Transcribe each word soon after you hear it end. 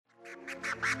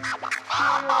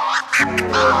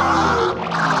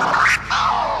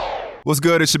What's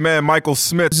good? It's your man, Michael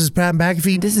Smith. This is Pat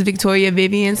McAfee. This is Victoria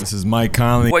Vivians. This is Mike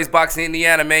Conley. Voice Boxing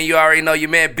Indiana, man. You already know your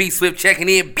man B Swift checking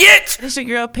in, bitch. This your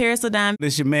girl, Paris Ladime.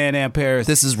 This your man, Ann Paris.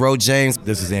 This is Ro James.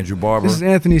 This is Andrew Barber. This is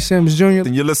Anthony Sims Jr.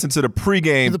 And you listen to the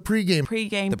pregame. The pregame.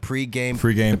 PreGame. The pregame.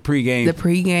 PreGame. PreGame. The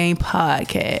PreGame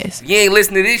podcast. If you ain't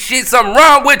listening to this shit, something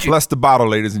wrong with you. Bless the bottle,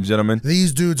 ladies and gentlemen.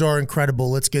 These dudes are incredible.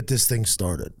 Let's get this thing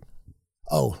started.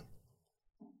 Oh.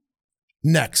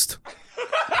 Next.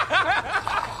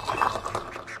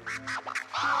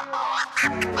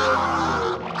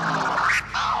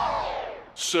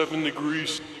 7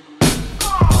 degrees.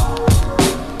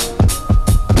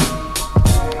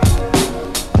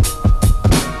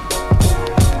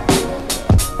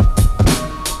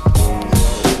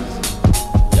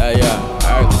 Alright.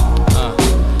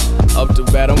 Up to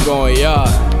bat, I'm going yard.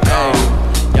 Hey,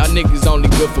 y'all niggas only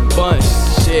good for bunch.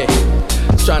 Shit.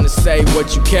 Trying to say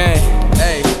what you can.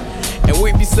 Hey, and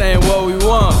we be saying what we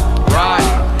want. Right.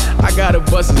 I gotta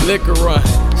bust his liquor run.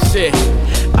 Shit.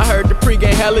 I heard the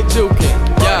pregame hella jukin'.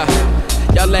 Yeah.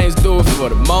 Y'all lanes do it for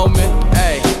the moment.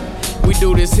 Hey. We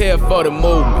do this here for the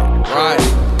movement. Right.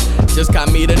 Just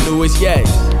got me the newest yes.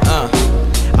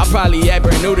 I probably act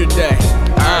brand new today.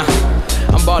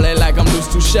 I'm ballin' like I'm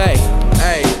loose touche.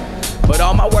 Hey. But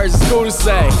all my words is cool to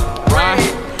say. Right.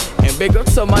 And big up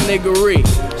to my niggery.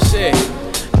 Shit.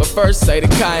 But first say the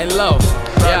kind low.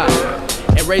 Yeah.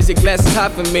 And raise your glasses high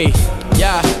for me.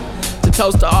 Yeah. To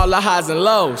toast to all the highs and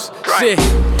lows. Shit.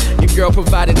 Your girl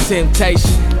provided temptation.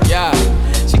 Yeah.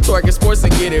 She twerking sports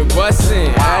and get it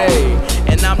bustin'. Hey.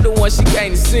 And I'm the one she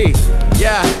came to see.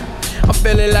 Yeah. I'm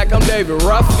feeling like I'm David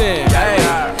Ruffin. Hey.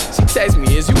 She text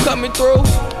me, is you coming through?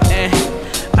 And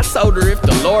I told her if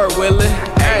the Lord willing.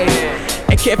 Hey.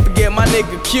 And can't forget my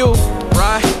nigga Q.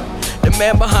 Right? The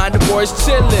man behind the boys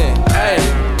chillin'. Hey.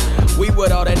 We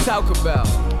what all that talk about.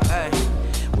 Hey.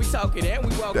 We talk it and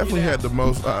we walk Definitely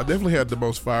it had the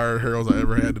most fire heralds I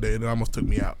ever had today, and it almost took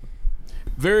me out.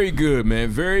 Very good, man.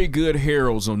 Very good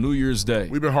heralds on New Year's Day.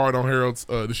 We've been hard on heralds.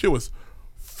 The shit was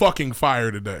fucking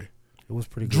fire today. It was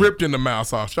pretty good. Dripped in the mouth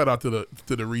sauce. Shout out to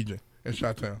the region in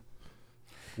Chi-Town.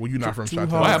 Well, you're not from Chi-Town.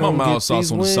 Well, I have my mild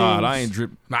sauce on the side. I ain't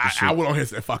drip. Nah, I went on here and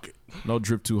said, fuck it. No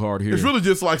drip too hard here. It's really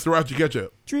just like sriracha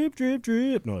ketchup. Drip, drip,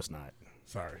 drip. No, it's not.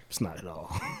 Sorry. It's not at all.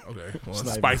 Okay. Well, it's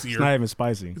not spicier. It's not even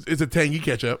spicy. It's a tangy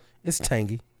ketchup It's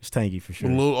tangy. It's tangy for sure.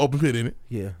 with a little open pit in it.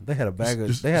 Yeah, they had a bag of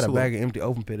Just of a little. empty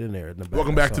open pit in there. In the back.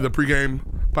 Welcome back to the pregame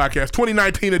podcast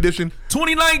 2019 edition.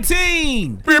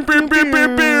 2019. Bim, bim, bim,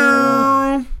 bim,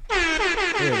 bim.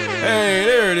 Hey,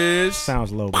 there it is.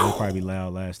 Sounds low, but it'll probably be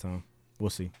loud last time. We'll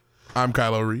see. I'm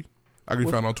Kylo Reed. I can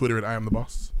be found on Twitter at I Am The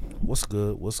Boss. What's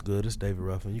good? What's good? It's David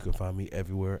Ruffin. You can find me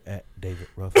everywhere at David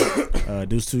Ruffin.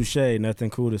 Deuce Touche, nothing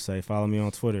cool to say. Follow me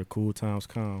on Twitter, Cool Times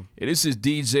Com. Yeah, this is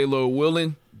DJ Lil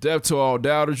Willin. Deaf to all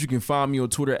doubters. You can find me on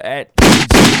Twitter at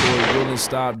DJ Lil Willin.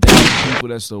 Stop doubting people.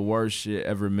 That's the worst shit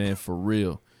ever, man, for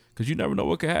real. Because you never know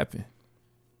what could happen.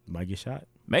 Might get shot.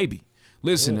 Maybe.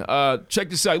 Listen, check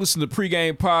this out. Listen to the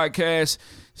pregame podcast,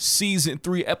 season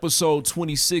 3, episode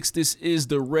 26. This is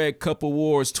the Red Cup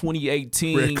Awards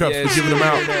 2018. Red Cups, we're giving them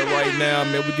out right now,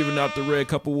 man. We're giving out the Red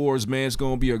Cup Awards, man. It's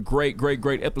going to be a great, great,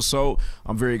 great episode.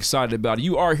 I'm very excited about it.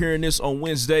 You are hearing this on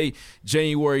Wednesday,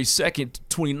 January 2nd,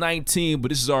 2019, but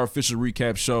this is our official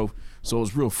recap show, so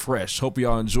it's real fresh. Hope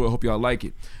y'all enjoy it. Hope y'all like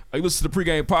it. Hey, listen to the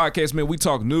pregame podcast, man. We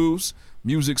talk news,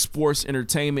 music, sports,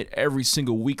 entertainment every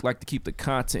single week. Like to keep the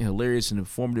content hilarious and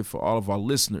informative for all of our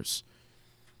listeners.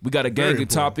 We got a gang of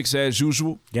topics as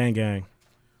usual. Gang, gang.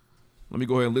 Let me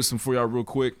go ahead and listen for y'all real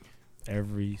quick.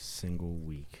 Every single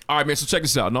week. All right, man, so check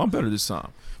this out. No, I'm better this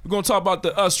time. We're going to talk about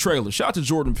the Us trailer. Shout out to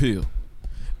Jordan Peele.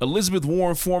 Elizabeth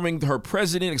Warren forming her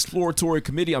President Exploratory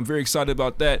Committee. I'm very excited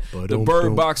about that. The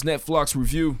Bird Box Netflix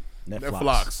review.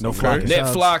 Netflix. No Okay.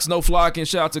 Netflix, no flocking.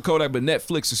 Shout out to Kodak, but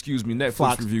Netflix, excuse me.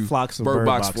 Netflix review. Flocks and Bird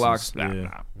Box, boxes. flocks.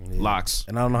 Yeah. Locks.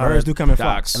 And I don't know how Birds do come in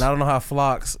flocks. And I don't know how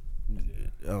flocks.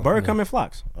 Bird come in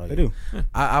flocks. They do.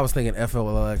 I was thinking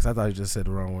FLX. I thought you just said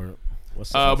the wrong word.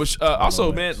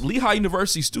 Also, man, Lehigh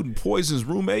University student poisons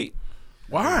roommate.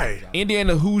 Why?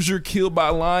 Indiana Hoosier killed by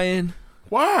lion.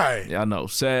 Why? Yeah, I know.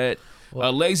 Sad.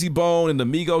 Lazy Bone and the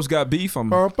Migos got beef. I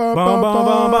miss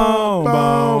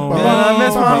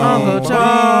my Uncle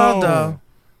Charles, though.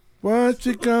 What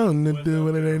you gonna do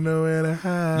when it ain't nowhere to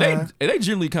hide? They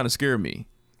generally kind of scare me.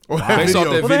 Based off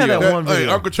that Well, they had video. that one video.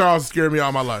 Hey, Uncle Charles scared me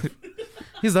all my life.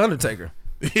 He's the Undertaker.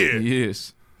 Yeah. He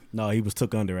is. No, he was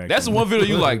took under, actually. That's the one video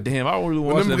you like, damn, I don't really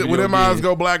want that video When them eyes again.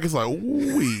 go black, it's like,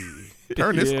 ooh-wee.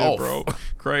 Turn this off. bro.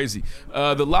 Crazy.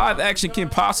 The live action Kim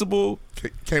Possible.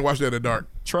 Can't watch that in the dark.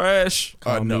 Trash.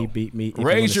 Call no. me, beat me. If you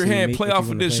Raise your wanna see hand. me, if you Playoff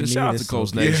wanna edition. play Shout me, out this to Coach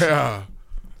is- Nation. Yeah.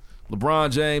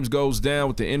 LeBron James goes down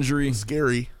with the injury.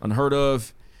 Scary. Unheard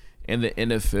of. And the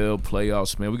NFL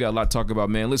playoffs, man. We got a lot to talk about,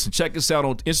 man. Listen, check us out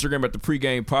on Instagram at the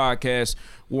PreGame Podcast.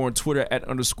 We're on Twitter at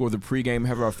 _the PreGame.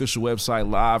 Have our official website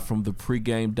live from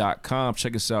thepregame.com.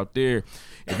 Check us out there.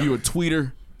 If you're a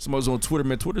tweeter, somebody's on Twitter,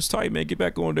 man, Twitter's tight, man. Get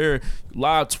back on there.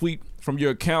 Live tweet from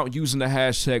your account using the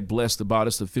hashtag BlessedAbout.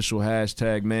 It's the official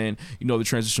hashtag, man. You know the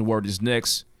transition word is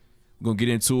next. We're going to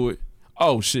get into it.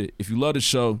 Oh, shit. If you love the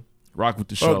show, rock with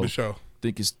the show. Love the show.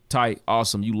 Think it's tight,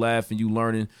 awesome. You laughing, you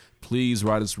learning. Please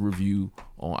write us a review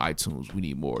on iTunes. We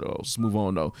need more of those. Let's move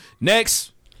on, though.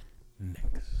 Next.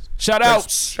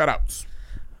 Shout-outs. Shout-outs.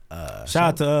 Shout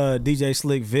out to DJ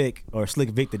Slick Vic, or Slick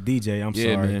Vic the DJ, I'm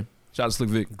Yeah, sorry. man. Shout out to Slick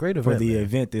Vic. Great For event. the man.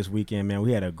 event this weekend, man.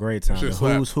 We had a great time. Shit The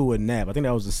slapped. Who's Who and Nap. I think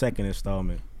that was the second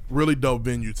installment. Really dope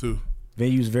venue, too.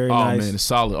 Venue's very Oh, nice. man, it's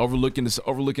solid. Overlooking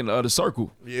the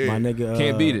circle. Yeah. My nigga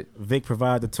Can't beat it. Vic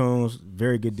provided the tunes.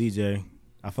 Very good DJ.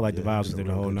 I feel like the vibes was there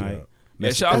the whole night.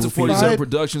 Yeah, shout out to Message- 47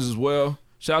 Productions as well.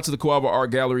 Shout out to the Coaba Art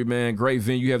Gallery, man. Great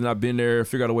venue. You have not been there.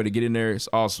 Figure out a way to get in there. It's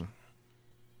awesome.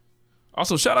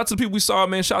 Also, shout out to the people we saw,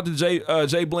 man. Shout out to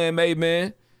Jay Bland May,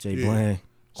 man. Jay Bland.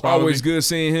 It's always good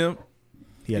seeing him.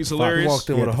 He had He's the hilarious. Fox- Walked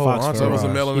in he had with a the whole Fox entourage. So it was a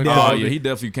entourage. Melanie He Oh, definitely- yeah, he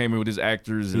definitely came in with his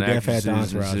actors and He definitely actresses had the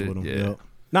and entourage shit. with him. Yeah. Yep.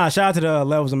 Nah, shout out to the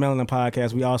Levels of Melanin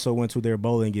podcast. We also went to their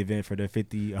bowling event for the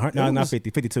 50. No, not 50,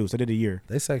 52. So they did a year.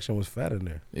 They section was fat in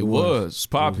there. It was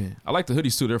popping. I like the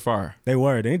hoodies too. They're fire. They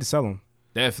were. They need to sell them.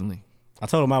 Definitely. I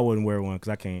told them I wouldn't wear one because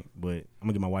I can't, but I'm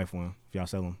gonna get my wife one if y'all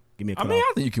sell them. Give me a I cut mean, off.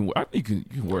 I think you can. I think you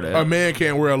can wear that. A man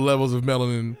can't wear levels of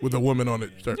melanin with a woman on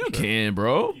it. You can,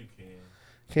 bro.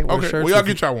 Can't wear Okay, shirts. well, y'all with-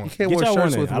 get y'all one. You can't Get wear y'all one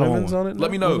shirts then. with I don't want lemons one. on it.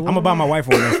 Let me no? know. With I'm gonna buy my lemons?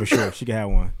 wife one that's for sure. She can have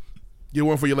one. Get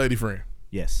one for your lady friend.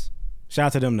 Yes. Shout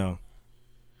out to them though.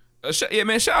 Yeah,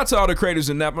 man. Shout out to all the creators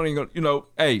in that. You know,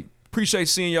 hey, appreciate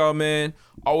seeing y'all, man.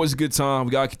 Always a good time.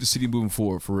 We gotta keep the city moving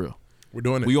forward for real. We're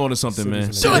doing it. We on to something,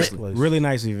 man. City's in a Seriously. great place. Really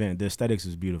nice event. The aesthetics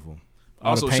is beautiful.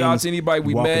 All Also, the shout out paintings, to anybody we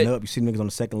you walking met. up, you see niggas on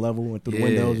the second level and through the Yeah.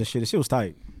 windows and shit. The shit was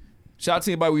tight. Shout out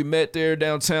to anybody we met there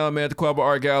downtown, man, at the Coaba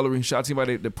Art Gallery. Shout out to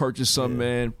anybody that purchased something,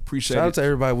 man. Appreciate Shout it. out to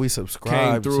everybody we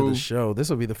subscribed to through. the show. This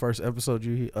will be the first episode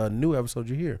new episode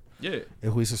you hear. Yeah.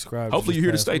 If we subscribe. Hopefully you're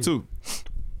here to stay too.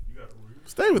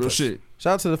 Stay with Real us. shit.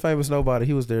 Shout out to the famous nobody.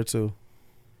 He was there too.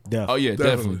 Oh yeah,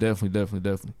 Definitely.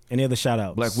 definitely. Any other shout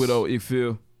outs? Black Widow,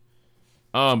 Ickfield.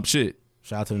 Shit.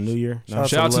 Shout out to the New Year. No. Shout out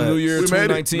Shout out to New Year We made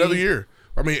it 2019. another year.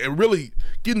 I mean, and really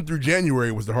getting through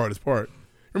January was the hardest part.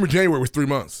 Remember, January was 3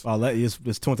 months, Oh, it's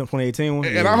 2018 one.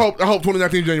 and I hope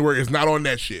 2019 January is not on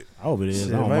that shit. I hope it is.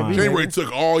 Shit, I don't it might mind. be. January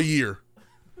took all year,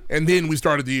 and then we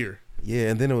started the year. Yeah,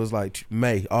 and then it was like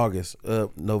May, August,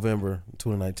 November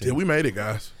 2019. Yeah, we made it,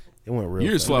 guys. It went real.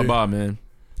 Years fast. fly by, man.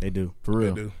 They do. For We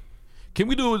real. do. Can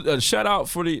we do a shout out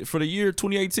for the year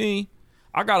 2018?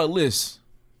 I got a list.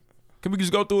 Can we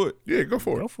just go through it? Yeah, go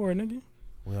for Go it. for it, nigga.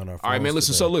 We on our All right, man. phones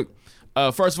Listen. today. So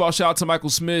look. First of all, shout out to Michael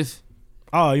Smith.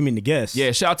 Oh, you mean the guest?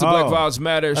 Yeah, shout out to Black Lives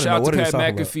Matter. didn't Shout know out what to he was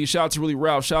Pat talking McAfee. Shout out to Really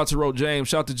Ralph. Shout out to Ro James.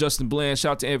 Shout out to Justin Bland.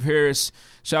 Shout out to Amp Harris.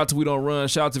 Shout out to We Don't Run.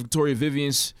 Shout out to Victoria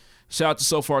Vivians. Shout out to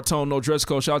So Far Tone, No Dress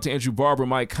Code. Shout out to Andrew Barber,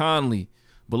 Mike Conley.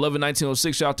 Beloved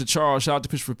 1906. Shout out to Charles. Shout out to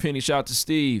Christopher Penny. Shout out to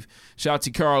Steve. Shout out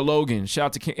to Carl Logan. Shout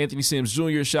out to Anthony Sims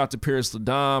Jr. Shout out to Paris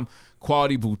Ladam.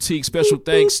 Quality Boutique. Special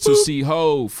thanks to C.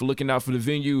 Ho for looking out for the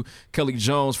venue. Kelly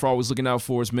Jones for always looking out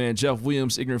for us, man. Jeff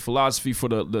Williams, Ignorant Philosophy for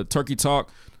the Turkey Talk.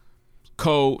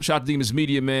 Code. Shout out to Demas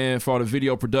Media, man, for all the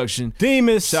video production.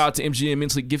 Demas. Shout out to MGM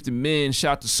Mentally Gifted Men.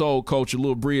 Shout out to Soul Culture,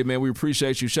 Lil Bria, man. We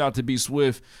appreciate you. Shout out to B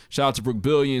Swift. Shout out to Brooke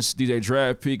Billions, DJ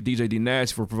Draft Pick, DJ D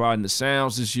Nash for providing the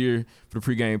sounds this year for the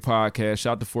pregame podcast.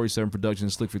 Shout out to 47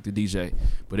 Productions, Slick 50 DJ.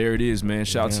 But there it is, man.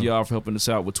 Shout out to y'all for helping us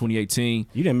out with 2018.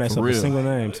 You didn't mess For up real. a single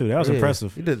name too. That was Yeah,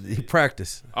 impressive. He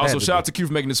practiced. Also, Had to shout out do. to Q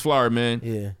for making this flyer, man.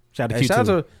 Yeah. Shout out to Hey, Q shout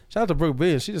too. out to Brooke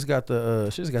Billions. She just got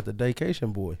the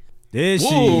Daycation boy. Did she?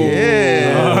 Whoa.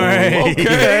 Yeah. All right.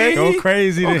 Okay. Go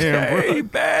crazy to him, bro. Hey,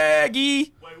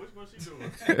 baggy.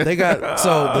 They got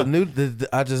so the new.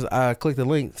 I clicked the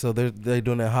link. So they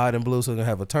doing that hide and blue. So they're gonna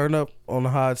have a turn up on the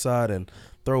hide side and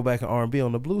throwback and R&B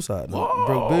on the blue side. Now,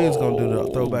 Brooke Billions gonna do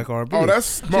the throwback R&B. Oh, that's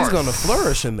smart. She's gonna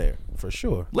flourish in there for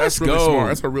sure. Let's That's really go. smart.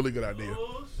 That's a really good idea.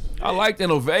 I like the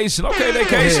innovation. Okay,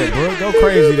 vacation. Yeah, bro. Go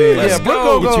crazy then. Let's yeah,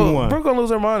 go. Brooke Get you gonna one. Brooke gonna lose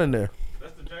her mind in there.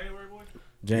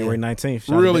 January 19th.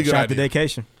 Really good Shout out to idea.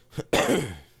 Daycation.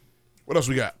 What else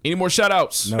we got? Any more shout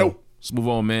outs? No. Nope. Let's move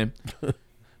on, man. Shout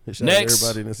out to Next.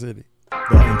 everybody in the city.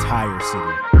 The entire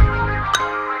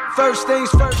city. First things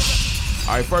first.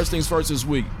 All right, first things first this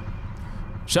week.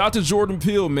 Shout out to Jordan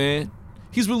Peele, man.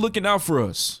 He's been looking out for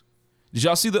us. Did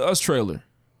y'all see the Us trailer?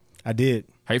 I did.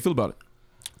 How you feel about it?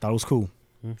 Thought it was cool.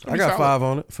 I got 5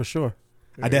 on it for sure.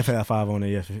 I definitely got 5 on it.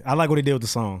 Yes, I like what he did with the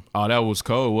song. Oh, that was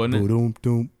cold, wasn't it? Doom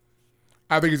doom.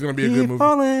 I think it's gonna be a good movie.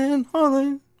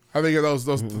 Falling. I think those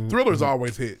thrillers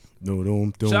always hit.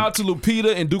 Doom doom. Shout out to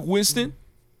Lupita and Duke Winston.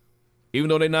 Even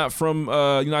though they're not from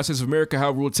United States of America,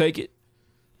 however we'll take it.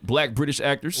 Black British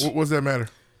actors. What's that matter?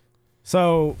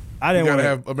 So I didn't You want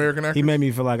gotta to have American actors. He made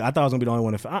me feel like I thought I was gonna be the only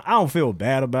one. I don't feel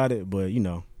bad about it, but you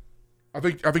know. I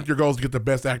think your goal is to get the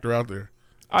best actor out there.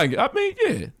 I mean,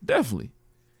 yeah, definitely.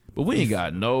 But we ain't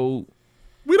got no.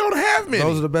 We don't have many.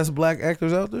 Those are the best black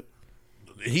actors out there.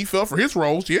 He fell for his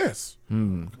roles, yes. I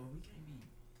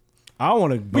don't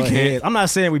want to butt heads. I'm not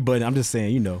saying we butt. I'm just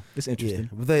saying, you know, it's interesting. Yeah,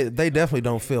 but they definitely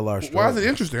don't feel our struggle. Why is it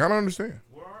interesting? I don't understand.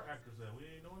 Where are actors at? We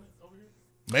ain't doing it over here.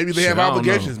 Maybe they Shit, have I don't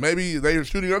obligations. know. Maybe they're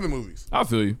shooting other movies. I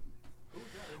feel you.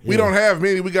 We don't have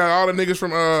many. We got all the niggas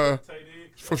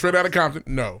from Straight Outta Compton.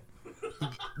 No.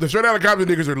 The Straight Outta Compton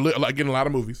niggas are like getting a lot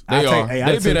of movies. They are.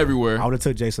 They've been everywhere. I would have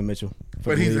took Jason Mitchell.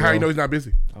 But how you know he's not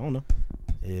busy? I don't know.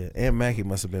 Yeah, Aunt Mackie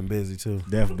must have been busy too.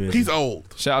 Definitely busy. He's old.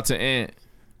 Shout out to Ant.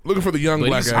 Looking for the young But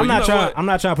black he's- guy. I'm not know trying. what? I'm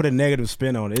not trying to put a negative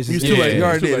spin on it. It's just It's too late. You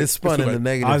already It's too did. late. It's spun It's too in the late.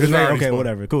 negative. I was just It's like, already okay, spun.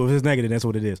 whatever, cool. If it's negative, that's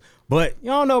what it is. But you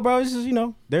don't know, bro. It's just, you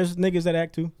know, there's niggas that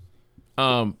act too.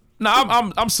 No,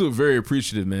 I'm still very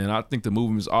appreciative, man. I think the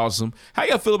movie is awesome. How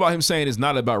y'all feel about him saying it's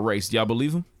not about race? Do y'all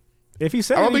believe him? If he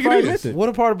said I don't it, he think it probably is. meant it. What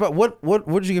a part about what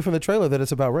did you get from the trailer that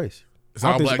it's about race? It's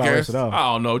I all don't think black it's about cast. race at all.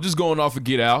 I don't know. Just going off of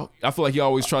Get Out. I feel like he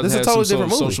always tries This to is have a totally some sort of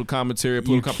different movie. social commentary. You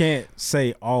Political can't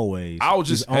say always. I was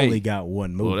just He's only hey, got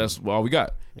one movie. Well, that's all we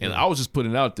got. And I was just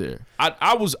putting it out there.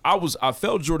 I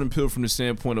felt Jordan Peele from the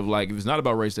standpoint of like, if it's not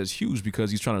about race, that's huge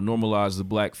because he's trying to normalize the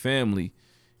black family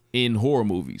in horror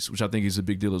movies, which I think is a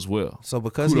big deal as well. So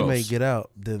because Kudos. he made Get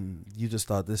Out, then you just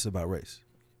thought this is about race.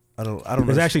 I don't.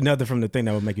 There's actually nothing from the thing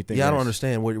that would make you think. Yeah, I don't race.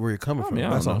 understand where you're coming from. mean, I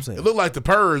That's don't all I'm know. saying. It looked like The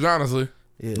Purge, honestly.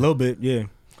 Yeah. A little bit, yeah.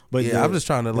 But Yeah, I'm just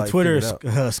trying to, the like, Twitter figure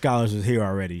it out. scholars is here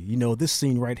already. You know, this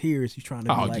scene right here is he's trying to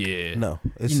be Oh like, yeah. No,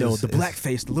 it's you know, just- the it's- black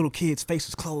face, the little kid's face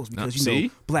is closed because you see?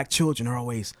 know black children are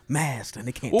always masked and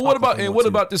they can't. Well, talk what if about they and want what to.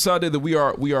 about this idea that we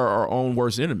are our own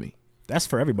worst enemy? That's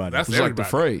for everybody. That's It's like the everybody.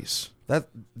 phrase. That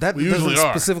We usually doesn't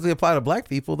are. specifically apply to black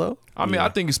people though. I mean, I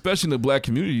think especially in the black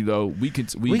community though, we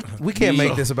can't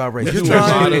make this about race. we You're do a lot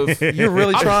trying. of- You're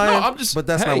really I'm- no, trying. I'm just- but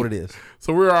that's hey. not what it is.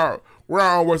 So we're our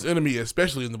own worst enemy,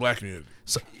 especially in the black community.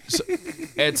 So,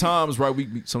 at times, right?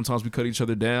 Sometimes we cut each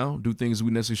other down, do things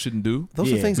we necessarily shouldn't do.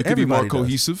 Those are Yeah. things We could be more everybody does.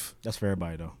 cohesive. That's for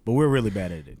everybody though. But we're really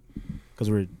bad at it because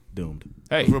we're doomed,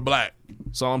 Hey, We're black.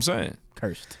 that's all I'm saying.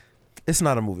 cursed. It's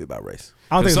not a movie about race.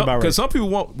 I don't think it's about Because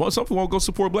race. some people won't go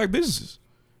support black businesses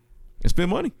and spend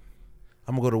money.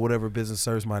 I'm gonna go to whatever business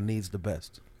serves my needs the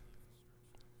best.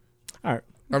 All right.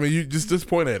 I mean, you just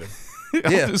point at him.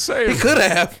 Yeah, I'm just saying. he could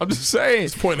have. I'm just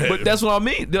saying. point at But him. that's what I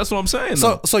mean. That's what I'm saying.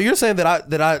 So you're saying that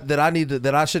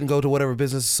I shouldn't go to whatever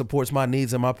business supports my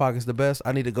needs and my pockets the best.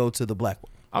 I need to go to the black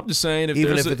one, I'm just saying,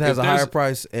 even if it has a higher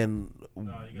price and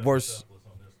worse.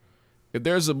 if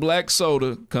there's a black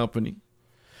soda company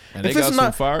and they If it's got some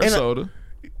not- fire and soda,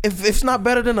 If it's not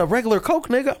better than a regular Coke,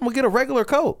 nigga, I'm gonna get a regular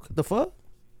Coke. The fuck?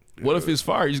 what if it's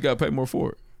fire? You just got to pay more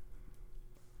for it.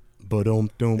 But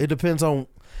It depends on.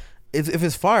 If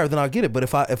it's fire, then I'll get it. But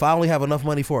if I only have enough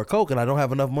money for a Coke and I don't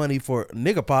have enough money for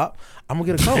nigga pop, I'm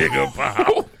gonna get a Coke. Nigga pop.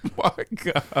 Oh my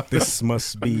god! this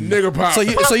must be. Nigga pop.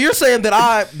 So you're saying that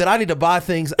I need to buy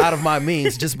things out of my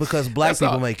means just because black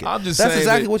people make it. I'm just That's saying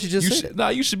exactly that what you just said. should, nah,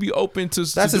 you should be open to.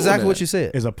 That's exactly what you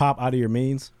said. Is a pop out of your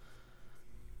means?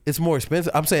 It's more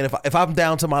expensive. I'm saying if I'm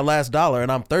down to my last dollar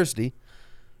and I'm thirsty,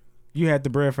 You had the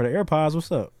bread for the AirPods.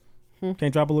 What's up?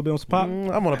 Can't drop a little bit on some pop?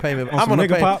 I'm on a payment. On I'm some on a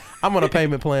nigga pop? I'm on a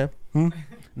payment plan.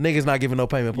 Niggas not giving no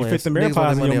payment You plans. fit the Niggas want AirPods their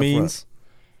in your money up front. means.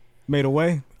 Made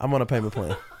away. I'm on a payment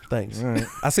plan. Thanks. All right.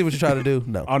 I see what you're trying to do.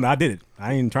 No, Oh no, I did it.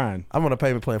 I ain't trying. I'm on a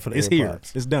payment plan for the It's AirPods. here.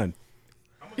 It's done.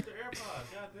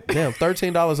 Damn,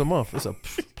 $13 a month. It's a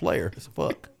player. It's a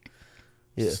fuck.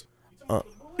 Yeah. Yeah.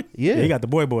 Yeah, he got the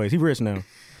boys. He rich now.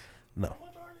 No,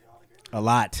 A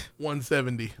lot.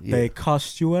 170. Yeah. They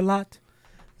cost you a lot.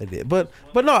 they did. But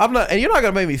no, I'm not. And you're not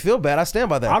gonna make me feel bad. I stand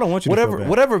by that. I don't want you to feel whatever bad.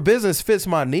 whatever business fits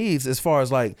my needs as far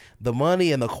as like the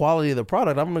money and the quality of the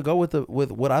product. I'm gonna go with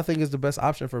with what I think is the best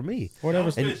option for me.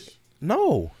 Whatever. And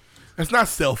no, That's not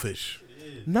selfish.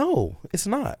 no, it's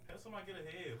not.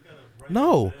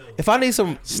 No, if I need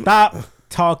some, Stop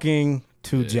talking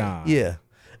to John. yeah.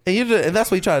 And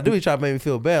that's what he tried to do. He tried to make me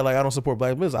feel bad. Like I don't support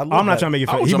black business. I love I'm not black- trying to make you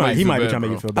I feel. was He trying to might. make He you might be feel trying to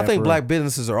make you bad, feel I bad. think for black real.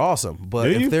 businesses are awesome. But Do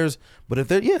if you? there's, but if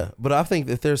there, yeah. But I think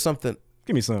if there's something,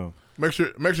 Give me some. Make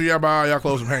sure y'all buy all y'all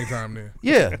clothes from Hang Time then.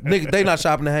 Yeah, nigga, they not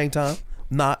shopping at Hang Time.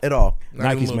 Not at all. Not even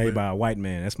a Nike's little made bit. by a white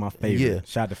man. That's my favorite. Yeah.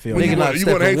 Shout out to Phil. When you Nigga,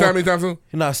 going to Hang Time anytime soon?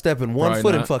 You're not stepping one Probably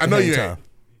foot in not. fucking I know Hang you Time. ain't.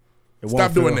 It won't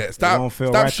Stop doing feel- that. it Stop won't feel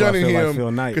stop right till I shunning feel like him.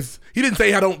 Phil Knight. Because he didn't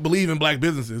say I don't believe in black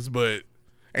businesses, but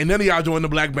ain't none of y'all joined the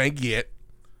black bank yet.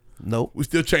 Nope. We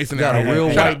still chasing Got that. a real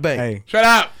Shut white up. bank. Hey, Shut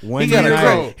up. One He got, a United.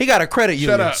 credit, he got a credit Shut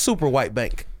union. up. Super white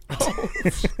bank.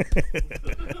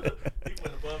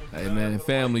 Hey man,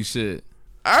 family shit.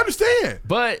 I understand.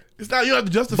 But It's not, you don't have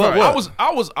to justify But it.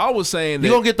 what? I was saying that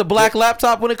You gonna get the black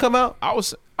laptop when it come out? I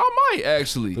might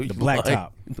actually. The black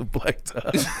top. The black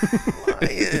top.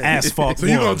 Asphalt. So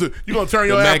you one. gonna turn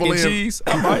your The mac apple and in? cheese.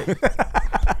 I might.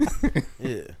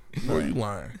 Yeah. Boy, you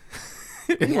lying.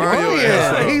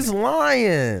 Yeah, he's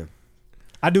lying.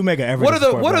 I do make an effort. What to are the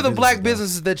support What are the black though.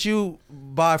 businesses that you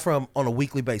buy from on a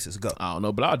weekly basis? Go. I don't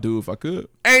know, but I'd do if I could.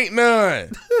 Ain't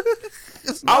none.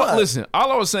 Listen,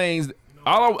 all I was saying is,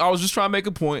 I was just trying to make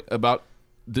a point about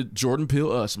the Jordan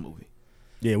Peele Us movie,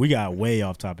 Yeah, we got way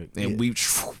off topic. and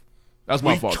that's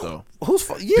my fault though. Who's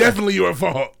yeah? Definitely your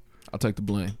fault. I'll take the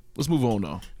blame. Let's move on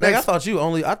though. Nigga,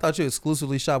 I thought you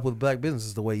exclusively shop with black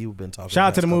businesses the way you've been talking. Shout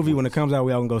out to the last movie couple when it comes out.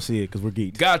 We all can go see it because we're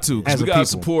geeked. Got to. 'Cause As we a gotta people.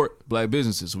 support black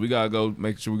businesses. So we gotta go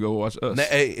make sure we go watch Us. Now,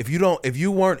 hey, if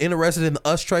you weren't interested in the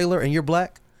Us trailer and you're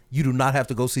black, you do not have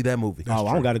to go see that movie. Oh,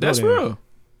 I don't got to go That's there. real.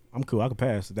 I'm cool. I can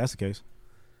pass if that's the case.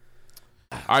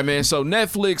 All right, man. So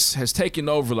Netflix has taken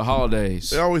over the holidays.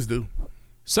 They always do.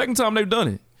 Second time they've done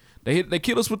it. They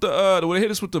killed us with they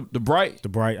hit us with the Bright. The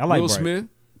Bright. I like Will Bright. Smith.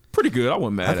 Pretty good. I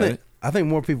wasn't mad at it. I think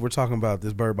more people were talking about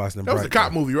this Bird Box than That was Bright, a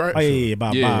cop though. movie, right? Oh yeah,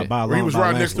 by Where he was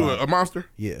riding next to landslide. a monster.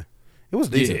 Yeah, it was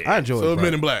decent. Yeah. I enjoyed So it. it was Men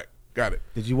Bright. in Black. Got it.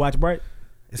 Did you watch Bright?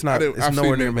 It's not. I've It's seen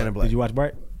nowhere Men near in Men in Black. Black. Did you watch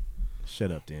Bright?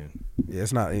 Shut up, then. Yeah,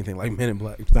 it's not anything like Men in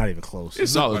Black. It's not even close.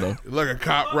 It's solid though. Like a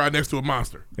cop right next to a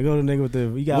monster. They go to the nigga with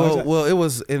the. You got Well, it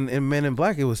was in Men in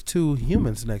Black. It was two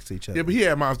humans next to each other. Yeah, but he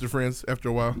had monster friends after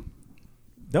a while.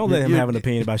 don't let him you- have an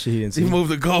opinion about shit he didn't He see. moved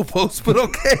the goalposts, but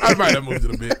okay. I might have moved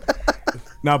it a bit.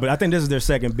 No, but I think this is their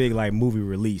second big like movie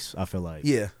release. I feel like.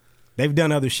 Yeah, They've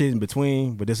done other shit in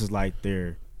between, but this is like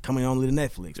they're coming only to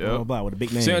Netflix. Blah Yep. blah blah with a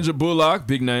big name. Sandra Bullock,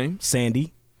 big name.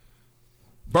 Sandy.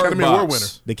 Bird Academy Award Box. winner.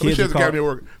 The Let me kids share are the called- Academy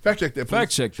Award. Fact check that, please.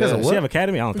 Fact check She has a that. Does she have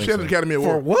Academy? I don't She think has so. an Academy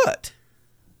for Award. what?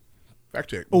 Fact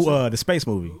check. Oh, the space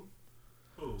movie.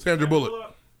 Sandra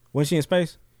Bullock. Wasn't she in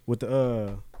space with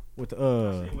the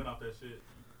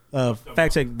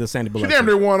fact check the Sandy She Bullock. damn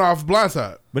near won off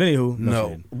Blindside. But anywho, No.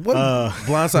 shit. What?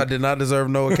 Blindside did not deserve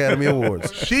no Academy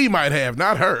Awards. She might have,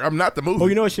 not her. I'm not the movie. Oh,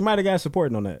 you know what? She might have got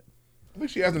supporting on that. I think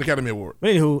she has an Academy Award.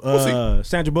 But anywho, We'll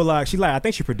Sandra Bullock, I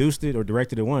think she produced it or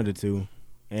directed it, one of the two.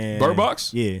 And Bird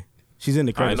Box? Yeah. She's in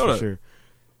the I didn't credits know for that. sure.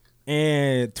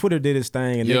 And Twitter did its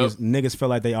thing, and Yep. niggas felt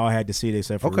like they all had to see it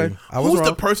except for Okay, Ree. I was Who's wrong.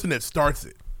 the person that starts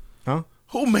it? Huh?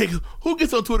 Who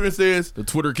gets on Twitter and says, The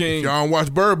Twitter King. y'all don't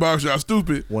watch Bird Box, y'all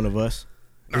stupid? One of us.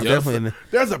 It's Yep. definitely.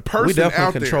 There's a person We definitely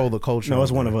out control there. the culture. No,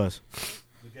 it's out one there. of us.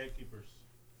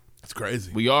 It's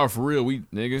crazy. We are for real. We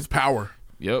niggas. Power.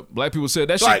 Yep. Black people said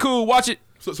that shit Like- cool. Watch it.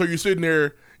 So you're sitting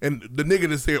there, and the nigga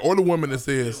that said, or the woman that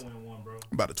says,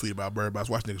 I'm about to tweet about Bird Box.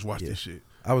 Watch niggas watch this shit.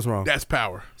 I was wrong. That's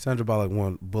power. Sandra Bullock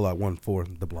won for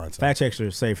The Blind Side. Fact checks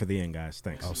are saved for the end, guys.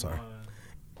 Thanks. Oh, sorry.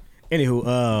 Anywho,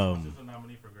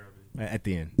 at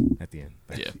the end.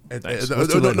 Thanks. Yeah. Thanks. No,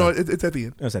 it's at the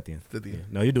end. It was at the end. At the end.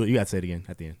 No, you do it. You got to say it again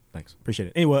at the end. Thanks. Appreciate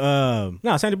it. Anyway,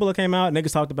 no, Sandra Bullock came out.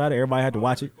 Niggas talked about it. Everybody had to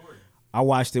watch it. I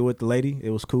watched it with the lady. It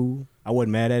was cool. I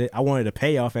wasn't mad at it. I wanted a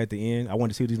payoff at the end. I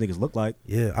wanted to see what these niggas look like.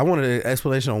 Yeah, I wanted an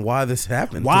explanation on why this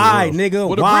happened. to Why, the world. nigga?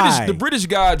 Well, Why? the British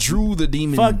guy drew the Fuck.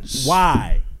 demons.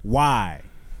 Why?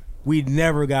 We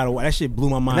never got a. That shit blew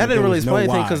my mind. And that didn't There really was explain no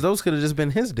anything why. because those could have just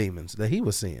been his demons that he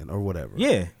was seeing or whatever.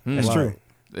 Yeah, that's Right. true.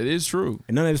 It is true.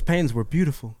 And none of his paintings were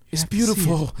beautiful. You It's have to see it.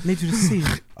 beautiful. I need you to see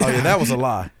it. Oh yeah, that was a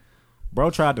lie. Bro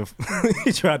tried to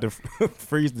he tried to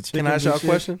freeze the chicken. Can I ask y'all a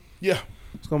question? Yeah.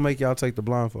 It's gonna make y'all take the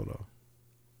blindfold off.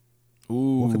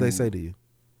 Ooh. What could they say to you?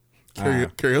 Carrie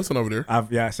Hilson over there.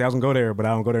 See, I was gonna go there, but I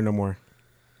don't go there no more.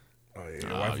 Oh,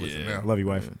 yeah. Wife listen now. Love you,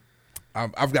 wife.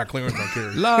 I've got clearance on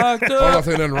Carrie. Locked Oh, I'm up. not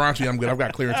saying nothing raunchy. I'm good. I've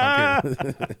got clearance on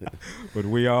Carrie. But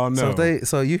we all know.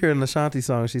 So you hear an Ashanti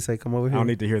song? She say, "Come over I here." don't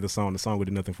need to hear the song. The song would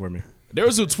do nothing for me. There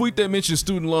was a tweet that mentioned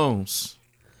student loans.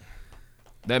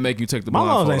 That make you take the My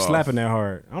blindfold loans ain't off. slapping that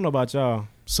hard. I don't know about y'all.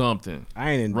 Something.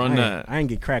 I ain't Run that. I ain't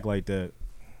get cracked like that.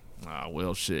 Ah,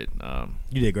 well, shit.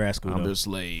 You did grad school I'm though. their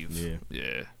slave. Yeah.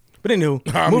 Yeah. But anywho,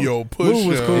 I'm move, your move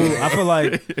was pusher. cool. I feel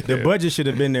like the budget should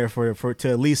have been there for to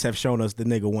at least have shown us the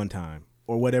nigga one time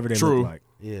or whatever they True. look like.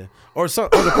 Yeah, or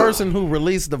the person who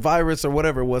released the virus or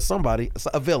whatever was somebody,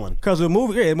 a villain. Because with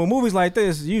movies like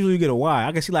this, usually you get a why.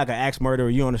 I can see like an axe murderer,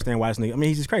 you understand why this nigga. I mean,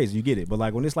 he's just crazy, you get it. But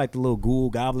like when it's like the little ghoul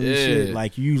goblin and shit,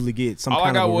 like you usually get some all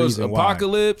kind I got of a was reason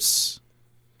apocalypse,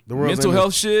 The world's mental ending-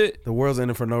 health shit, The world's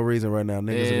ending for no reason right now.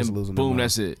 Niggas are just and losing. their boom, mind.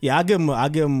 that's it. why. Yeah, I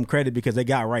give them credit because they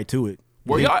got right to it.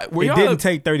 Were y'all It didn't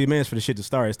take 30 minutes for the shit to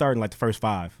start. It started in like the first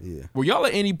 5. Yeah. were y'all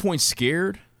at any point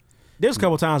scared? There's a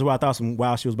couple times where I thought some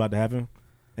wild shit was about to happen,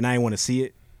 and I didn't want to see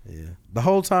it. Yeah. The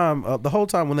whole time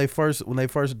when they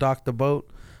first docked the boat,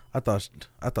 I thought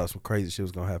some crazy shit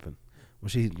was gonna happen. When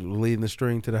she was leading the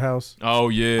string to the house. Oh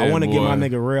yeah, I want to give my boy.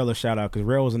 nigga Rail a shout out because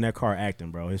Rail was in that car acting,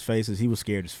 bro. His faces, he was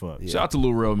scared as fuck. Shout out to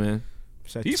Lil Rel, man.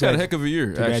 He's had a heck of a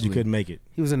year. Too bad you Actually, couldn't make it.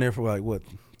 He was in there for like what,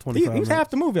 He 25 was minutes? half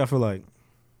the movie. I feel like.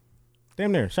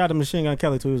 Damn near. Shout out to Machine Gun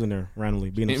Kelly too. He was in there randomly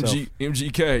being himself.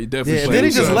 MGK definitely. Yeah, played then he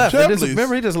just himself. left. Chubblies.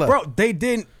 Remember, he just left. Bro, they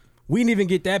didn't. We didn't even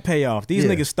get that payoff. These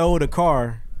Yeah. niggas stole the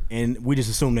car, and we just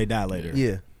assumed they died later.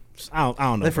 Yeah. I don't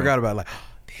know. They bro. forgot about it, like,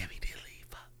 damn, he did leave.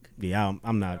 Fuck. Yeah,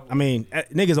 I'm not. I mean,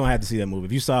 niggas don't have to see that movie.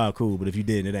 If you saw it, cool. But if you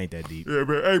didn't, it ain't that deep. Yeah,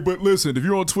 man. Hey, but listen, if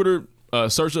you're on Twitter,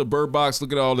 search up Bird Box.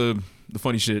 Look at all the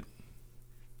funny shit.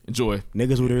 Enjoy.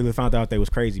 Niggas would have really found out they was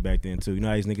crazy back then too. You know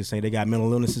how these niggas saying they got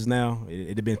mental illnesses now?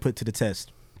 It'd have been put to the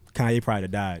test. Kanye probably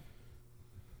have died.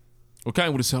 Well, Kanye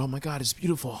would have said, "Oh my God, it's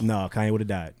beautiful." No, Kanye would have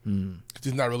died.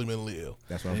 He's not really mentally ill.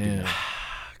 That's what I was getting Yeah. at.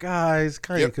 Guys,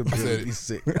 Kanye Yep, could I said really it. be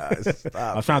sick, guys. I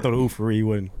Stop. was trying to throw the oof for he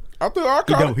wouldn't. I thought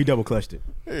I caught He double clutched it.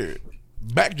 it. Yeah.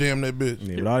 Back jam that bitch.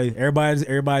 Yeah, but all these,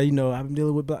 everybody, you know, I've been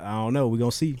dealing with. I don't know. We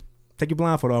gonna see. Take your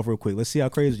blindfold off real quick. Let's see how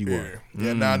crazy you are.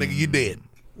 Yeah, nah, nigga, you dead.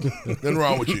 Nothing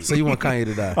wrong with you. So you want Kanye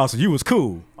to die? Oh, so you was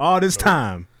cool all this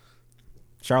time.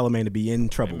 Charlamagne to be in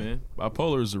trouble. Hey, man,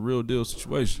 bipolar is a real deal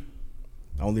situation.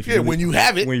 Only if you Yeah, really, when you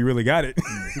have it. when you really got it.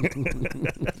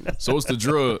 So it's the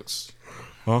drugs.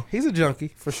 He's a junkie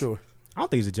for sure. I don't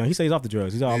think he's a junk. He says he's off the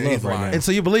drugs. He's all Yeah, love he's right lying. now. And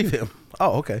so you believe him?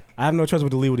 Oh, okay. I have no trust but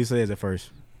to believe what he says at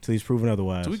first till he's proven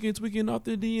otherwise. Tweaking off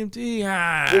the DMT.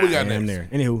 Ah. What we got Damn next?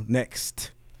 there. Anywho,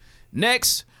 next.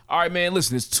 Next, all right, man.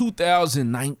 Listen, it's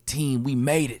 2019. We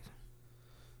made it.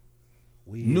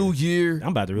 New year. I'm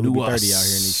about to really new be 30 us. out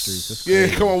here in these streets. That's Yeah,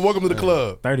 crazy. come on, welcome to the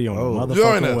club. 30 on Oh, the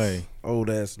join motherfucking us. way. Old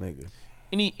ass nigga.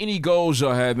 Any goals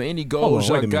y'all have, man? Any Hold goals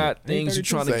on, y'all wait a got? minute. Things you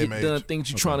trying to Same get age. done?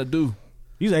 Things you trying to do?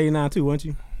 You was 89 too, weren't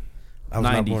you? I was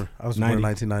not 90. born. I was born in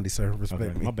 90. 1990, sir. Respect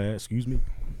Okay, me. my bad. Excuse me.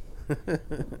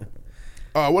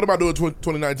 What about doing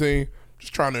 2019?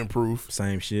 Just trying to improve.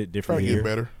 Same shit, Trying different to get year.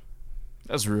 better.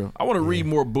 That's real. I want to read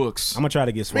more books. I'm gonna try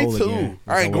to get Me swole too. again.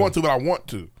 I ain't going to, but I want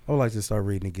to. I would like to start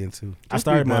reading again too. I Just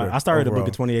started be better the book overall.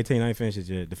 in 2018. I ain't finished it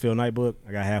yet. The Phil Knight book.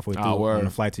 I got halfway through word. on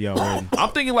the flight to y'all wedding. I'm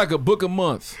thinking like a book a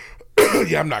month.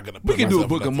 Yeah, I'm not gonna. We put can do a myself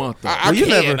book in a that. month, though. I Well, you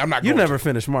can. never. I'm not. You going never to.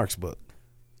 finished Mark's book.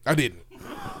 I didn't.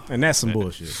 And that's some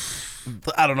bullshit.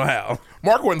 I don't know how.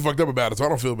 Mark wasn't fucked up about it, so I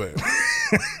don't feel bad.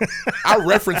 I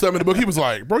referenced something in the book. He was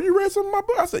like, "Bro, you read some of my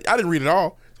book?" I said, "I didn't read it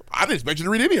all. I didn't expect you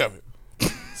to read any of it."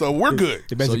 So we're good.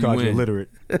 They basically So you called you win. illiterate.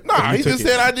 Nah, he took just it.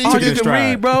 said I did. Oh, He you didn't didn't read.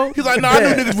 read, bro. He's like, "No, I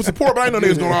knew niggas would support, but I didn't know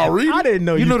niggas gonna all read." I didn't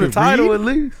know You you know the could title read. at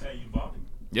least.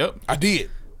 Yep. I did.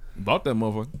 Bought that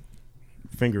motherfucker.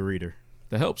 Finger reader.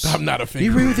 That helps. I'm not a finger.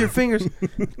 You read with your fingers.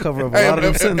 Cover up a Hey, lot of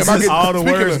them am I sentences. getting- All the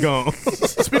speaking words of- gone.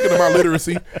 Speaking of my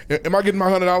literacy, am I getting my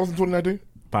 $100 in 2019?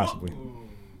 Possibly.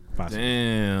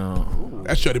 Damn.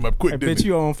 That shut him up quick, Hey, didn't bitch, it?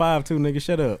 you on 5 too, nigga.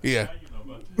 Shut up. Yeah.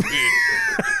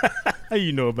 How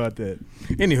you know about that?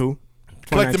 Anywho,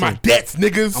 Collecting my 2019. debts,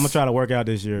 niggas. I'm gonna try to work out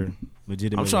this year,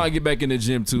 legitimately. I'm trying to get back in the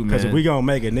gym too, because if man. we gonna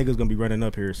make it, niggas gonna be running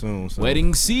up here soon. So.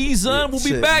 Wedding season. We'll be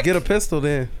Shit, back. Get a pistol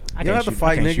then. I You don't have can't to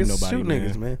fight shoot- I can't niggas. shoot Shoot, nobody,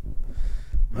 niggas, man.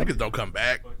 Niggas don't come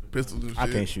back. Pistols and shit. I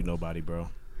can't shoot nobody, bro.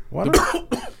 Why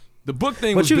not? The book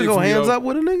thing But was you big can go for me, hands though. up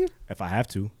with a nigga? If I have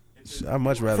to. I'd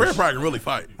much rather. Fred probably can really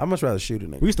fight. I'd much rather shoot a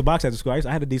We nigga. used to box at the school. I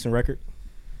had a decent record.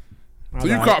 So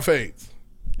you caught fades.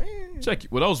 Check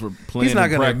it. Well, those were playing. He's not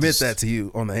and gonna admit practice. that to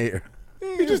you on the air.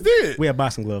 He just did. We had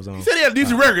boxing gloves on. He said he had a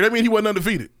decent record. That means he wasn't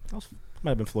undefeated.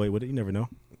 Might have been Floyd with it. You never know.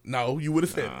 No, you would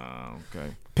have said.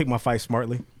 Okay. Pick my fight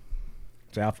smartly.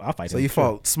 So I'll fight So him you for sure.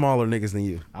 fought smaller niggas than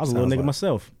you. I was a little Sounds nigga like.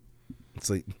 myself.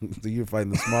 So you're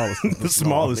fighting the smallest. The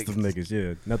smallest of niggas,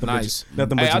 yeah. Nothing Nice. but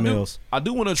nothing but Hey, your meals. I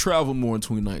do want to travel more in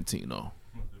 2019, though.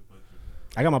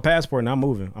 I got my passport and I'm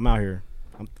moving. I'm out here.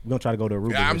 We're gonna try to go to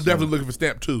Aruba. Yeah, I'm this definitely summer. looking for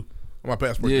stamp 2 on my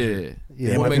passport. Yeah.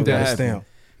 Yeah, We'll my make people that got happen.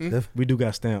 stamp. We do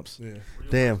got stamps. Yeah.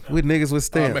 Damn, we niggas with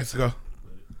stamps. Mexico.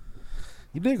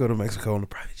 You did go to Mexico on a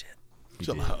private jet.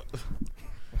 Chill out.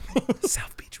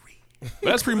 South Beach Reed. But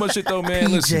that's pretty much it, though,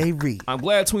 man. Listen, PJ Reed. I'm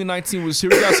glad 2019 was here.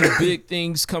 We got some big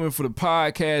things coming for the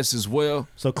podcast as well.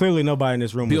 So clearly nobody in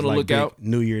this room Be was on the like lookout. big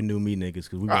New Year, New Me niggas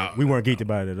because we weren't geeked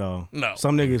about it at all. No.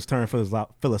 Some niggas turn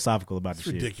philosophical about the It's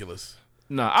shit. ridiculous.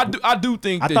 Nah, I do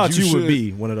think I that thought you should, would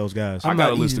be one of those guys. I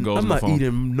got a list of goals I'm on the not phone.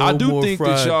 eating no I do more think that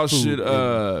fried y'all food.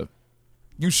 should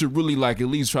you should really like at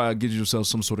least try to get yourself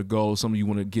some sort of goal, something you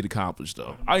want to get accomplished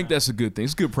though. I think that's a good thing.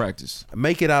 It's good practice.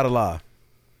 Make it out alive.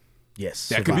 Yes.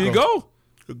 That could be a goal.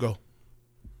 Good go.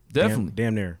 Definitely.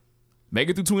 Damn near. Make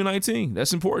it through 2019.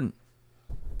 That's important.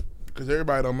 Because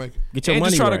everybody don't make it. Get your And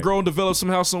money just try right. to grow and develop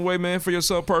somehow, some way, man, for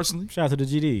yourself personally. Shout out to the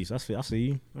GDs. I see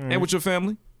you. All right. And with your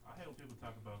family.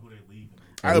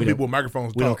 I have people with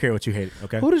microphones We don't talk. care what you hate.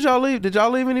 Okay. Who did y'all leave? Did y'all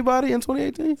leave anybody in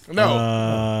 2018? No.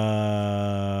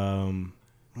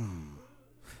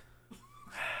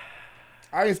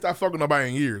 I ain't stopped fucking nobody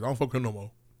in years. I don't fuck with no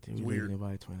more. Did we leave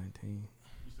anybody 2019?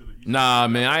 Nah,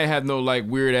 man, I ain't have no like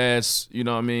weird ass, you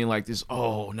know what I mean? Like this,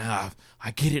 I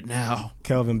get it now.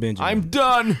 Kelvin Benjamin. I'm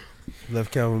done.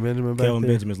 Left Calvin Benjamin back Kelvin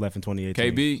there. Benjamin's left in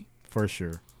 2018. KB, For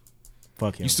sure.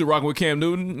 Fuck him. you still rocking with Cam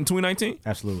Newton in 2019?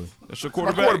 Absolutely. That's your My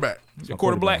quarterback. quarterback. Your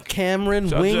quarterback. Cameron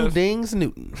Shout out Wing Jeff. Dings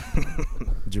Newton.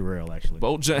 Jarrell, actually.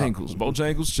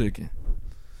 Bojangles chicken.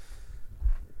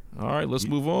 All right, let's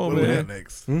move on, What do we man. have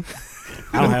next?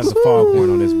 I don't have the foghorn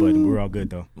on this button. We're all good,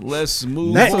 though. Let's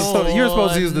move That's on. what, so you're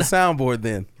supposed to use the soundboard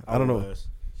then. I don't know.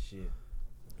 Shit.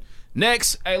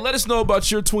 Next, hey, let us know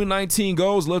about your 2019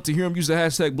 goals. Love to hear them. Use the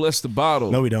hashtag bless the bottle.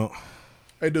 No, we don't.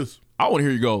 Hey, Deuce. I want to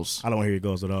hear your goals. I don't want to hear your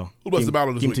goals at all. Who blessed the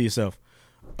bottle this Keep week? them to yourself.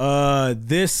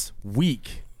 This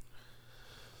week.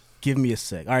 Give me a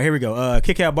sec. All right, here we go.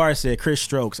 Kick Out Bar said Chris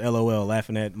Strokes, LOL,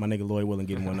 laughing at my nigga Lloyd Willing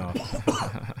getting one off.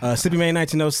 Sippy Man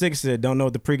 1906 said, don't know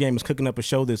if the pregame is cooking up a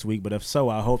show this week, but if so,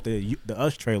 I hope that the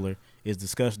Us trailer is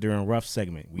discussed during Rough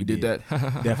segment. We did that.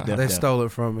 They stole it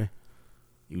from me.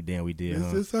 You damn, we did, Is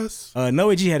huh? this us?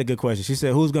 Noe G had a good question. She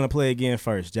said, who's going to play again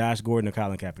first, Josh Gordon or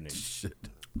Colin Kaepernick?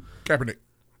 Kaepernick.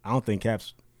 I don't think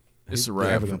Cap's. It's a wrap.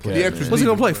 never gonna for play. Cat, The extras man. Was he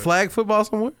neither gonna play of them. flag football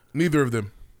somewhere? Neither of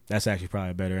them. That's actually probably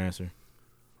a better answer.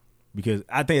 Because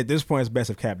I think at this point, it's best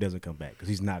if Cap doesn't come back because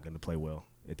he's not going to play well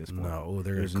at this point. No,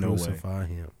 they're There's gonna no way. crucify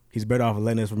him. He's better off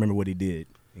letting us remember what he did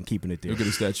and keeping it there. Look at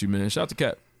the statue, man. Shout out to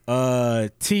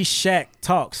Cat. T Shack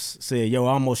Talks said, yo,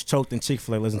 I almost choked in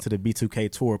Chick-fil-A listening to the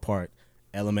B2K tour part.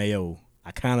 LMAO.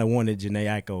 I kind of wanted Janae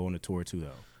Aiko on the tour too, though.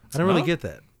 I don't really get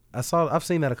that. I've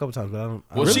seen that a couple times, but I don't.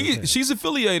 Well, really she's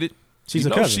affiliated. She's you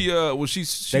a know cousin.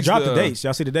 she's They dropped the the dates.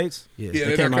 Y'all see the dates? Yeah. Yeah, They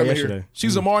they're came not out coming yesterday. here.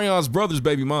 She's Omarion's brother's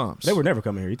baby moms. They were never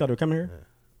coming here. You thought they were coming here?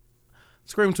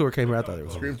 Scream Tour came here. I thought it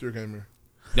was. Scream Tour came here.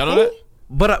 Y'all know that?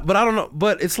 But I don't know.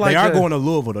 But it's like They are going to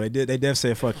Louisville though. They def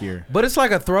said fuck here. But it's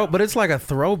like a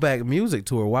throwback music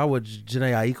tour. Why would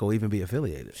Janae Aiko even be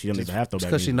affiliated? She don't even have throwback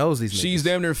because she music. knows these. She's niggas.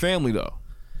 damn near family though.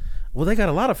 Well, they got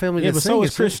a lot of family. Yeah, that but sing so and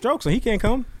is Chris shit. Strokes, and he can't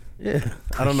come. Yeah,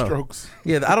 I don't know. Strokes.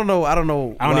 Yeah, I don't know. I don't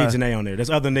know. I don't why. need Janae on there. There's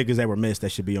other niggas that were missed that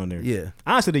should be on there. Yeah.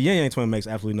 Honestly, the Yang Yang twin makes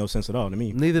absolutely no sense at all to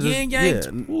me. Neither does. Yang Yeah.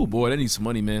 Yang. Ooh boy, they need some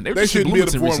money, man. They, They shouldn't be able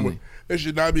to perform. recently. They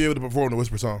should not be able to perform the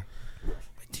Whisper song.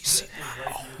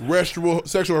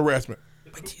 Sexual harassment.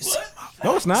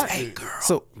 No, it's not.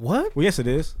 So what? Well, yes, it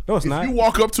is. No, it's If not. you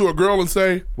walk up to a girl and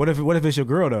say, What if it's your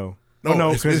girl though? No, Oh, no,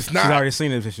 it's- because it's she's not. already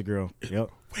seen it if it's your girl. Yep.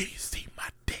 "Wait, you see my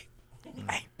dick?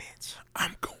 Hey, bitch,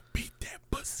 I'm gonna beat that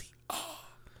pussy up."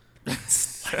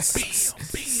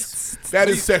 That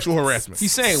is sexual harassment.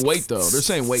 He's saying wait though. They're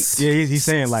saying wait. Yeah, he's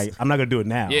saying like I'm not gonna do it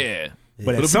now. Yeah.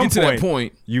 But at if we some get to that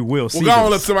point, you will see. Well, go on and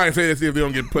let this. somebody say this see if they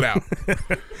don't get put out.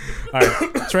 All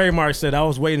right. Trademark said I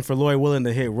was waiting for Lloyd Willing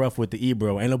to hit rough with the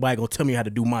Ebro. Ain't nobody gonna tell me how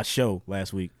to do my show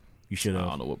last week. You should I have.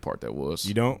 don't know what part that was.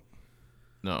 You don't?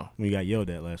 No. We got yelled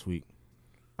at last week.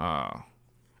 Ah.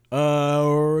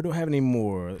 Don't have any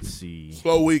more. Let's see.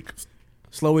 Slow week.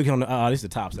 Slow week on the. This is the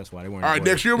tops. That's why they weren't. All right,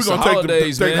 next year we're It's gonna the take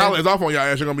holidays, take man. holidays off on y'all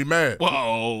ass. You're gonna be mad.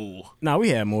 Whoa. Nah, we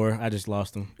had more. I just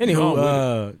lost them. No,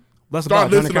 Anywho, let's Start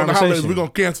about join the listening on the holidays. conversation. We're gonna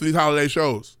cancel these holiday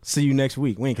shows. See you next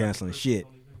week. We ain't canceling shit.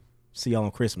 See y'all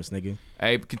on Christmas, nigga,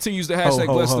 Hey, continues the hashtag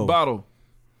ho, bless the ho. bottle.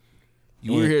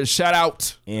 You were Yeah. here to shout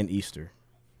out. and Easter.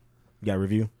 You got a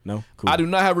review? No. Cool. I do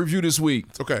not have a review this week.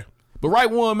 It's okay. But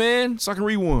write one, man, so I can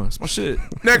read one. It's my shit.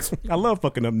 Next. I love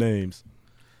fucking up names.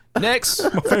 Next.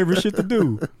 My favorite shit to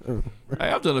do. Hey,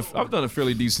 I've done a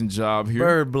fairly decent job here.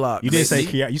 Bird block. You did say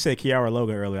you said Kiara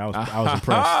Logan earlier. I was impressed.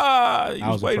 Ah, you I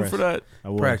was was waiting impressed. for that. I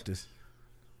was. practice.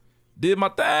 Did my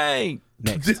thing.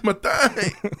 Next. This my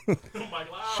thing.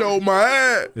 Show my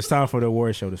ass. It's time for the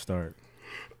award show to start.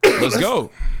 Let's go.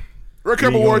 Red You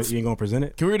Cup ain't Awards. Gonna, you ain't gonna present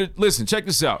it? Can we listen? Check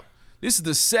this out. This is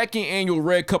the second annual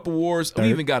Red Cup Awards. We Third.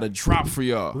 even got a drop for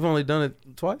y'all. We've only done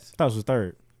it twice. I thought it was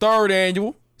third. Third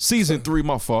annual. Season 3,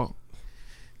 my fault.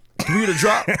 Can we get a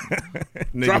drop?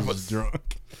 Drop us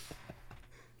drunk.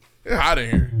 It's hot in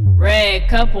here. Red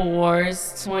Couple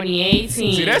Wars 2018.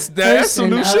 See, that's some Person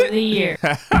new of shit. the year.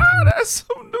 That's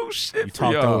some new shit. You for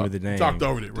talked y'all. over the name. Talked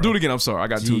over it, bro. Do it again. I'm sorry. I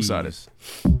got too excited.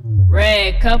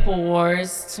 Red Couple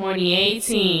Wars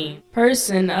 2018.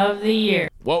 Person of the year.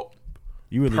 Whoa.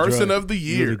 You really Person drugged, of the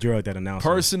You year. really drugged that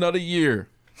announcement. Person of the year.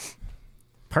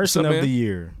 Person What's up, of the man?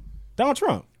 year. Donald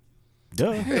Trump.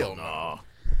 Duh. Hell no.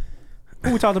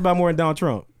 Who we talked about more than Donald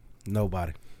Trump?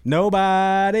 Nobody.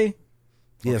 Nobody.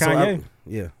 Yeah, Kanye?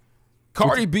 yeah.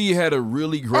 Cardi B had a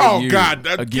really great Oh, year. God.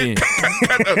 Again.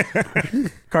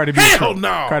 Cardi B. or Hell Trump.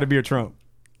 no. Cardi B or Trump.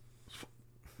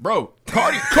 Bro,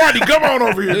 Cardi come on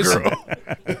over here, Listen.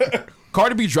 girl.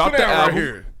 Cardi B dropped Sit the down right album.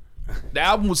 here. The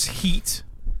album was heat.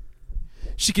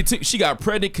 She got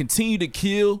pregnant, continued to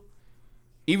kill.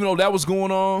 Even though that was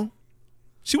going on,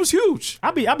 she was huge.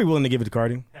 I'll be willing to give it to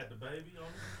Cardi.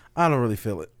 I don't really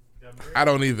feel it. I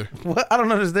don't either. What? I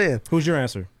don't understand. Who's your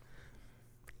answer?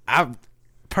 I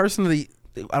personally,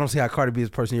 I don't see how Cardi B is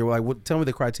person here. Like, tell me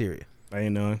the criteria. I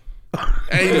ain't none.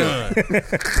 Ain't none.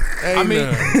 I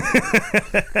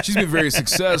mean, she's been very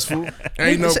successful.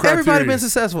 Ain't no criteria. Everybody been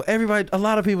successful. A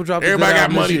lot of people dropped. Everybody got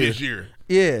album money this this year.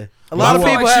 Yeah, a lot of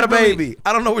Well, people like had a she really- baby.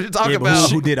 I don't know what you're talking Yeah, but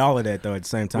about. who did all of that though at the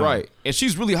same time? Right. And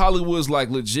she's really Hollywood's like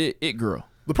legit it girl.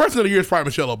 The person of the year is probably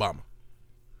Michelle Obama.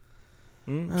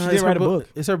 She Is did her write a book.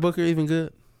 Is her book even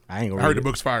good? I ain't gonna I read heard it. the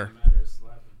book's fire.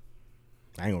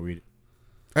 I ain't gonna read it.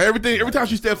 Every time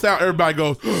she steps out, everybody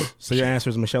goes, So your answer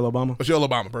is Michelle Obama? Michelle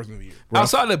Obama, person of the year.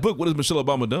 Outside of that book, what has Michelle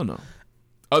Obama done though?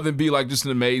 Other than be like just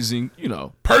an amazing,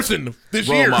 Person this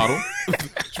role year. model.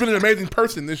 She's been an amazing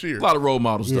person this year. A lot of role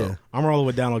models though. I'm rolling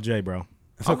with Donald J, bro.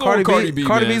 So I'm going with Cardi B,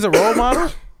 Cardi man. B's a role model.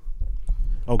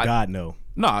 Oh God, no.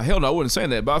 Nah, hell no, I wasn't saying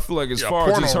that. But I feel like as Yeah, far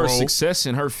as porno just her role. success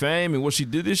and her fame and what she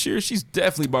did this year, she's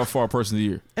definitely by far person of the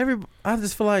year. I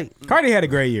just feel like Cardi had a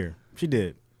great year. She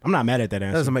did. I'm not mad at that that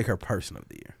answer. doesn't make her person of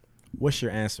the year. What's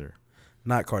your answer?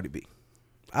 Not Cardi B.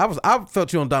 I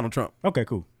felt you on Donald Trump Okay,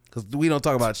 cool. because we don't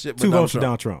talk about shit. But 2 Donald votes for Trump.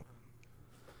 Donald Trump.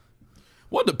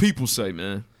 What do people say,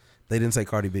 man? They didn't say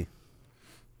Cardi B.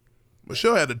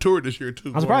 Michelle had a tour this year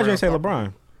too. I'm surprised you didn't say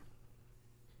LeBron.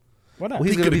 What not? Well,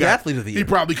 he's He going to be coulda the got- athlete of the He year.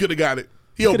 probably could have got it.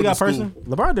 He Coulda opened the got school. person.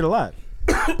 LeBron did a lot.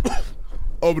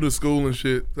 Opened the school and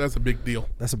shit. That's a big deal.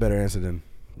 That's a better answer than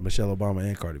Michelle Obama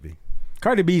and Cardi B.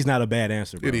 Cardi B's not a bad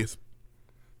answer, bro. It is.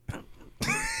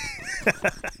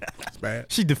 It's bad.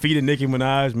 She defeated Nicki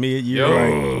Minaj mid-year.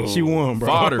 Yo. Like, she won, bro.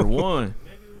 Fodder won.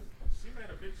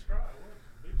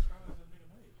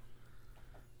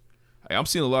 Hey, I'm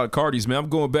seeing a lot of Cardis, man. I'm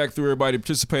going back through everybody to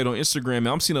participate on Instagram, man.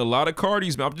 I'm seeing a lot of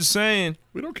Cardis, man. I'm just saying.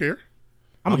 We don't care.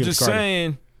 I'm I'm gonna give it just to Cardi.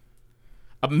 saying.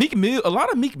 A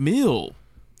lot of Meek Mill.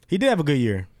 He did have a good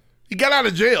year He got out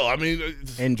of jail. I mean,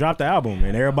 and dropped the album,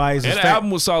 and everybody's And his the album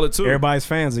was solid too. everybody's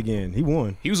fans again. He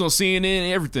won. He was on CNN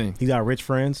and everything. He got rich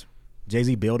friends.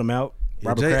 Jay-Z bailed him out.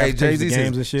 Robert Kraft Hey, changed the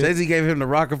games and shit. Jay-Z gave him the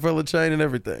Rockefeller chain and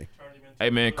everything. Hey,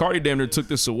 man, Cardi damn near took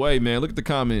this away, man. Look at the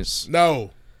comments.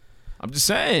 no. I'm just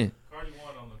saying.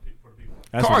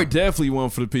 That's Cardi what- definitely won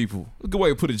for the people. Good way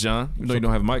to put it, John. You know you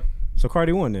don't have a mic. So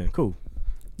Cardi won then. Cool.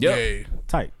 Yep. Yay.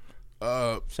 Tight.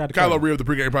 Kylo Shout out to Cardi. Ree of the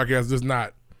PreGame podcast does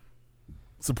not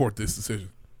support this decision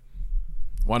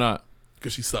Why not?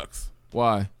 because she sucks.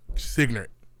 Why? She's ignorant.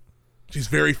 She's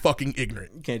very fucking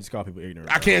ignorant. You can't just call people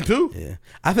ignorant. I can too. Yeah,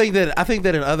 I think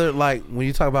that in other, like, when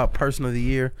you talk about person of the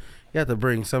year, you have to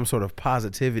bring some sort of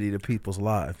positivity to people's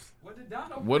lives.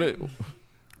 What it?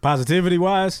 Positivity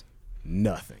wise,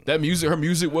 nothing. That music, her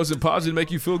music wasn't positive to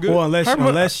make you feel good. Well,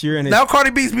 unless you're in it. Now Cardi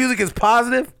B's music is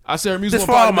positive. I said her music This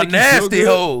wasn't for all positive my to make you feel nasty good.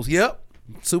 hoes. Yep,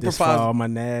 super This for all positive. my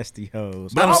nasty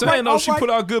hoes. But I'm saying though, she alright. put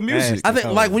out good music. Nasty. I think,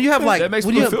 like, when you have, like, That makes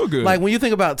when people you feel good. Like, when you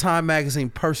think about Time Magazine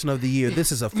Person of the Year,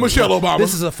 this is a Michelle Obama.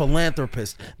 This is a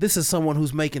philanthropist. This is someone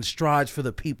who's making strides for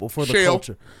the people, for the Shell.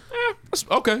 culture. That's-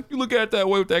 okay, you look at it that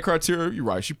way with that criteria. You're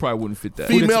right. She probably wouldn't fit that.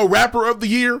 Female rapper of the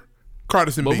year,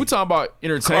 Cardison But B. if we're talking about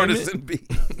entertainment Cardison B.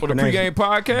 for the Her name's pregame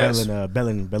podcast.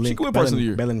 Belen, She could win person of the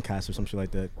year. Belencast or some shit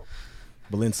like that.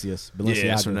 Balenciaga. Yeah,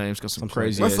 that's her name. She's got some Something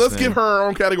crazy. like ass Let's name. give her her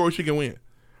own category she can win.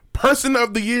 Person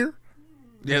of the year,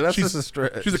 Yeah, that's she's just a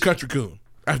stretch. She's a country coon.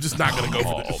 I'm just not gonna go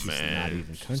for Oh this. man,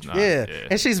 She's not- Yeah,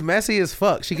 and she's messy as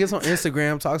fuck. She gets on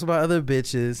Instagram, talks about other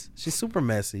bitches. She's super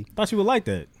messy. Thought you would like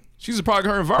that. She's a product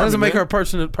of her That environment. doesn't make man. her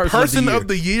person Person of of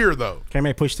the year though, Can't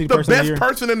make push to the person of the best year.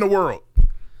 person in the world,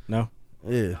 No.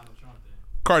 the year. Yeah.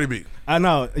 Cardi B. I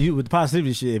know you with the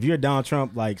positivity shit. If you're a Donald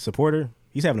Trump like supporter,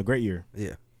 he's having a great year.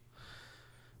 Yeah.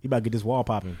 He about to get this wall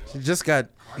popping. She just got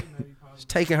she's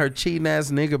taking her cheating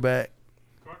ass nigga back.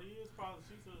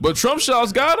 But Trump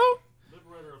shots got him.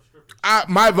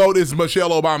 My vote is Michelle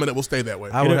Obama, and it will stay that way.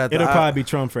 It'll probably be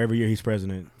Trump for every year he's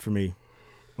president for me.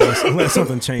 Unless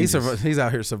something changes. He's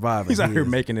out here surviving. He's out here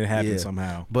making it happen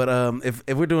somehow. But if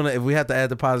we're doing it, if we have to add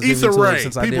the positivity Issa to Rae, it,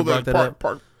 since I people did brought that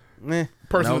that up,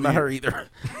 no, not her either.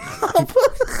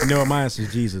 You know what mine is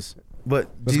Jesus. But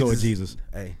let's go with Jesus.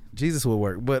 Hey, Jesus will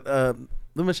work. But the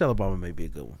Michelle Obama may be a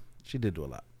good one. She did do a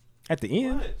lot. At the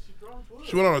end,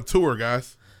 she went on a tour,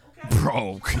 guys.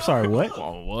 Bro, I'm sorry. What?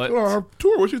 Oh, what? She went on her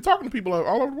tour where she was talking to people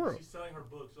all over the world. She's selling her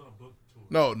books on a book tour.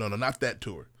 No, not that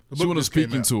tour. She went on a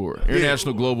speaking tour,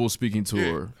 international global speaking tour.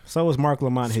 Yeah. So was Mark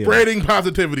Lamont Hill. Spreading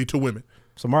positivity to women.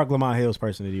 So Mark Lamont Hill's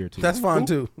person of the year too. That's fine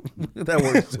too. That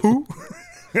works. Who?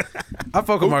 I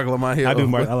fuck with Mark Lamont Hill. I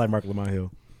do. I like Mark Lamont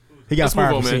Hill. He got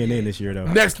fired from CNN this year though.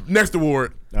 Next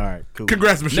award. All right, cool.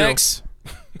 Congrats, Michelle. Next,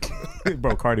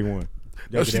 bro, Cardi won.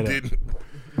 No, she didn't.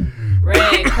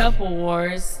 Red Couple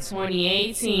Wars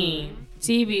 2018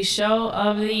 TV Show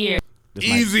of the Year.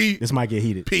 Easy. This might get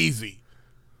heated. Peasy.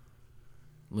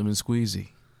 Lemon Squeezy.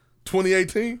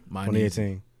 2018.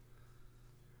 2018.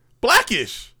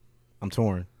 Blackish. I'm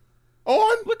torn.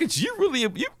 On. Look at you, really.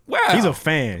 Wow. He's a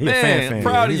fan. He's a fan.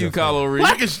 Proud of He's you, a fan. Kylo Reed.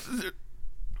 Blackish.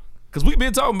 Because we've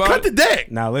been talking about Cut the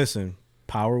deck. Now listen,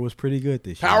 Power was pretty good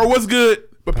this year. Power was good,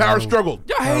 but Power struggled.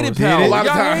 Y'all hated Power. Power. A lot of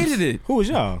Y'all times. hated it. Who was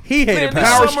y'all? He hated Man,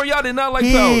 Power. this summer y'all did not like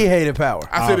He Power. hated Power.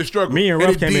 I said it struggled. Me and And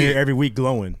Ruff it came in did. here every week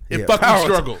glowing. It fucking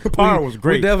struggled. Power was We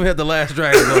great. definitely had the last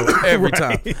dragon though every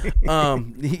time.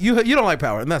 You don't like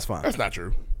Power, and that's fine. That's not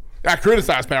true. I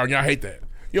criticize Power, and y'all hate that.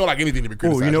 You don't like anything to be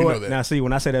criticized. Oh, you know what? that. Now see,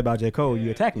 when I say that about J. Cole,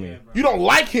 you attack me. You don't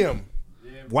like him.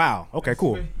 Wow. Okay,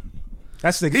 cool.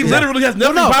 That's the He literally has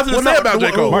nothing positive to say about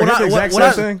J. Cole. Mark, that's the exact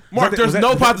same thing. Mark, there's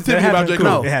no positivity about J.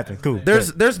 Cole. It happened. Cool.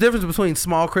 There's difference between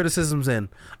small criticisms and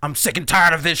I'm sick and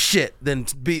tired of this shit than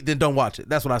don't watch it.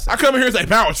 That's what I said. I come in here and say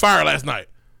Power was fire last night.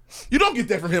 You don't get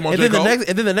that from him on And J. then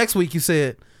Cole. the next week you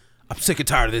said I'm sick and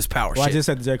tired of this Power Well, shit. I just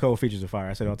said the J. Cole features are fire.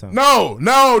 I said it all the time. No,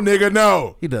 nigga,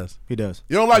 no. He does. He does.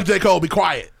 You don't like J. Cole, be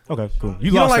quiet. Okay, cool.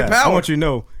 You lost don't like that. Power. I want you to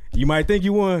know. You might think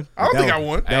you won. I don't think I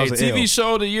won. That was Hey, an TV L.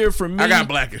 show of the year for me. I got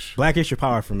Blackish. Blackish or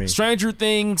Power for me. Stranger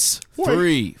Things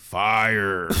 3.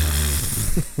 Fire.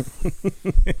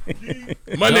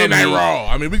 Monday Night Raw.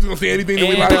 I mean, we just gonna see anything that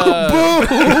we like.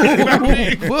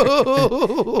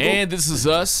 And This Is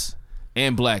Us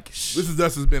and Blackish. This Is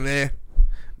Us has been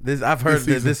I've heard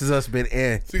that This Is Us been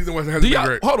Season 1 has Do been y'all,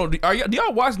 great. hold on. Do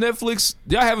y'all watch Netflix?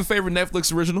 Do y'all have a favorite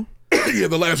Netflix original? Yeah,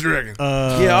 The Last Dragon.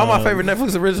 Yeah, all my favorite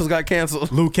Netflix originals got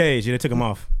canceled. Luke Cage. Yeah, they took him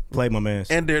off. Played my man.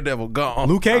 And Daredevil gone.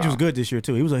 Luke Cage was good this year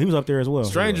too. He was up there as well.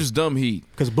 Stranger's Dumb Heat.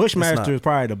 Because Bushmaster is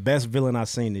probably the best villain I've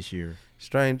seen this year.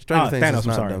 Stranger Things Thanos. is I'm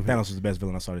not sorry. dumb. Thanos was the best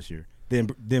villain I saw this year.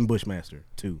 Then Bushmaster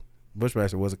too.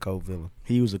 Bushmaster was a cold villain.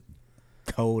 He was a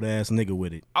cold ass nigga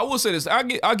with it. I will say this. I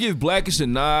give Blackish a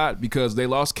nod because they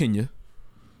lost Kenya.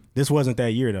 This wasn't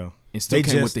that year though. And still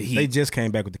came with the heat. They just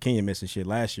came back with the Kenyan missing shit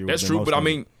last year. That's true, but I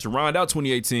mean, to round out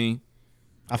 2018,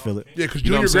 I feel it. Yeah, because You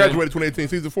know Junior what I'm saying? graduated 2018,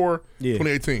 season 4, Yeah.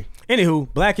 2018.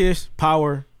 Anywho, Blackish,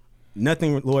 Power,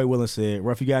 nothing Lloyd Willis said.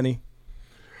 Ruff, you got any?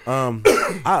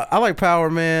 I like Power,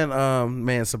 man.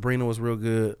 Man, Sabrina was real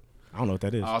good. I don't know what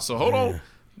that is. so hold on.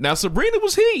 Now Sabrina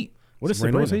was heat. What is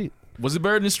Sabrina was Sabrina? heat. Was it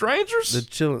better than Strangers? The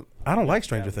chilling. I don't like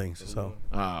Stranger Things, so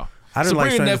Oh. I didn't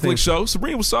like Sabrina Stranger Netflix Things. show.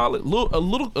 Sabrina was solid. A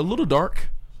little dark.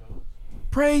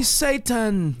 Praise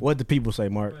Satan. What do people say,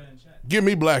 Mark? Give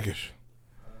me Blackish.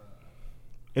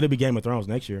 It'll be Game of Thrones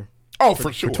next year. Oh,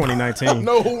 for sure. For 2019.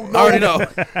 No, I already know.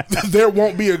 There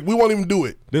won't be we won't even do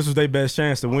it. This was their best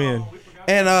chance to win.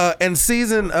 And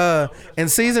season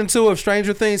 2 of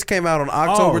Stranger Things came out on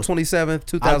October 27th,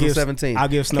 2017. I'll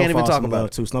give Snowfall Can't even talk some about love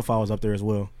it. too. Snowfall was up there as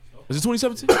well. Is it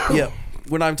 2017? Yeah,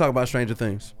 we're not even talking about Stranger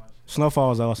Things. Snowfall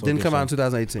was also Didn't a good come show. out in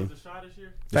 2018.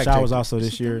 The Shy was also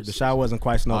this year. The Shy wasn't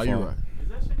quite Snowfall. Oh, you're right.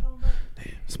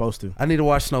 Supposed to. I need to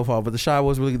watch Snowfall, but The Shy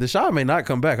was really good. The Shy may not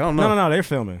come back. I don't know. No, they're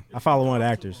filming. I follow one of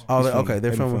the actors. Oh, He's okay,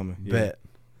 they're They've been filming. Yeah. Bet.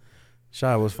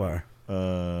 Shy was fire.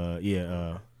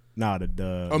 Yeah. Nah,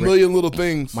 the A Million Little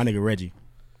Things. my nigga Reggie.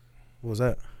 What was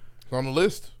that? It's on the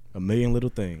list. A Million Little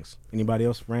Things. Anybody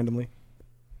else randomly?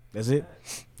 That's it.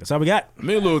 That's all we got.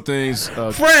 Many little things.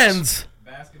 Friends.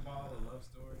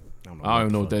 I don't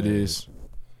even know what that is.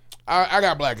 I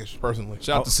got Blackish, personally.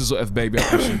 Shout out to Sizzle F Baby. I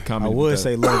appreciate you I commenting. would with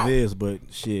say that. Love Is, but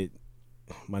shit,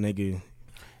 my nigga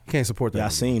Can't support that.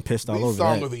 Yasin pissed all These over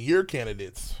Song that. of the Year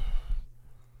candidates.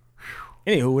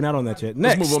 Anywho, we're not on that yet.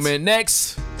 Let's Next. move on, man.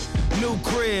 Next. New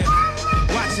crib,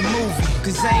 watch a movie.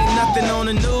 Cause ain't nothing on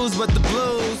the news but the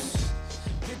blues.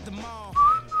 Hit the mall,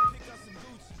 pick up some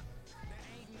Gucci. There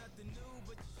ain't nothing new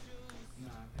but the shoes.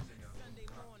 Sunday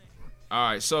morning. All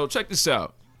right, so check this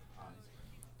out.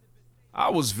 I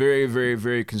was very, very,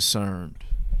 very concerned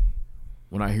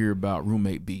when I hear about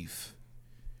roommate beef.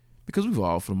 Because we've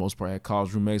all, for the most part, had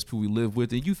college roommates, people we live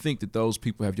with, and you think that those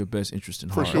people have your best interest in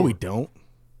heart. sure. No, we don't.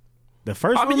 The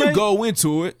first I mean, roommate? you go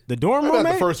into it. The dorm Not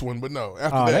roommate? the first one, but no.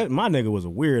 After that. My nigga was a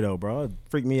weirdo, bro. It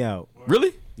freaked me out.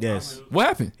 Really? Yes. What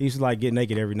happened? He used to like get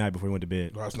naked every night before he went to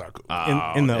bed. No, that's not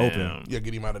cool. In the open. Yeah,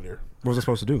 get him out of there. What was I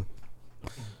supposed to do?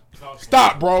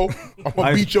 Stop, bro. I'm going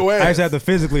to beat your ass. I just had to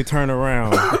physically turn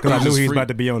around because I knew he was about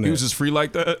to be on there. He was just free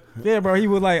like that? Yeah, bro. He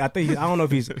would like, I don't know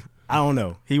if he's, I don't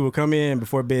know. He would come in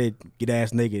before bed, get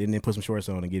ass naked, and then put some shorts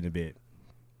on and get in bed.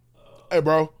 Hey,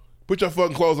 bro. Put your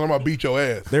fucking clothes on. I'm going to beat your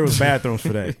ass. There was bathrooms for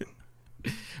that.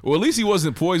 Well, at least he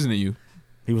wasn't poisoning you.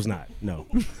 He was not, no.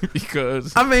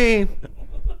 Because I mean,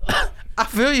 I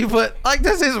feel you, but like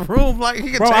that's his room. Like he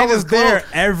can Bro, I change was his clothes. there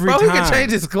every bro, time. he can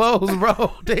change his clothes,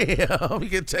 bro. Damn, he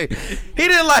can change. He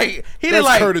didn't like. He didn't That's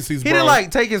like. courtesies, he bro. didn't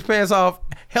like take his pants off,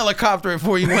 helicopter it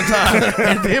for you one time,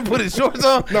 and then put his shorts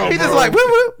on. No, he just bro. like. Whoop,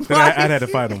 whoop. Then I'd had to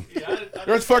fight him.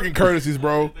 There's fucking courtesies,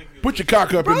 bro. Put your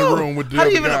cock up in the room with the How do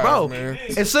other you even, guys, bro? man.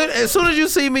 As soon as you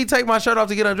see me take my shirt off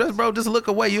to get undressed, bro, just look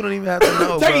away. You don't even have to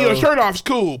know. Taking bro. your shirt off's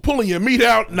cool. Pulling your meat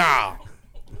out, nah.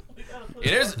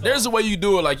 yeah, there's a way you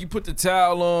do it. Like you put the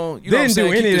towel on. You know Didn't what I'm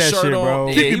saying? do any Keep of the that shirt shit, on. bro.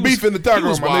 Yeah, Keep he your was- beef in the he taco,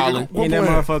 was my wildin'. nigga. And that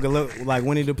motherfucker looked like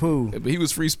Winnie the Pooh. But he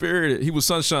was free spirited. He was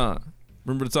sunshine.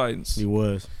 Remember the Titans? He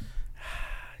was.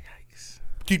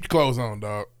 Keep your clothes on,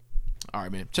 dog. All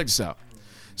right, man. Check this out.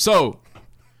 So,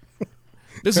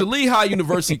 there's a Lehigh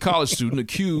University college student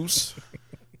accused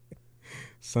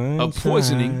of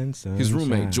poisoning his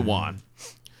roommate, Jawan.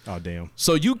 Oh, damn.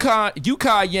 So,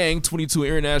 Yukai Yang, 22,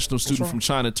 international student from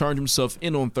China, turned himself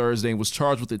in on Thursday and was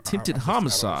charged with attempted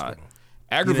homicide,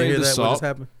 aggravated What just assault,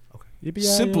 happened?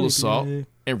 simple assault,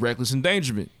 and reckless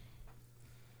endangerment.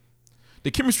 The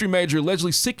chemistry major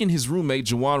allegedly sickened his roommate,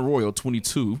 Jawan Royal,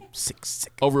 22,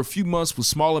 over a few months with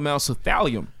small amounts of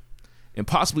thallium and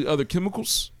possibly other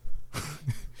chemicals.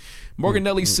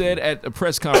 Morganelli said at a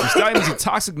press conference, thallium is a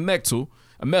toxic metal,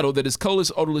 a metal that is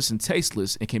colorless, odorless, and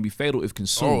tasteless and can be fatal if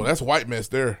consumed. Oh, that's white mess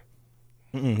there.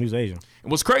 He was Asian.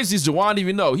 And what's crazy is Jawan didn't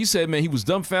even know. He said, man, he was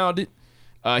dumbfounded.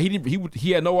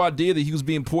 He had no idea that he was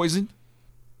being poisoned.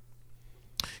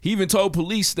 He even told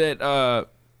police that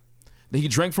he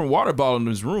drank from a water bottle in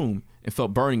his room and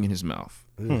felt burning in his mouth.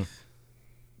 Yeah.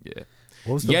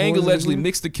 Yang allegedly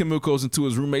mixed the chemicals into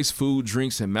his roommate's food,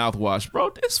 drinks, and mouthwash.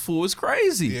 Bro, this fool is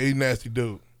crazy. Yeah, he's a nasty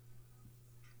dude.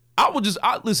 I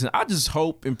just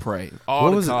hope and pray. All What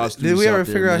the was college it? Did students we out ever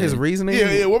there, figure out man. his reasoning?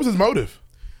 Yeah. What was his motive?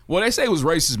 Well, they say it was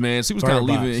racist, man. So he was kind of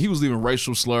Bird leaving. box. He was leaving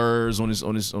racial slurs on his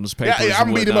papers. Yeah, I'm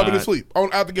and beating him up in whatnot. his sleep.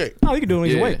 Out the gate. Oh, you can do it when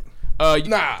he's awake.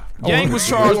 Nah. Yang was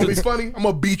You charged want to be with funny? I'm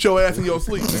going to beat your ass in your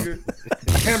sleep,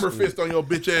 nigga. Hammer fist on your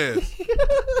bitch ass.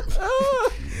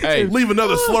 Hey, Leave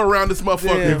another slur around this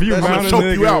motherfucker. Yeah, If you That's mount a a choke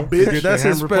nigga, you out, bitch. get the That's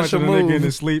his hammer punch special on a nigga move. in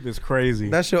his sleep is crazy.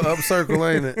 That's your up circle,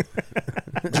 ain't it?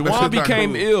 Jawan not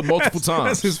became cool. ill multiple That's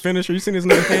times. his finisher. You seen his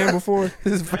nigga hand before?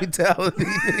 His fatality.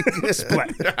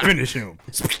 Finish him.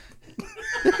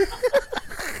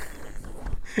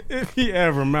 If he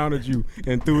ever mounted you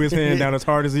and threw his hand down as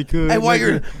hard as he could, Hey, while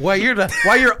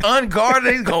nigga. you're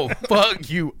unguarded, he's gonna fuck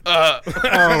you up.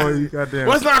 Oh, you goddamn.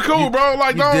 Well, it's not cool, bro.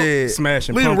 Like, don't Dead.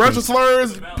 Smashing leaving pumpkins. racial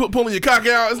slurs, pulling your cock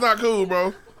out. It's not cool,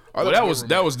 bro. Well, that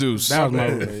was Deuce. That was my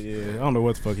yeah. I don't know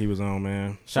what the fuck he was on,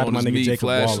 man. Shout out to On my his nigga meat Jacob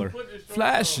flashing. Waller.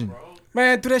 Flashing.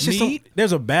 Man, do that shit. Meat?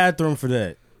 There's a bathroom for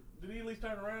that. Did he at least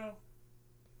turn around?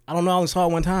 I don't know. I only saw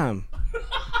it one time.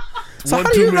 So how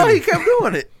do you know he kept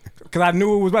doing it? Cause I knew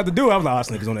what it was about to do. I was like, oh, this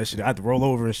nigga's on that shit. I had to roll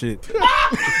over and shit.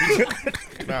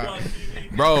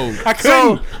 Bro, I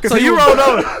couldn't. So you rolled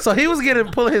over. So he was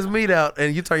pulling his meat out,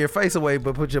 and you turn your face away,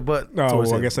 but put your butt. No, towards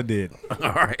well, I him. guess I did.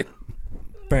 All right,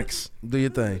 Thanks. do your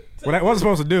thing, What was I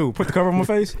supposed to do? Put the cover on my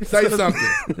face? Say something.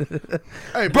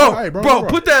 Hey, bro. Hey, Bro,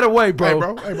 put that away,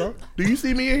 bro. Hey, bro. Do you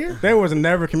see me in here? There was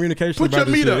never communication Put about your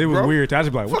this meat shit. up, It was bro. weird. I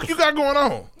just be like, what Fuck you got going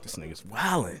on? this nigga's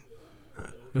wildin'.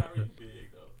 I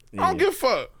don't give a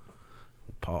fuck.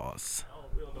 Pause.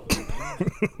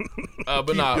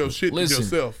 but nah, Your shit to listen.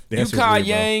 yourself. That shit was Yukai weird,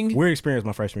 bro. Yang. Weird experience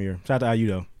my freshman year. Shout out to IU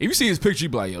though. If you see his picture, you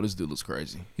be like, yo, this dude looks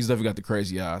crazy. He's definitely got the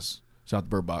crazy eyes. Shout out to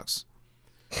Bird Box.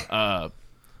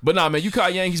 But nah, man,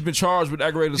 Yukai Yang, he's been charged with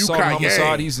aggravated assault and Yukai homicide.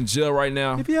 Yang. He's in jail right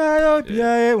now. And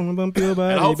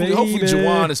And hopefully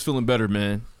Jawan is feeling better,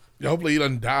 man. Yeah, hopefully he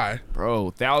doesn't die.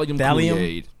 Bro, thallium Thallium?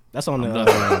 Kool-Aid. That's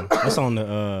on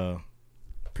the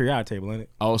periodic table, ain't it?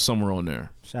 Oh, somewhere on there.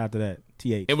 Shout out to that.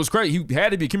 TH. It was crazy. He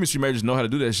had to be a chemistry major to know how to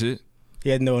do that shit.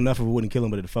 He had to know enough of it wouldn't kill him,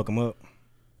 but it'd fuck him up.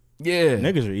 Yeah.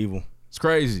 Niggas are evil. It's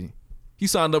crazy. He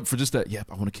signed up for just that. Yep,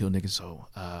 I want to kill niggas, so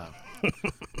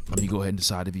let me go ahead and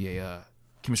decide to be a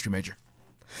chemistry major.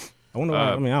 I wonder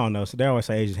why. I mean, I don't know. So they always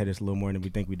say Asians hate us a little more than we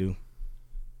think we do.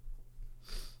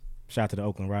 Shout out to the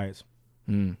Oakland riots.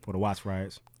 Or the Watts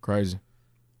riots. Crazy.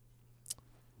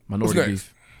 Minority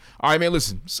beef. All right, man,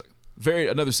 listen.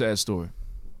 Another sad story.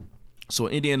 So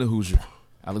Indiana Hoosier,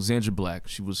 Alexandra Black,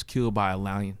 she was killed by a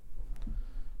lion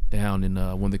down in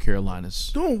one of the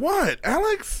Carolinas. Doing what,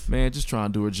 Alex? Man, just trying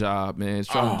to do her job, man.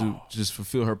 Just trying to just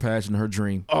fulfill her passion, her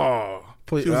dream. Oh.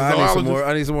 Please,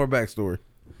 I need some more backstory.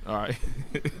 All right.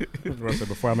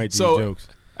 Before I make these jokes.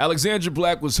 Alexandra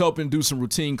Black was helping do some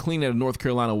routine cleaning at a North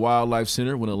Carolina Wildlife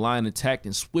Center when a lion attacked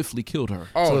and swiftly killed her.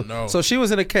 Oh, no. So she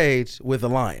was in a cage with a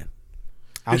lion.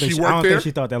 I don't think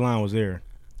she thought that lion was there.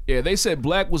 Yeah, they said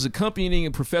Black was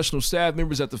accompanying professional staff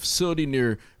members at the facility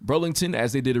near Burlington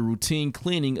as they did a routine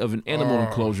cleaning of an animal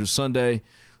enclosure Sunday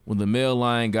when the male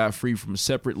lion got free from a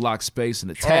separate locked space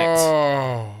and attacked.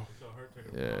 Oh.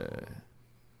 Yeah.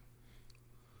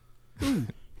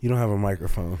 You don't have a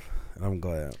microphone, and I'm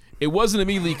glad. It wasn't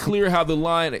immediately clear how the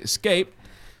lion escaped.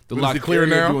 The locked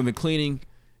area doing the cleaning,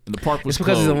 and the park was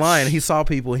because closed. he's a lion. He saw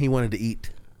people, and he wanted to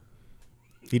eat.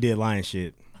 He did lion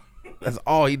shit. That's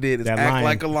all he did is act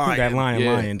like a lion. That lion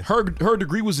lioned. Her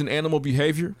degree was in animal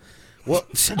behavior. Well,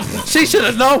 she should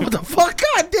have known what the fuck.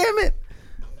 God damn it.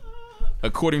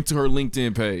 According to her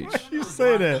LinkedIn page. Why you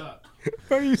say that?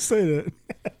 Why you say that?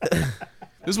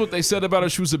 This is what they said about her.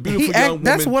 She was a beautiful young woman.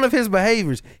 That's one of his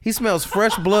behaviors. He smells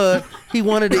fresh blood. He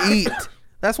wanted to eat.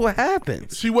 That's what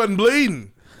happens. She wasn't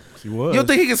bleeding. She was. You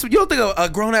don't think a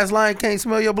grown ass lion can't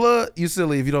smell your blood? You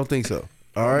silly if you don't think so.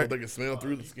 All right. They can smell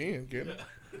through the skin, can it?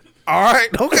 All right.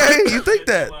 Okay. You think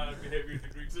that?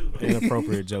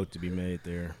 Inappropriate joke to be made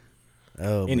there.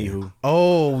 Oh. Anywho. Man.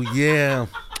 Oh yeah.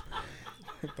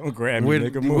 Don't grab me,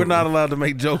 nigga. We're not allowed to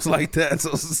make jokes like that,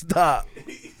 so stop.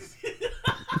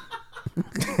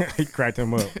 He cracked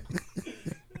him up.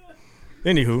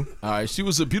 Anywho. All right. She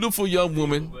was a beautiful young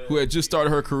woman who had just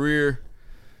started her career.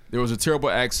 There was a terrible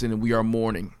accident, and we are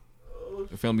mourning.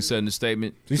 The family said in the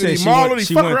statement. You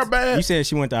said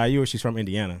she went to IU, or she's from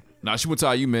Indiana? Nah, she went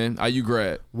to IU, man. IU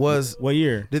grad. Was what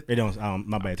year? They don't.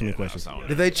 My bad. Too many questions.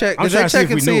 Did they check? Did they check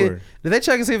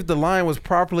and see if the lion was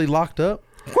properly locked up?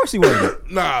 Of course he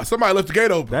wasn't. Nah, somebody left the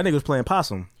gate open. That nigga was playing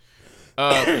possum.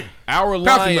 Our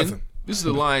lion. This is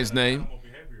the lion's name.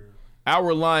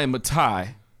 Our lion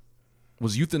Matai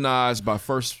was euthanized by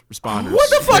first responders. What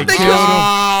the fuck they killed him?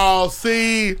 Oh,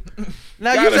 see.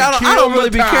 Now I don't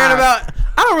really be caring about.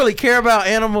 I don't really care about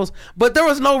animals, but there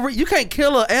was no. You can't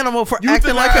kill an animal for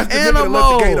acting like an animal.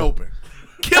 Left the gate open.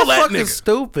 Kill that fucking nigga.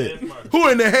 Stupid. Who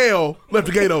in the hell left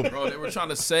the gate open? Bro, they were trying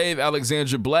to save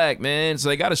Alexandra Black, man. So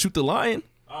they got to shoot the lion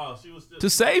to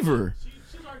save her.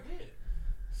 She's already dead.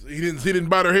 So he didn't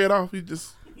bite her head off. He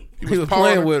was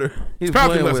playing with her. He was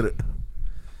playing with it.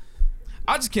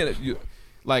 I just can't.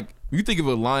 Like, you think of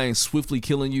a lion swiftly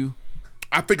killing you.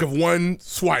 I think of one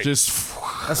swipe. Just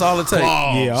that's all it takes.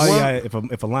 Yeah,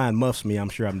 if a lion muffs me, I'm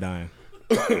sure I'm dying.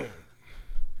 I'm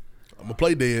gonna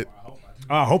play dead.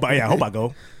 I hope I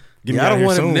go. I don't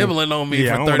want him nibbling on me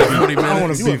for 30, 40 minutes. I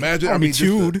want to you imagine? I mean,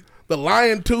 chewed. The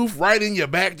lion tooth right in your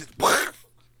back. Just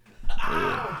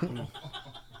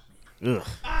yeah,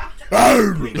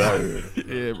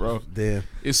 bro. Damn.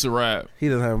 It's a wrap. He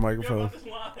doesn't have a microphone.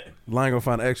 Lion gonna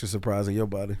find an extra surprise in your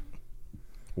body.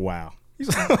 Wow.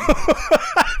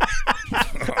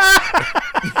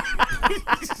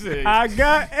 I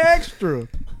got extra.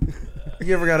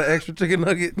 You ever got an extra chicken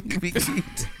nugget?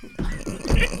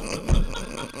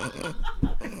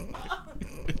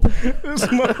 This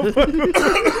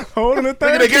motherfucker holding a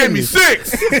thing. They gave me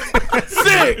 6. 6.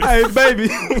 Hey, baby.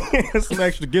 Some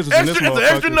extra gizzards in this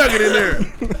motherfucker. Extra nugget in there.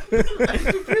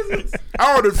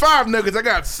 I ordered 5 nuggets. I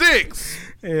got 6.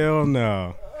 Hell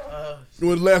no. You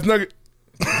want the last nugget?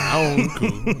 Oh, cool.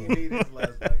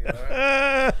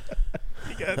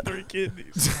 He got 3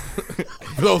 kidneys.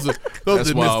 Those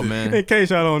That's wild, man. In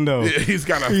case y'all don't know, yeah, he's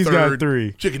got got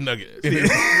 3 chicken nugget.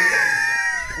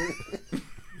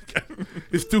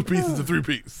 It's 2 pieces of 3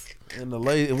 pieces. And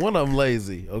one of them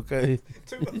lazy. Okay.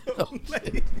 2 of them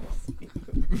lazy.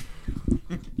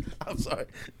 I'm sorry,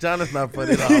 John. It's not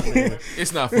funny at all. Man.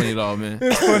 It's not funny at all, man.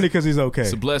 It's funny because he's okay.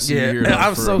 It's a blessing Yeah, to hear.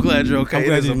 I'm so glad you're okay. I'm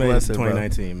glad you made it blessing,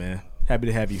 2019, man. Happy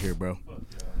to have you here, bro.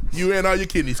 You and all your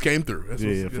kidneys came through. That's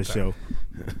Yeah, for sure.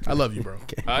 I love you, bro.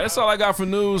 That's all I got for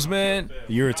news, man.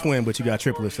 You're a twin, but you got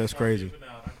triplets. That's crazy.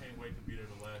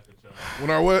 When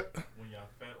our what?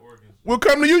 We'll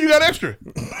come to you. You got extra.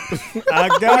 I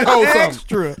got hold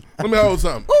extra. Let me hold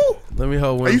something. Ooh. Let me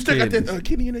hold one. Hey, you still got that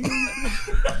kidney in there?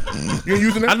 You ain't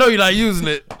using it? I know you're not using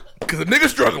it. Because a nigga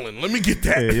struggling. Let me get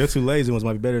that. Yeah, your 2 lazy ones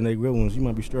might be better than they real ones. You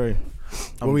might be straight.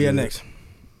 Where we at next?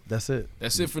 That's it.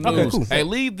 That's it for Okay, news. cool. Hey,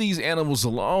 leave these animals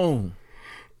alone.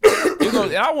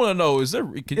 And I want to know: is there?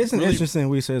 Can It's really, interesting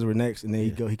when he says we're next, and then he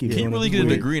keeps Can you doing really it. get a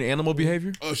Weird. degree in animal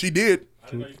behavior? She did.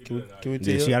 Can we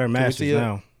Yeah, she got her master's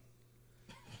now.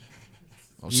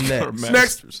 Oh, she got her Next.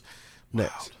 master's.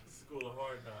 Next.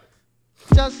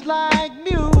 Just like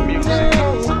music.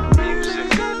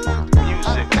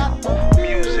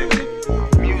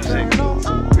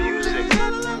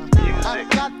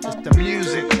 It's the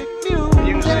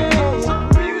music.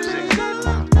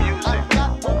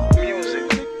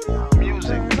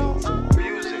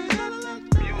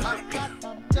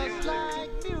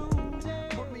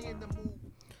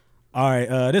 All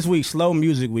right, this week, slow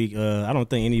music week. I don't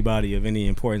think anybody of any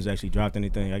importance actually dropped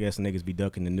anything. I guess niggas be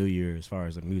ducking the new year as far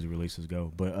as the music releases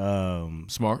go. But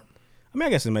Smart. I mean, I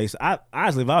guess it makes.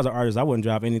 Honestly, if I was an artist, I wouldn't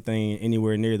drop anything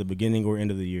anywhere near the beginning or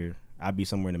end of the year. I'd be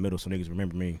somewhere in the middle so niggas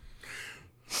remember me.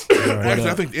 Actually,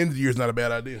 I think the end of the year is not a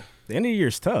bad idea. The end of the year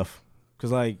is tough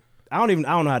because like I don't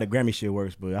know how the Grammy shit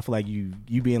works, but I feel like you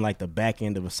being like the back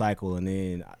end of a cycle and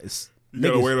then it's. You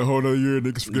gotta wait a whole other year,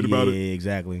 niggas forget about it. Yeah,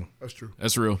 exactly. That's true.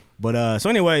 That's real. But so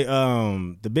anyway,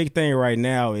 the big thing right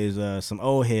now is some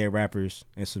old head rappers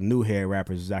and some new head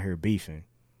rappers is out here beefing.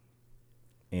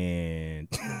 And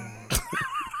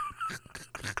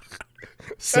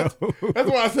so That's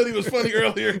why I said he was funny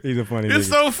earlier. he's a funny It's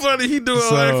nigga. so funny. He doing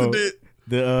on accident.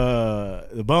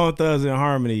 The Bone Thugs and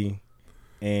Harmony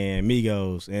and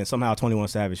Migos and somehow 21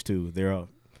 Savage too. They're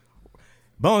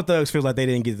Bone Thugs feels like they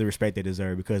didn't get the respect they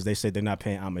deserve because they said they're not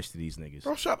paying homage to these niggas.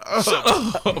 Bro, shut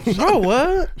up. Bro,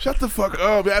 what? Shut the fuck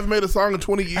up. I haven't made a song in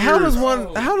 20 years. How does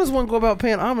one go about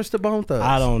paying homage to Bone Thugs?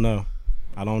 I don't know.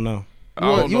 You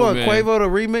want Quavo to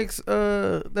remix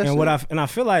that shit? I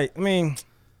feel like, I mean,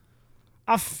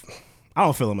 I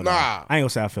don't feel them enough. Nah. I ain't gonna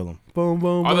say I feel them. Boom,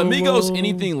 boom, Are the boom, Migos boom.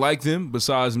 anything like them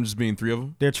besides them just being three of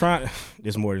them? They're trying.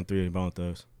 There's more than 3 Bone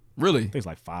Thugs. Really? I think it's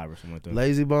like 5 or something like that.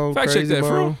 Lazy Bone, Fact check Crazy that,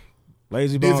 for real. Bone.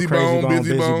 Lazy Bone, Dizzy Crazy Bone, Bone, Busy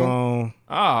Busy Bone.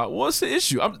 Bone. What's the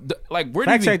issue? Where do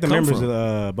Fact you check the come members from?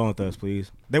 of Bone Thugs,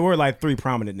 please. They were like 3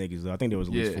 prominent niggas though. I think there was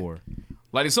at least 4.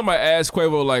 Like if somebody asked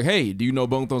Quavo, like, "Hey, do you know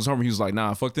Bone Thugs Harmony?" He was like,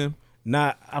 "Nah, fuck them."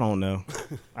 Nah, I don't know.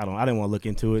 I didn't want to look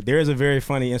into it. There is a very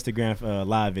funny Instagram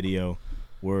live video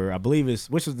where I believe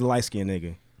which is the light skinned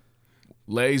nigga.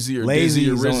 Lazy or Lazy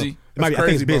Dizzy or is on- Rizzy. It might be, I think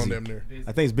Crazy it's Bone busy. damn near.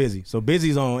 I think it's busy. So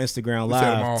Busy's on Instagram We said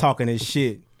 'em all. live talking his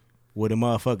shit with a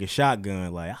motherfucking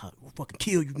shotgun. Like, I'll fucking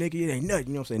kill you, nigga. It ain't nothing.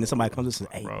 You know what I'm saying? And then somebody comes and says,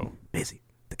 "Hey, Bro. Busy,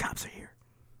 the cops are here."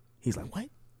 He's like, "What?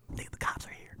 Nigga, the cops are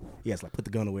here." He has to like put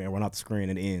the gun away and run off the screen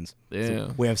and it ends. Yeah.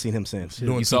 So we haven't seen him since.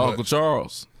 Doing He too saw much. Uncle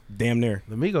Charles. Damn near.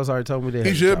 The Migos already told me that.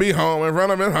 He should be home in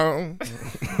front of him home.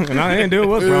 And I didn't do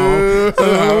what's wrong.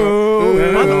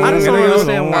 I just don't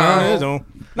understand why.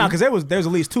 Nah, because there was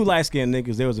at least 2 light skinned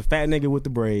niggas. There was a fat nigga with the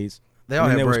braids. They all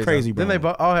and had there was braids. Crazy Then Bone. they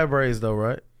all had braids though,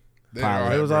 right? They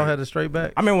all all had the straight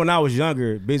back. I mean, when I was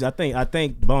younger, Busy, I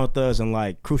think Bone Thugs and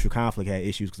like Crucial Conflict had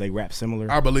issues because they rap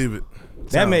similar. I believe it.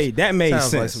 That made sounds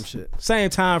sense. like some shit. Same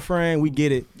time frame, we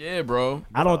get it. Yeah, bro.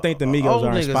 I don't think the Migos Old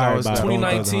are niggas inspired always by got Bone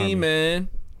Thugs and 2019, Harmony. man.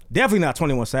 Definitely not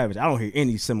 21 Savage. I don't hear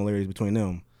any similarities between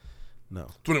them. No.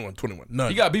 21. None.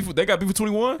 They got beef with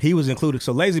 21? He was included.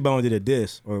 So Lazy Bone did a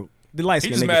diss, or the light He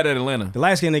skinned just nigga. mad at Atlanta. The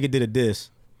light skinned nigga did a diss,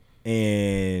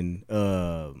 and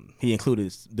he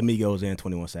included the Migos and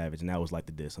 21 Savage, and that was like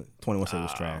the diss. 21 Savage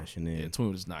was trash, and then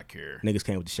 21 does not care. niggas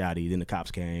came with the shotty. Then the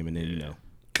cops came, and then you know,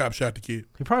 Cop shot the kid.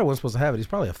 He probably wasn't supposed to have it. He's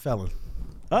probably a felon.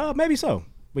 maybe so.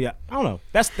 But yeah, I don't know.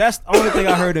 That's the only thing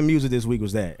I heard in music this week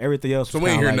was that. Everything else. So was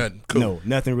we ain't kinda hear like, nothing. Cool. No,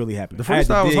 nothing really happened. The I had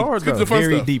to freestyle was dig hard Skip though. the fun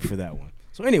very stuff. deep for that one.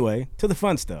 So anyway, to the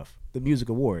fun stuff, the music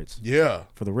awards Yeah.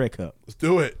 for the Red Cup. Let's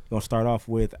do it. Gonna start off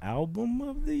with album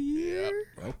of the year.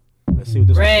 Let's see what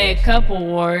this Red one Cup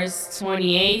Awards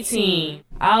 2018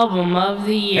 Album of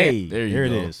the Year. Hey, There you here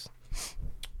go. it is.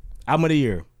 Album of the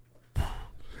year.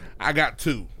 I got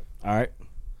 2. All right.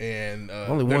 And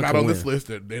Only they're one not can on this win. list.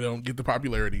 They don't get the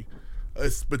popularity.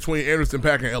 It's between Anderson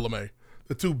 .Paak and LMA.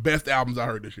 The 2 best albums I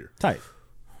heard this year. Tight.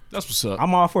 That's what's up.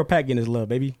 I'm all for Pac getting his love,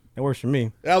 baby. That works for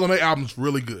me. LMA album's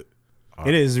really good.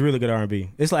 It is really good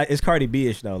R&B. It's like it's Cardi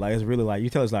B-ish though. Like it's really like you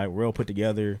tell it's like real put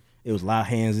together. It was a lot of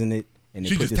hands in it, and they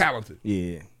She's put just talented.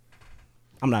 Yeah,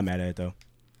 I'm not mad at it though.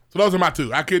 So those are my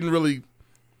 2. I couldn't really.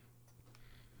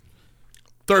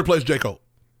 3rd place, J. Cole.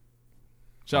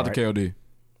 Shout out to KOD.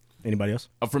 Anybody else?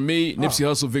 For me, Nipsey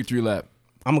Hussle Victory Lap.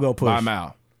 I'm gonna go push. By a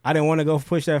mile. I didn't want to go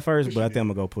push that first, but I think I'm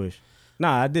gonna go push.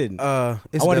 Nah, I didn't. I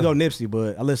It's want to go done. Nipsey,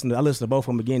 but I listened to both of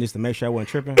them again just to make sure I wasn't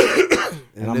tripping.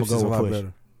 and I'm Nipsey's gonna a go lot with push.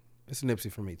 better. It's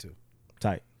Nipsey for me too.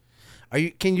 Tight.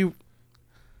 Can you?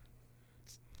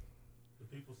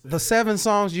 The 7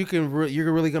 songs you're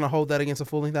really gonna hold that against a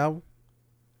full length album?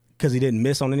 Because he didn't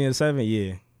miss on any of the 7,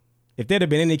 yeah. If there'd have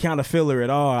been any kind of filler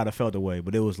at all, I'd have felt the way.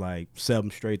 But it was like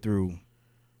 7 straight through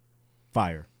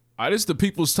fire. All right, this is the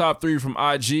people's top 3 from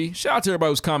IG. Shout out to everybody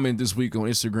who's commented this week on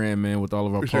Instagram, man, with all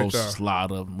of our Appreciate posts. y'all. A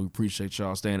lot of them. We appreciate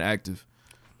y'all staying active.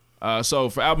 So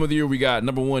for album of the year, we got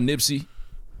number 1, Nipsey.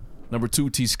 Number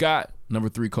 2, T. Scott. Number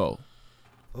 3, Cole.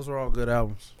 Those are all good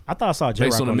albums. I thought I saw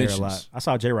J-Rock Based on the on there a mentions. lot. I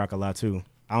saw J-Rock a lot, too.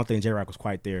 I don't think J-Rock was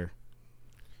quite there.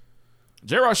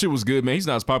 J-Rock shit was good, man. He's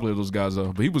not as popular as those guys,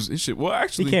 though. But his shit, well,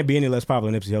 actually. He can't be any less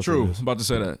popular than Nipsey Hussle True. is. I'm about to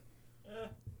say that.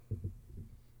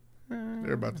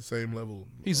 They're about the same level.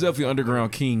 He's definitely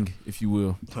underground king, if you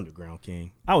will. Underground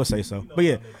king. I would say so. But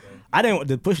yeah, I didn't with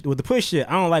the push shit.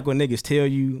 I don't like when niggas tell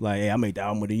you like, "Hey, I made the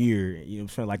album of the year." You know, what I'm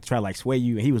saying, like to try to like sway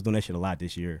you. And he was doing that shit a lot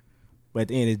this year. But at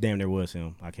the end, it's damn there was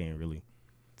him. I can't really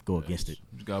go against it.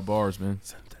 You got bars, man.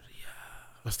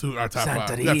 Let's do our top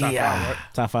 5. We got top 5, right?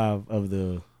 Top 5 of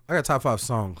the. I got top 5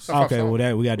 songs. Top 5 Okay, songs. well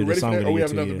that we gotta do We the ready for song. that, of or the we year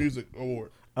have too, another yeah. music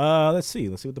award. Let's see.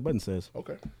 Let's see what the button says.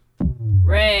 Okay.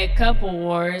 Red Cup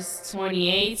Awards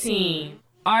 2018.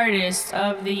 Artist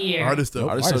of the Year. Artist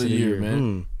of the year,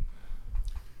 man.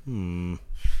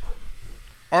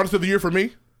 Artist of the year for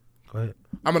me. Go ahead.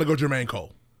 I'm gonna go Jermaine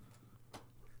Cole.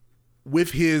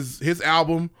 With his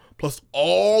album plus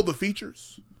all the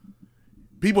features,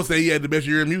 people say he had the best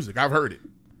year in music. I've heard it.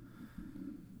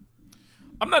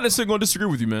 I'm not necessarily going to disagree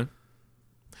with you, man.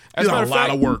 It's a lot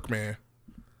of work, man.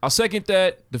 I'll second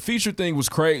that. The feature thing was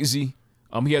crazy.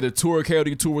 He had the tour.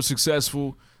 Chaotic tour was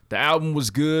successful. The album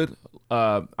was good.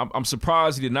 I'm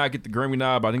surprised he did not get the Grammy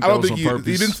nod, but I think that was on purpose.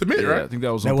 He didn't submit, right? I think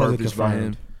that was That on wasn't purpose by him.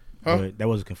 confirmed. But that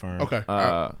wasn't confirmed. Okay.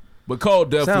 But Cole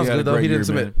definitely Sounds had good a though. great He year, didn't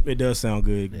submit. man. It does sound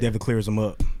good. Definitely clears him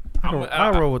up. I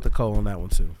roll with the Cole on that one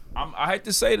too. I hate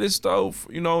to say this though.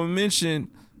 We mentioned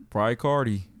probably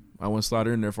Cardi. I wouldn't slide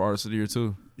her in there for Artist of the Year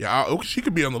too. Yeah, she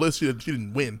could be on the list. She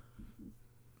didn't win.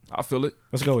 I feel it.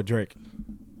 Let's go with Drake.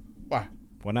 Why?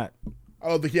 Why not? I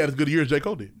don't think he had as good a year as J.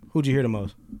 Cole did. Who'd you hear the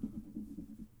most?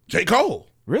 J. Cole.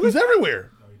 Really? He's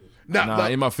everywhere. Nah,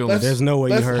 in my feelings. There's no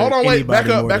way you heard Hold on, wait. anybody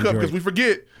Back up, more back than up, because Drake. we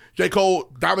forget J. Cole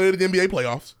dominated the NBA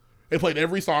playoffs. They played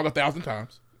every song 1,000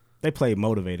 times. They played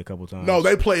Motivate a couple times. No,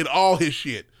 they played all his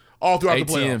shit all throughout the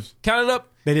ATM. playoffs. Count it up.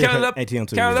 They did Count it up. ATM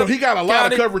too. Count it So up. he got a lot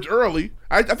Count of it. coverage early.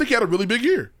 I think he had a really big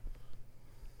year.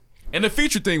 And the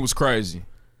feature thing was crazy.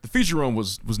 The feature run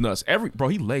was nuts.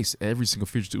 He laced every single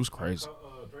feature too. It was crazy.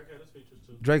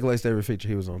 Drake laced every feature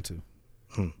he was on too.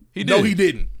 He did. No, he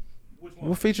didn't.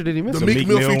 What feature did he miss? The Meek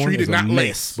Mill feature one he is did a not miss.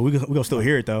 lace. But we gonna still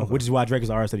hear it though, which is why Drake is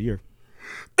the Artist of the Year.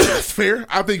 That's fair.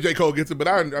 I think J. Cole gets it, but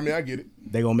I get it.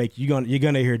 They gonna make you're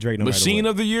gonna hear Drake no Machine matter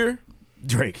of the Year. what.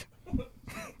 Drake.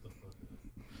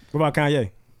 What about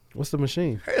Kanye? What's the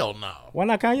machine? Hell no. Why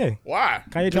not Kanye? Why?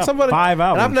 Kanye Can dropped somebody? 5 And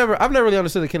albums. I've never really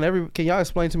understood it. Can y'all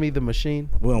explain to me the machine?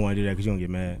 We don't want to do that because you don't get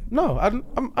mad. No,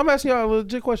 I'm asking y'all a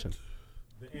legit question.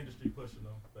 The industry pushing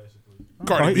them, basically.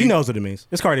 Cardi B. He knows what it means.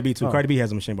 It's Cardi B too. Oh. Cardi B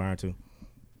has a machine behind her too.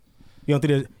 You don't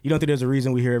think there's a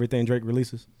reason we hear everything Drake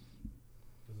releases?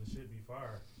 Because it should be fire.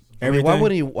 I mean, Everything. why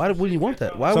wouldn't he want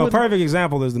that? Why So a would perfect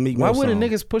example is the Meek Mill why song. wouldn't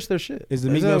niggas push their shit? Is the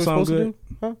Is Meek that Mill what song we're supposed to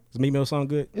good? do? Huh? Is the Meek Mill song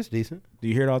good? It's decent. Do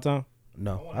you hear it all the time?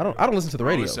 No, I don't listen to the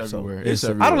radio. it's So everywhere. It's It's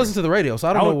everywhere. I don't listen to the radio, so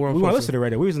I don't know where I'm we weren't supposed listening to the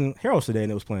radio. We was in Harold's today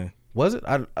and it was playing Was it?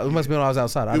 It must be when I was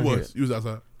outside. I It didn't hear was. it. He was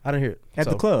outside. I didn't hear it. at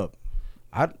So, the club.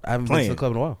 I haven't been to Playing. the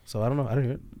club in a while, so I don't know. I didn't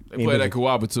hear it. They played at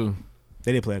Kawaba too.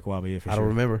 They did play at Kawaba, yeah, for I sure. don't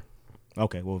remember.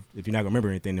 Okay, well, if you're not gonna remember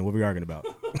anything, then what are we arguing about?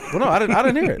 Well, no, I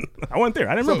didn't hear it. I wasn't there.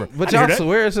 I didn't remember. But I didn't y'all hear that.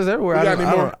 swear it says everywhere. We got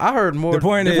any more? I heard more. The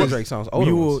point different is, Drake songs.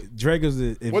 Older ones. Drake is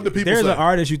the. If What the people there's say? an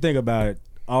artist you think about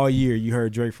all year, you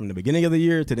heard Drake from the beginning of the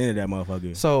year to the end of that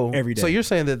motherfucker. So every day. So you're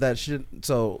saying that should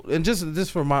and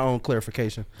just for my own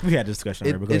clarification, we had this discussion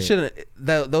already. But go it ahead.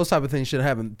 shouldn't those type of things shouldn't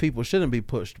happen. People shouldn't be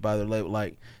pushed by their label.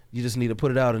 Like you just need to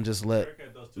put it out and just let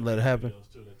it happen.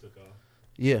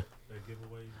 Yeah.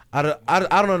 I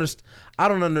don't understand. I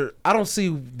don't see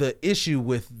the issue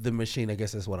with the machine. I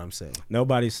guess that's what I'm saying.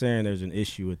 Nobody's saying there's an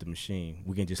issue with the machine.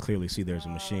 We can just clearly see there's a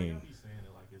machine.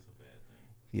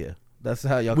 Yeah, that's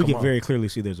how y'all. We come can on. very clearly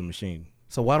see there's a machine.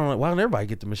 So why don't everybody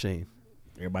get the machine?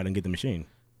 Everybody didn't get the machine.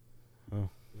 Oh.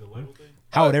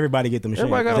 How would everybody get the machine?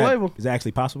 Everybody got Is a that- label. Is that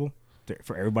actually possible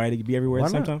for everybody to be everywhere Why at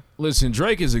the same not? time? Listen,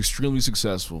 Drake is extremely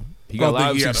successful. He got a I don't lot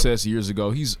think of he had a- success years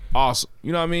ago. He's awesome.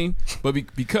 You know what I mean? But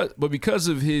because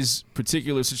of his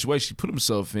particular situation he put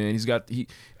himself in,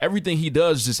 everything he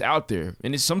does is just out there,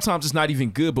 and sometimes it's not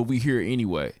even good, but we hear it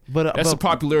anyway. But that's the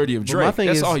popularity of but Drake. my thing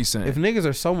That's is, all he's saying. If niggas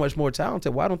are so much more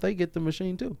talented, why don't they get the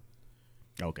machine too?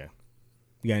 Okay.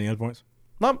 You got any other points?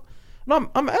 No, No,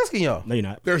 I'm asking y'all. No, you're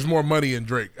not. There's more money in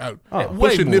Drake. way Pushing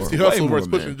more, Nipsey way Hussle more, versus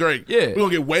man. pushing Drake. Yeah. We're going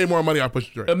to get way more money out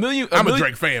pushing Drake. I'm a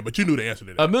Drake fan, but you knew the answer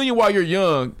to that. A Million While You're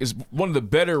Young is one of the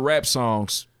better rap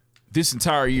songs this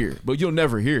entire year, but you'll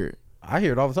never hear it. I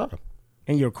hear it all the time.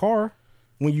 In your car,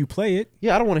 when you play it.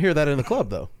 Yeah, I don't want to hear that in the club,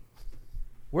 though.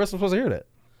 Where else am I supposed to hear that?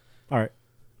 All right.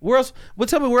 Where else? Well,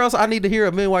 tell me where else I need to hear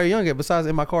A Million While You're Young at besides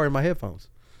in my car in my headphones.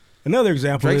 Another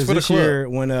example Drake's is for the this club. year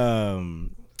when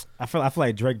I feel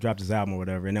like Drake dropped his album or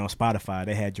whatever, and on Spotify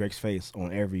they had Drake's face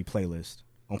on every playlist.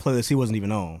 On playlists he wasn't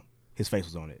even on, his face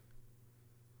was on it.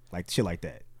 Like shit like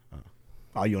that.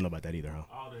 Oh, you don't know about that either,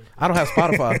 huh? I don't have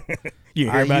Spotify. You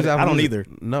didn't hear about it? I don't either.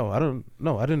 No, I don't.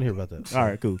 No, I didn't hear about that. All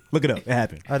right, cool. Look it up. It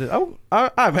happened. I did.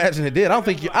 I imagine it did. I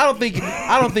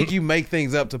don't think you make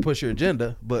things up to push your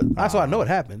agenda, but so I know it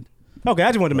happened. Okay, I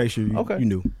just wanted to make sure you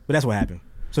knew, but that's what happened.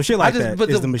 So shit like that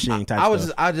is the machine type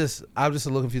stuff. I was just a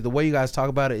little confused. The way you guys talk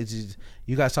about it, it's just,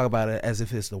 you guys talk about it as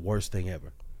if it's the worst thing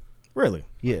ever. Really?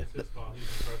 Yeah.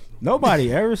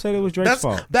 Nobody ever said it was Drake's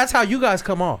fault. That's how you guys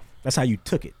come off. That's how you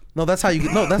took it. No, that's how you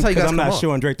guys I'm come not off.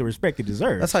 showing Drake the respect he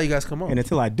deserves. That's how you guys come off. And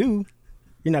until I do,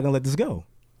 you're not gonna let this go.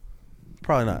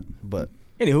 Probably not. But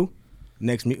anywho,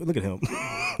 next look at him.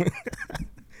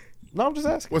 No, I'm just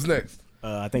asking. What's next?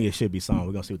 I think it should be song.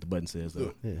 We're gonna see what the button says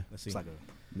though. Yeah. Let's see. It's like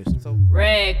a mystery.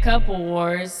 Red Couple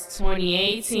Wars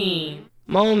 2018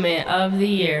 Moment of the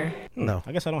Year. No.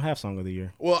 I guess I don't have song of the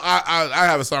year. Well, I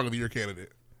have a song of the year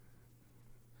candidate,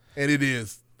 and it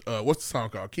is what's the song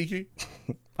called? Kiki.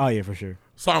 Oh yeah, for sure.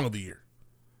 Song of the year.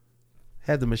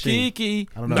 Had the machine. Kiki,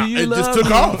 I don't know. No, it just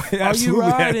took off. Are you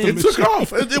riding? It took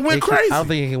off. It went crazy. I don't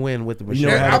think he can win with the machine. You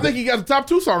know I think he got the top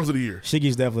 2 songs of the year.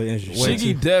 Shiggy's definitely interesting.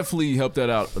 Shiggy definitely helped that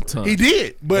out a ton. He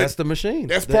did, but That's the machine.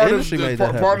 that's The part of industry made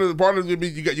that part happen. of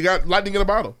you got lightning in a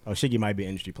bottle. Oh, Shiggy might be an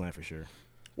industry plan for sure.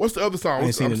 What's the other song? I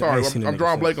ain't seen I'm it- I sorry, ain't seen the I'm nigga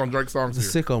drawing since. blank on Drake's songs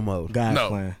The here. sicko mode. God's No.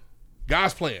 plan.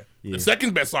 God's Plan, Yeah. the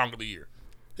second best song of the year.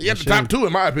 He had the Machine. top 2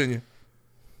 in my opinion.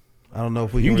 I don't know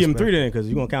if we You can give him respect 3 then, because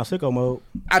you're gonna count sicko mode.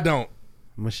 I don't.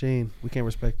 Machine. We can't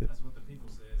respect it.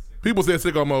 People said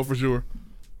sicko mode for sure.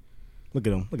 Look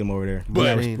at him over there.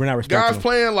 But we're not respecting God's him.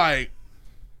 Plan, like,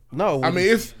 No. I mean,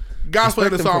 it's God's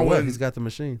Plan. The respect him for song what? when He's got the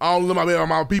machine. all of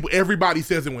my people, everybody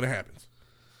says it when it happens.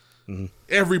 Mm-hmm.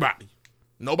 Everybody,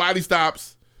 nobody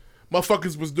stops.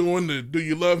 Motherfuckers was doing the "Do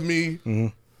You Love Me?" Mm-hmm.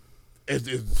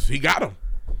 He got him.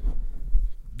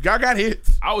 God got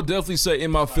hits. I would definitely say In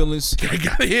My Feelings. He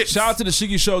got hits. Shout out to the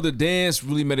Shiggy Show. The dance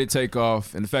really made it take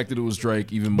off, and the fact that it was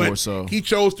Drake even But more so. he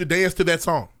chose to dance to that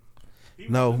song.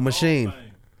 No, machine.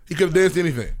 He could have danced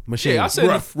anything. Machine. Yeah, I said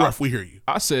Rough, we hear you.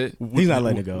 I said He's not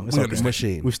letting it go. It's we okay. understand.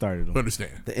 Machine. We started him. We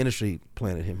understand. The industry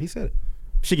planted him. He said it.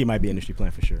 Shiggy might be an industry plan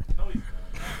for sure. I don't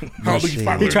think he's Machine.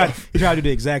 popular He tried enough. to do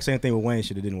the exact same thing with Wayne.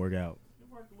 Shit, it didn't work out.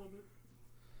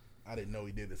 I didn't know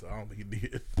he did this, so I don't think he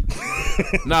did.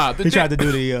 nah. He tried to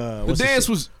do the dance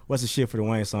was what's the shit for the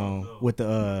Wayne song with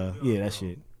the that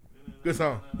shit. Good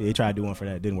song. Yeah, he tried to do one for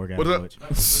that. It didn't work out What's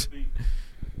as up? much.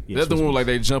 Yeah, that's the Swiss one Beats. like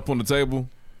they jump on the table,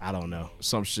 I don't know.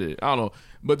 some shit. I don't know,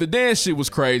 but the dance shit was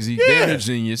crazy. Yeah. Damn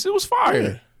genius. It was fire.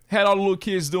 Yeah. Had all the little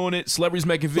kids doing it. Celebrities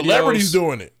making videos. Celebrities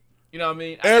doing it. You know what I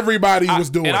mean? Everybody was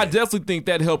doing and it. I definitely think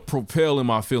that helped propel In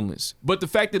My Feelings. But the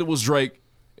fact that it was Drake,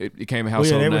 it became a Well,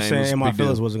 household yeah, they were name. It saying was a In My big deal.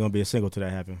 Feelings wasn't gonna be a single till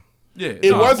that happened. Yeah,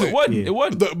 It wasn't. It wasn't. Yeah. It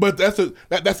wasn't. But that's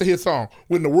a hit song.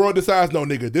 When the world decides, no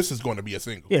nigga, this is going to be a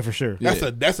single. Yeah, for sure. That's a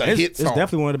It's, hit song. it's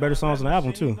definitely one of the better songs on the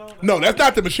album too. No, that's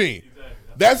not the machine.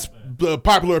 That's the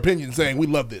popular opinion saying we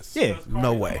love this. Yeah,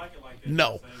 No way.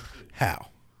 No. How?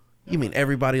 You mean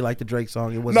everybody liked the Drake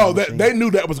song? It wasn't No, the machine? they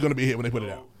knew that was going to be a hit when they put it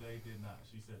out.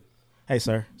 Hey,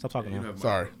 sir, stop talking now.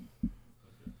 Sorry.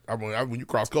 When you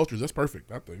cross cultures, that's perfect,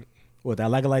 I think. What I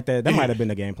like it like that. That Yeah. might have been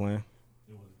the game plan.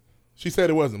 She said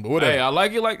it wasn't, but whatever. Hey, I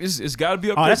like it. Like it's got to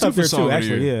be up Oh, there that's too up there for song too. of the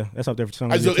Actually, year. yeah, that's up there for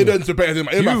song. I of the just, year, it too. doesn't surpass in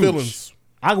my Huge. feelings.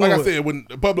 I Like I went with- said, when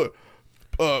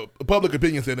public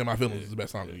opinion said In My Feelings is the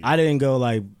best song of the year. I didn't go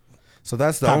like So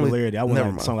that's the popularity. only. I went never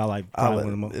like mind. song I like. I'll probably let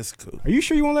one of the it. most. It's cool. Are you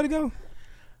sure you won't let it go?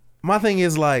 My thing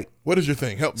is like, What is your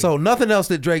thing? Help me. so nothing else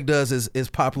that Drake does is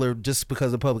popular just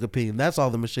because of public opinion. That's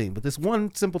all the machine. But this one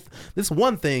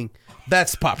thing,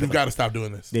 that's popular. you got to stop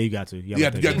doing this. Yeah, you got to. You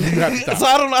have to stop. So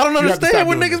I don't You have to understand stop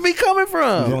where doing niggas be coming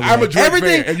from. I'm a Drake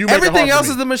Everything, fan, and you make it everything hard for else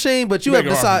me. is the machine, but you You have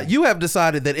make it hard for decided me. you have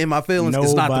decided that In My Feelings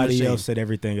is not the Nobody machine. else said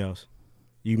everything else.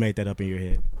 You made that up in your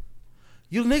head.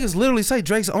 You niggas literally say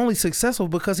Drake's only successful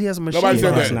because he has a machine. Nobody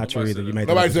said That's that. not true either. You made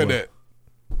Nobody that said up as that.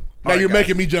 Now you're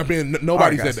making me jump in. Nobody All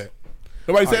right, said guys. that.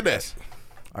 Nobody All said right, that. guys.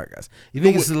 All right, guys. You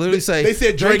niggas literally say They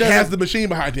said Drake doesn't- has the machine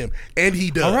behind him, and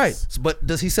he does. All right, but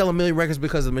does he sell a million records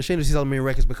because of the machine, or does he sell a million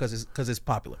records because it's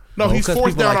popular? No, he's because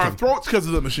forced people down like our him. throats because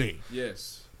of the machine.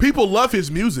 Yes. People love his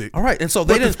music. All right, and so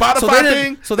But they the didn't. Spotify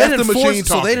thing, So they that's didn't the force. machine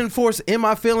So they talking. didn't force "In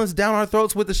My Feelings" down our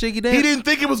throats with the Shiggy dance. He didn't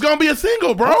think it was gonna be a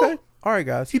single, bro. Okay. All right,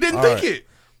 guys. He didn't All think right. it.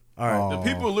 All right.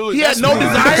 The people literally. He had no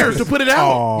desire to put it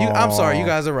out. I'm sorry. You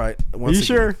guys are right. Are Once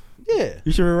you again. sure? Yeah.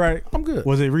 You sure we're right? I'm good.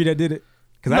 Was it Reed that did it?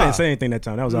 Because I Nah. didn't say anything that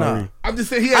time. That was all Nah. Reed. I'm just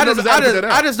saying he had no desire to put that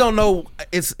out. I just don't know.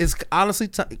 It's honestly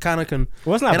kind of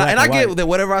Well, it's not black and I and get white. that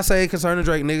whatever I say concerning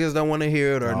Drake, niggas don't want to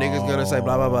hear it, or niggas gonna say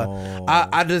blah blah blah.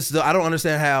 I don't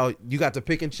understand how you got to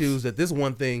pick and choose that this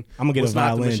one thing. I'm gonna get a was not the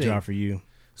violin machine. jar for you.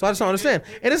 So I just don't understand.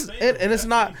 And it's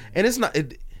not.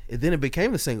 Then it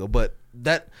became the single, but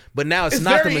now it's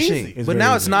not the very machine. easy. It's But very now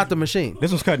easy. it's not the machine.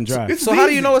 This was cut and dry. It's So how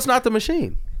do you easy. know it's not the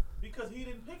machine? Because he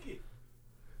didn't pick it.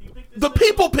 He picked The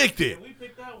people picked it, We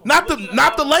picked that one. not We looked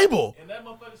the at label. And that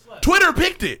motherfucker slapped. Twitter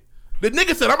picked it. The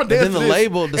nigga said, "I'm gonna dance then to the this,"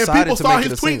 label and decided people to saw make it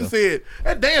his a tweet and said,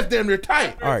 "That dance damn near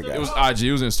tight." All right, guys. It was IG.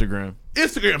 It was Instagram.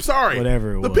 Instagram, sorry,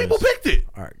 Whatever it the was. people picked it.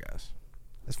 All right, guys.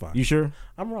 That's fine. You sure?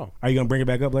 I'm wrong. Are you gonna bring it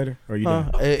back up later? Or are you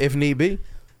done? If need be,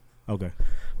 Okay.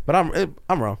 but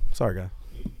I'm wrong. Sorry, guys.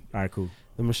 All right. Cool.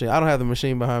 The machine. I don't have the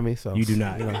machine behind me, so You do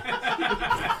not.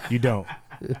 You don't.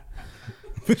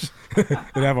 You'd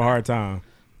have a hard time.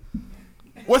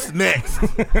 What's next?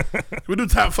 We do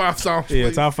top 5 songs. Yeah,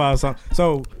 please. top 5 songs.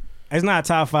 So it's not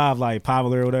top 5 like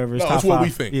popular or whatever. It's No, top it's what 5. we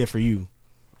think. Yeah, for you.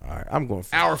 All right, I'm going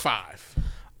for Hour 5.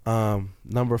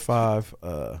 number 5.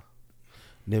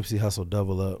 Nipsey Hussle,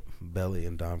 Double Up, Belly,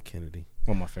 and Dom Kennedy.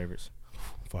 One of my favorites.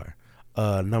 Fire.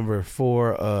 Number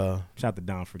 4. Shout out to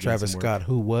Dom for getting Travis some work. Scott,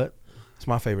 Who What? It's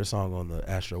my favorite song on the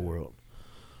Astro World.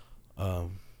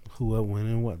 Who What, When,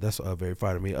 and What? That's very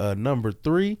fire to me. Number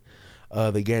 3,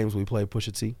 The Games We Play,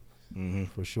 Pusha T,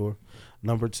 for sure.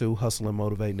 Number 2, Hustle and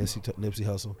Motivate, Nipsey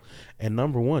Hussle. And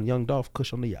number 1, Young Dolph,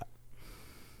 Kush on the Yacht.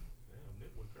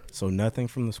 So nothing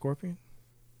from the Scorpion?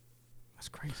 That's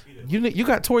crazy. You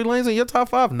got Tory Lanez in your top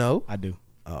 5? No. I do.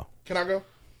 Oh. Can I go?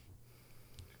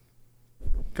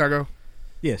 Can I go?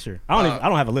 Yeah, sure. I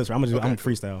don't have a list. I'm gonna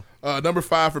freestyle. Number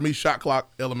 5 for me, Shot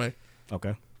Clock, LMA. Okay.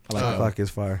 I like that. Clock is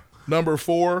fire. Number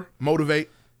 4, Motivate.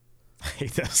 I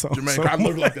hate that song. Jermaine, so I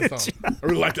really like that song. I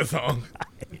really like that song.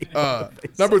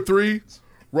 Number 3,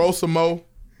 Roll Some Mo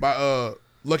by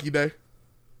Lucky Day.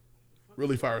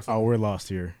 Really fire song. Oh, we're lost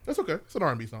here. That's okay. It's an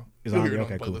R&B song. Is You'll on, hear it on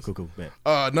okay, the cool, playlist. cool,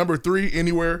 Bet. Number 3,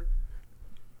 Anywhere.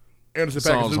 Anderson .Paak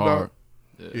and Song's Snoop Dogg. hard.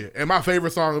 Yeah, and my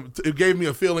favorite song, it gave me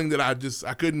a feeling that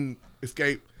I couldn't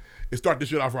escape. It Start This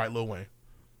Shit Off Right, Lil Wayne.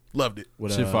 Loved it.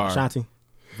 With Shit fire. Shanti.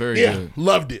 Very Yeah, good.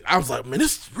 loved it. I was like, man,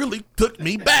 this really took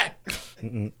me back.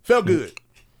 Felt good.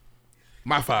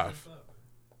 My 5.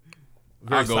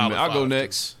 Very solid I'll go 5.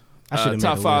 next. I should've made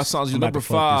Top a 5 list. songs. I'm about Number to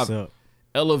fuck this 5, up.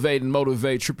 Elevate and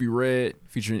Motivate, Trippie Redd,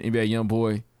 featuring NBA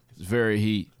YoungBoy. It's very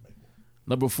heat.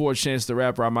 Number 4, Chance the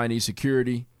Rapper, I Might Need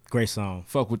Security. Great song.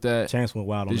 Fuck with that. Chance went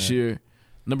wild on this that. year.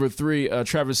 Number 3,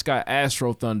 Travis Scott,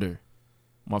 Astro Thunder.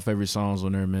 My favorite songs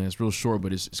on there, man. It's real short,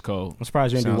 but it's cold. I'm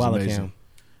surprised you didn't do Sounds Walla amazing.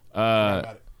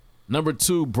 Cam. Number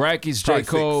 2, Brackets, J. Probably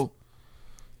Cole. 6.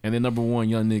 And then number 1,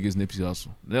 Young Niggas, Nipsey Hussle.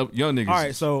 Young Niggas. All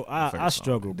right, so my I favorite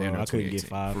struggle, song. bro. Damn, I couldn't get 2018,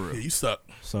 5. for real. Yeah, you suck.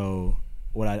 So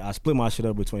what I split my shit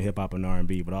up between hip hop and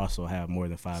R&B, but I also have more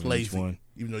than 5 It's in each lazy, one.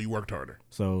 even though you worked harder.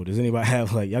 So does anybody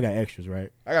have y'all got extras,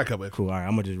 right? I got a couple. Cool. All right,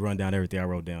 I'm gonna just run down everything I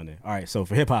wrote down there. All right, so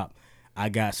for hip hop, I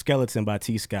got Skeleton by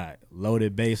T. Scott,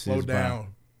 Loaded Bases. Slow by,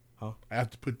 down. Huh? I have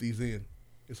to put these in.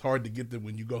 It's hard to get them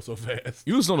when you go so fast.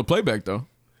 You was on the playback, though.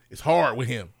 It's hard with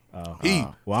him. well,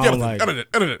 I don't like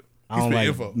I don't like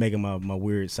info. making my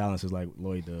weird silences like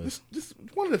Lloyd does. Just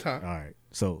one at a time. All right,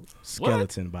 so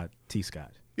Skeleton by T.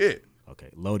 Scott. Yeah. Okay,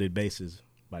 Loaded Bases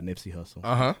by Nipsey Hussle.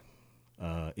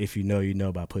 Uh-huh. If You Know, You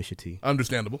Know by Pusha T.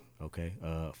 Understandable. Okay.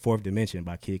 Fourth Dimension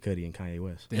by Kid Cudi and Kanye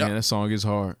West. Damn, that song is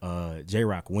hard.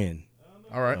 J-Rock Win.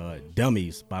 All right.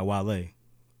 Dummies by Wale.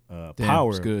 Damn,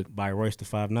 Power it's good. by Royce the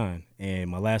 5'9". And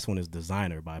my last one is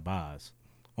Designer by Boz.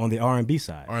 On the R&B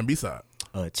side, R&B side.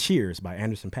 Cheers by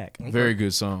Anderson .Paak. Very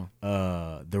good song.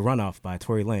 The Runoff by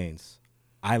Tory Lanez.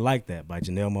 I Like That by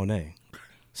Janelle Monáe.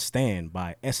 Stand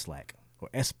by S-Lack or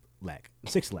S-Lack.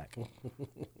 6-Lack.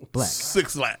 Black.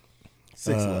 6 lap.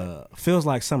 Feels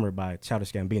Like Summer by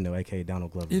Childish Gambino, a.k.a.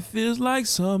 Donald Glover. It feels like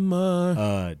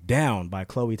summer. Down by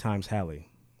Chloe Times Halle.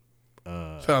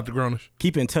 Shout out to Grownish.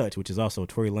 Keep in Touch, which is also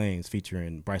Tory Lanez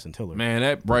featuring Bryson Tiller. Man,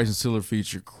 that Bryson Tiller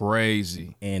feature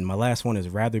crazy. And my last one is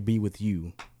Rather Be With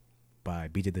You by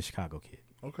BJ the Chicago Kid.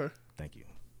 Okay. Thank you.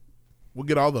 We'll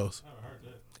get all those.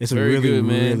 It's a Very really, good,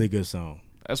 man. really good song.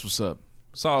 That's what's up.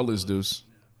 Solid list, Deuce.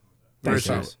 Very Thanks,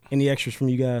 guys. solid. Any extras from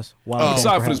you guys?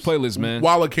 Excited for this playlist, man.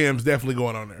 Walla Cam's definitely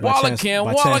going on there. By Chance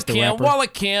the Rapper. Walla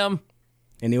Cam.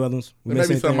 Any other ones? We There may missed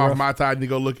be anything something off rough? my tie you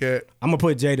go look at. I'm gonna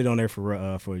put Jaded on there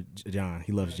for John.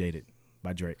 He loves Jaded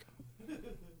by Drake.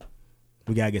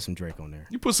 We gotta get some Drake on there.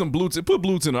 You put some blue tint. Put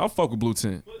blue tint. I'll fuck with blue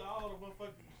tint.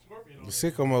 The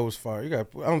sicko mode was fire. I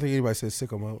don't think anybody said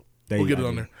sicko mode. We'll get it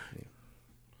on there.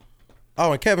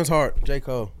 Oh, and Kevin's Heart, J.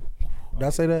 Cole. Did I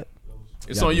say that?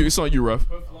 It's on you. It's on you, Ruff.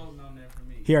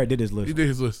 He already did his list. He did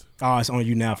his list. Oh, it's on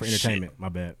you now for entertainment. My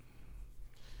bad.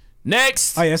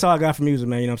 Next. Oh yeah, that's all I got for music,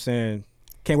 man. You know what I'm saying?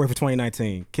 Can't wait for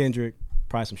 2019. Kendrick,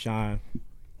 probably some Shine.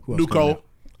 Who else New coming Cole. out?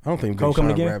 I don't think Cole Big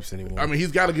coming Sean again? raps anymore. I mean,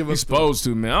 he's got to give us He's supposed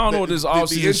to, man. I don't know what this the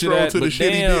off-season shit intro at, to the but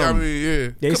shit he did. I damn. mean, yeah.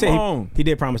 Yeah, he said Come on. he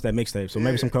did promise that mixtape, so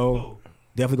maybe some Cole.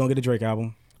 Definitely gonna get a Drake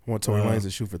album. I want Tory Lanez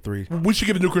to shoot for 3. We should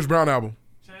get a new Chris Brown album.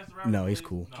 No, he's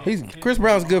cool. Chris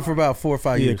Brown's good for about 4 or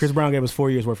 5 Yeah, years. Chris Brown gave us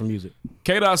 4 years worth of music.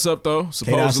 K-Dot's up though. K-Dot's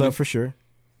Supposedly. up for sure.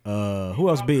 Who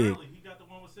else big? He got the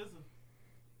one with SZA.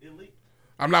 Elite.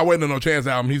 I'm not waiting on no Chance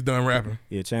album. He's done rapping.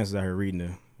 Yeah, chances I heard reading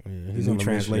the he's new on the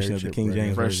translation of the missionary King ship,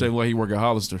 James Fresh version. shave like he work at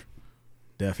Hollister.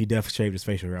 He definitely shaved his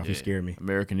facial hair off. He scared me.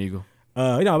 American Eagle.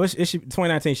 It should,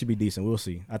 2019 should be decent. We'll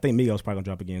see. I think Migos probably gonna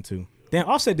drop again too. Damn,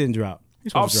 Offset didn't drop.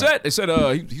 He's supposed to drop. Offset. They said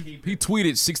he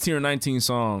tweeted 16 or 19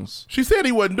 songs. She said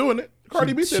he wasn't doing it.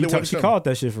 Cardi B said it wasn't. She called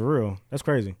that shit for real. That's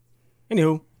crazy.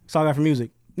 Anywho, that's all I got for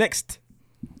music. Next.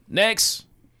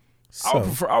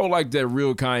 I would like that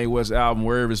real Kanye West album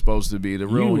wherever it's supposed to be. The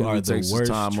real one You are he the takes his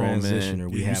worst time on, transitioner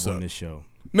man. we you have suck. on this show.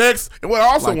 Next, and what I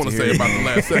also Like want to to say hear about it. the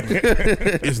last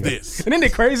segment is this. And isn't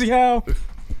it crazy how?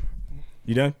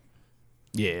 You done?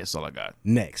 Yeah, that's all I got.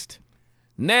 Next.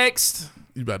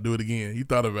 You about to do it again. You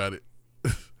thought about it.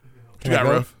 You Can I got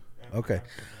go? rough. Okay.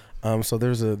 So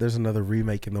there's another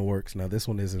remake in the works. Now this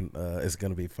one isn't is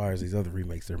going to be fire as these other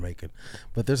remakes they're making,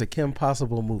 but there's a Kim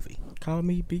Possible movie, Call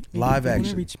me, beat me. Live you wanna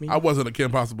action. reach me. I wasn't a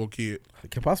Kim Possible kid.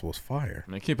 Kim Possible's fire.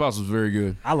 Man, Kim Possible was very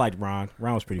good. I liked Ron.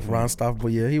 Ron was pretty funny. Ron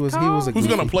Stoppable, yeah, he was a Who's goofy-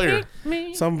 gonna play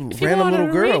her? some random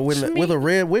little girl with a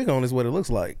red wig on is what it looks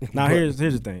like. Now But- here's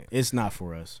the thing. It's not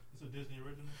for us.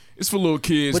 It's for little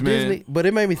kids, but man. Disney, but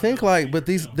it made me think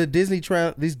it's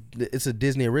a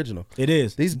Disney original. It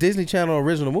is. These Disney Channel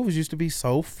original movies used to be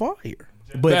so fire.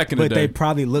 Back in the day. they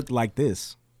probably looked like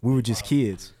this. We were just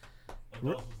kids.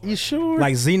 You sure?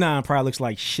 Like Xenon probably looks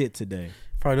like shit today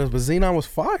Probably does, but Xenon was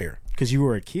fire. because you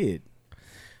were a kid.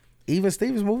 Even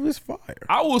Stevens movie was fire.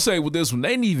 I will say with this one, they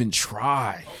didn't even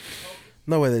try.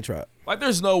 No way they tried. Like,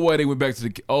 there's no way they went back to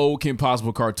the old Kim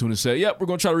Possible cartoon and said, "Yep, we're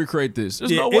gonna try to recreate this."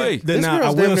 There's no way. This Now, I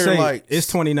girl's will damn near say like- it's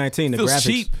 2019. The Feels graphics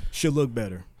cheap. should look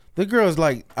better. The girl's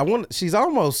like she's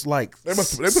almost like They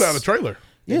put out a trailer.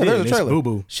 yeah, They there's did. a It's trailer.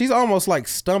 boo-boo. She's almost like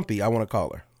Stumpy, I want to call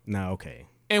her. Nah, okay.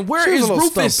 And where She was is a little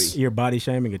Rufus? stumpy. You're body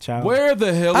shaming a child. Where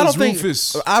the hell I is don't think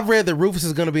Rufus? I've read that Rufus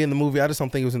is going to be in the movie. I just don't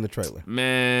think it was in the trailer.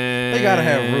 Man, They got to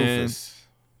have Rufus.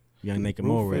 Young Naked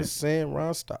Mole rap. Rufus and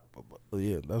Ron Stoppable.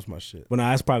 Yeah, that's my shit. Well, nah,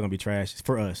 that's probably gonna be trash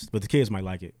for us, but the kids might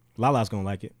like it. Lala's gonna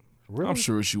like it. Really? I'm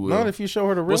sure she will. Not if you show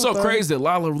her the real What's so thing. crazy that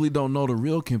Lala really don't know the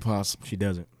real Kim Possible? She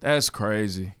doesn't. That's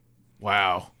crazy.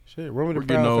 Wow. Shit, run me We're the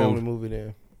getting Proud old. Family movie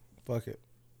then. Fuck it.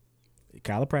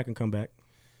 Kyla Pratt can come back.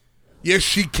 Yes,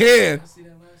 she can.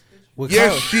 With Yes,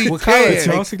 Kyla- she with can. Kyla- Did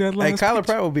y'all see that Hey, last Kyla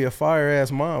picture? Pratt would be a fire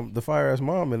ass mom, the fire ass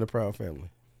mom in the Proud Family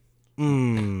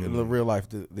in the real life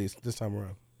this time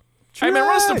around. Hey man,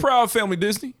 run us the Proud Family,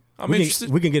 Disney. I'm interested.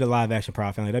 We can get a live action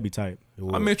Proud Family. That'd be tight.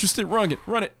 I'm interested. Run it.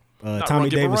 Run it. Not Tommy run it,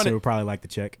 but run Davidson it. would probably like the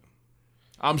check.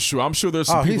 I'm sure there's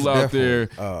some Oh, he's people out there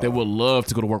definitely, that would love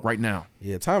to go to work right now.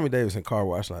 Yeah, Tommy Davis and Car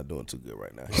Wash not doing too good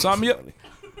right now. Sign me up.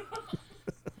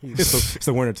 It's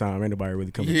the winter time. Ain't nobody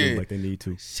really coming Yeah. through like they need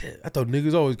to. Shit, I thought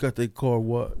niggas always got their car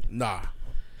what? Nah.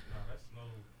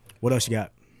 What else you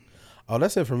got? Oh,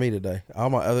 that's it for me today. All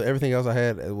my everything else I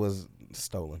had it was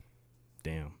stolen.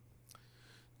 Damn.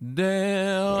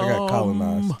 Damn. I got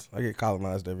colonized. I get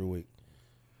colonized every week.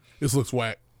 This looks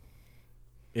whack.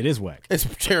 It is whack. It's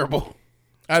terrible.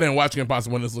 I didn't watch Kim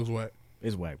Possible when this looks whack.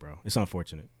 It's whack, bro. It's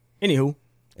unfortunate. Anywho,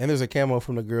 And there's a camo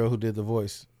from the girl who did the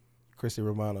voice, Christy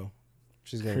Romano.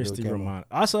 She's gonna Christy do a camo. Romano.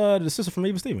 I saw the sister from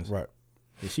Eva Stevens. Right.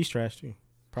 Yeah, she's trash too.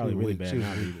 Probably She really weak. bad. She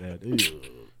Now,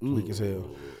 weak. Weak as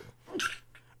hell.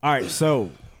 All right,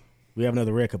 so we have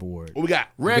another Red Cup Award. What we got?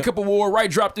 Red Cup Award, right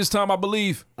drop this time, I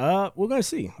believe. We're gonna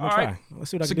see. We'll All try. right.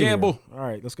 Let's see what I It's can a do here. gamble. All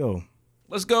right, let's go.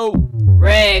 Let's go.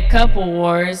 Red Cup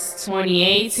Awards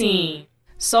 2018.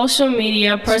 Social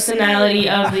Media Personality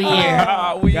of the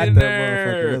Year. We Got in that there.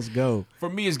 motherfucker. Let's go. For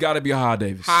me, it's got to be Ha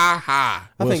Davis. Ha ha.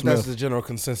 I Will think that's Smith. the general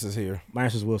consensus here. My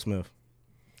answer is Will Smith.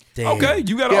 Damn. Okay,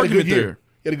 you got He an had a good argument year. there.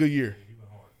 He had a good year.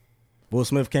 Will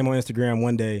Smith came on Instagram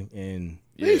one day and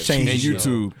Yeah, changed and his shit.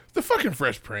 YouTube. The fucking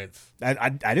Fresh Prince. I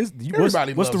didn't. What's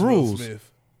Everybody the loves rules? Will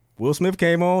Smith. Will Smith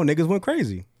came on, niggas went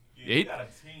crazy. Yeah, he got a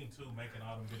team too making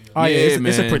all them videos. Oh yeah, Yeah,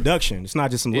 it's a man. production. It's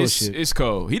not just some little shit. It's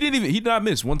cold. He did not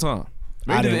miss one time.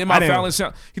 Man, I he, did didn't- the I MI didn't- Feelings,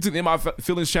 he took the MI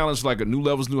Feelings challenge like a new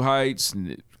levels, new heights,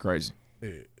 and it's crazy. Yeah.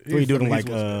 What you doing, like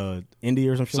He's-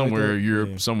 India or something? Somewhere like that? Europe,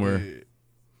 Yeah. somewhere.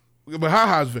 But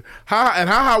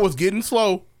Ha was getting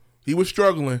slow. He was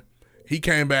struggling. He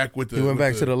came back with the. He went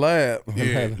back to the lab.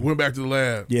 Yeah, he went back to the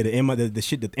lab. Yeah, the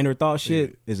shit, the inner thought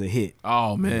shit is a hit.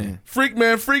 Oh man, Freak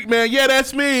man, yeah,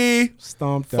 that's me.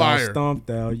 Stomped Fire. out, stomped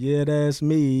out. Yeah, that's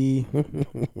me.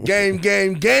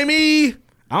 Gamey.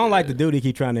 I don't like the dude he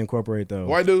keep trying to incorporate though.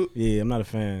 White dude. Yeah, I'm not a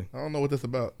fan. I don't know what that's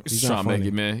about. he's not trying to make funny.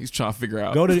 it, man. He's trying to figure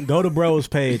out. Go to Bro's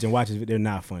page and watch his. They're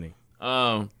not funny.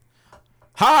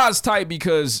 Ha's tight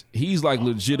because he's like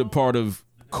legit a part of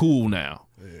cool now.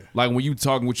 Like when you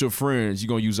talking with your friends, you're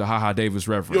gonna use a Ha Davis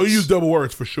reference. Yo, use double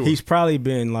words for sure. He's probably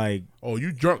been like. Oh,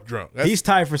 you drunk. That's, He's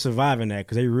tight for surviving that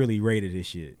because they really rated his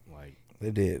shit. Like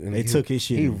They did. And they took his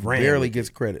shit. He and ran barely with it. gets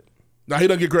credit. Nah, he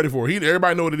doesn't get credit for it.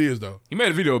 Everybody know what it is though. He made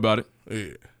a video about it.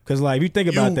 Yeah. Cause like if you think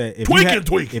about that, if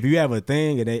you have a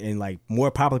thing and like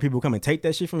more popular people come and take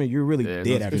that shit from you, you're really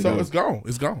dead after So that. it's gone.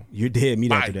 It's gone. You're dead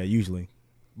meat after that usually.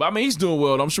 But I mean, he's doing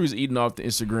well. I'm sure he's eating off the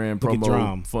Instagram Look at promo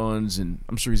Drum. funds, and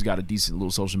I'm sure he's got a decent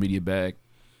little social media bag.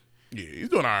 Yeah, he's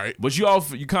doing all right. But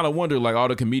you kind of wonder, like all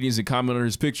the comedians that comment on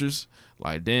his pictures,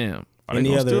 like, damn, are they Any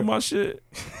gonna other- steal my shit?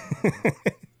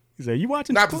 He's like, you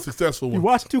watching? Not the successful You one.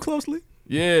 watching too closely?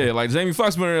 Yeah, like Jamie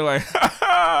Foxx been there, like,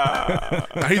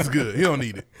 Nah, he's good. He don't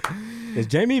need it. Is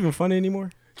Jamie even funny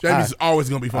anymore? Jamie's always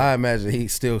gonna be funny. I imagine he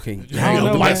still can. I don't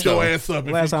know, light man. your ass up.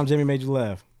 if Last you- time Jamie made you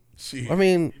laugh. Shit. I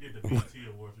mean, He did the BET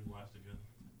Awards we watched together.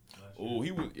 oh,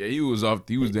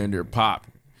 he was down there pop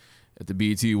at the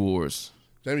BET Awards.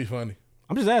 Jamie funny.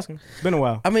 I'm just asking. It's been a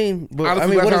while. but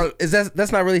Honestly, what that's is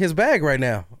that's not really his bag right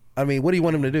now. I mean, what do you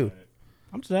want him to do?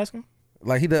 I'm just asking.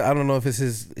 Like I don't know if it's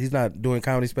he's not doing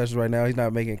comedy specials right now. He's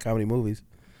not making comedy movies.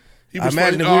 He I was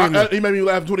imagine funny. if we were in the- He made me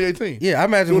laugh in 2018. Yeah, I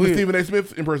imagine doing we the were- Stephen A.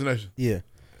 Smith impersonation. Yeah,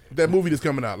 That movie that's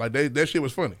coming out, like that shit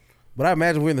was funny. but I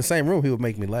imagine we're in the same room. He would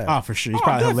make me laugh. Oh, for sure. He's Oh,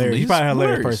 probably definitely. hilarious. He's probably a He's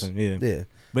hilarious hilarious. person. Yeah. Yeah,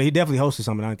 But he definitely hosted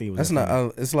something. I don't think it was. that's that not.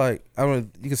 funny. It's like I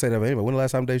don't. You can say that about anybody. When the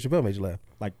last time Dave Chappelle made you laugh?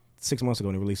 Like 6 months ago,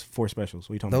 and he released 4 specials.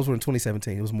 What are you talking Those about? were in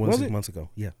 2017. It was more Was than 6 it? months ago.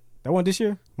 Yeah, That one this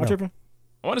year? Am I No. tripping?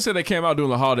 I want to say they came out during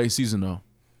the holiday season though.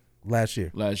 last year.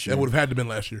 Last year. That would have had to been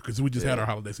last year because we just had our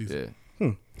holiday season.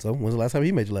 Yeah. So when's the last time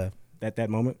he made you laugh? At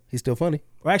that moment? He's still funny.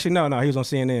 Well, actually, no. He was on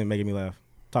CNN making me laugh.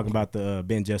 Talking about the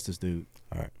Ben Justice dude.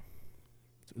 All right.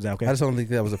 Is that okay? I just don't think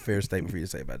that was a fair statement for you to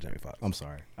say about Jamie Foxx. I'm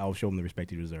sorry. I will show him the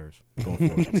respect he deserves. Going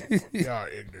forward. Y'all are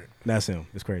ignorant. That's him.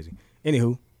 It's crazy.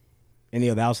 Anywho, any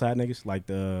other outside niggas like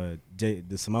the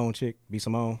Simone chick, B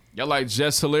Simone? Y'all like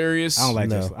Jess Hilarious? I don't like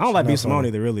No, Jess. I don't like she's B not Simone funny.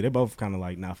 either. Really, they're both kind of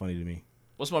like not funny to me.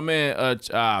 What's my man?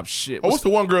 Shit. Oh, what's the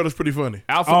one girl that's pretty funny?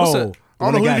 Alpha? What's that? I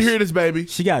don't know who did hear this, baby.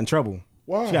 She got in trouble.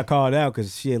 Why? She got called out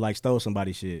because she had like stole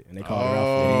somebody's shit, and they called her out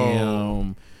for it.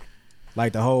 Damn.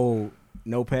 Like the whole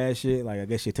notepad shit. Like I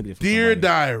guess she took it from Dear somebody.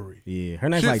 Diary. Yeah, her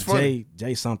name's Shit's like funny.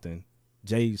 J something,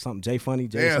 J funny.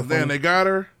 J Damn, something. damn, they got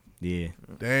her. Yeah,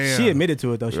 Damn. she admitted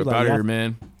to it though. She We're was out like, here,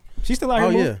 man. She's still out here.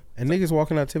 Oh moving? yeah, and niggas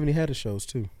walking out Tiffany Haddish shows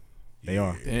too. They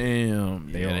are. Damn.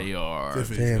 Yeah, they are.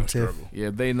 Tiffany's Damn, gonna Tiff. struggle.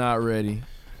 Yeah, they not ready.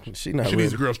 She not She ready.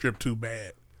 needs a girl strip too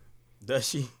bad. Does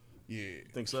she? Yeah,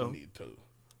 Think so? She need to.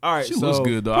 All right, She so looks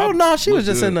good though. Oh no, she Look was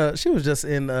just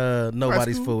good. in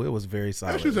Nobody's school? Fool. It was very Yeah,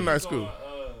 solid. she was in nice school.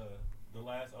 The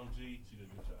last OG, she did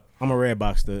a good job. I'm a red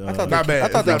box. The I thought Not they, bad.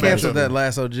 I thought It's they not bad. canceled that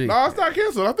last OG. No, it's not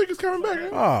canceled. I think it's coming back.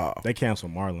 Oh, they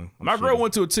canceled Marlon. My girl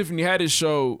went to a Tiffany Haddish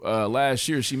show last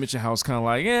year. She mentioned how it's kind of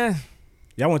like,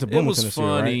 Y'all went to it Bloomington was this year,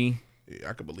 right? funny. Yeah,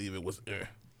 I could believe it was.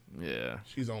 Yeah.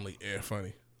 She's only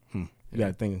funny. You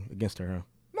got a thing against her, huh?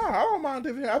 No, I don't mind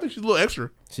Tiffany. I think she's a little extra,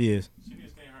 She is. She did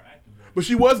stay in her acting though. but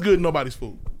she was good in Nobody's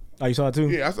Fool. Oh, you saw it too?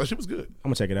 Yeah, I thought she was good.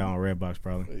 I'm gonna check it out on Redbox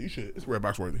probably. Yeah, you should. It's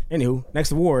Redbox worthy. Anywho,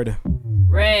 next award.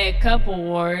 Red Couple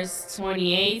Wars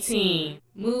 2018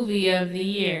 Movie of the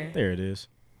Year. There it is.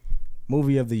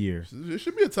 Movie of the year. It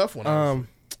should be a tough one. honestly.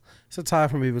 it's a tie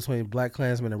for me between Black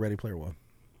Klansman and Ready Player One.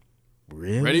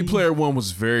 Really? Ready Player One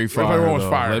was very fire. Player One was though.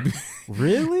 fire. Let me-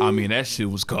 Really? I mean, that shit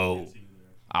was cold.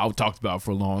 I talked about it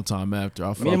for a long time after.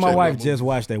 Me and my wife just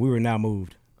watched that. We were now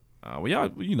moved. Well,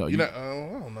 y'all, you know, I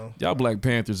don't know. y'all Black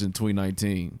Panthers in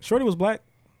 2019. Shorty was black.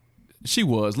 She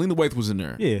was. Lena Waithe was in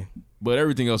there. Yeah. But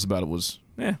everything else about it was,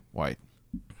 white.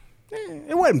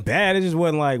 It wasn't bad. It just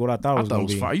wasn't like what I thought it I was thought it gonna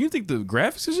was be. fire. You think the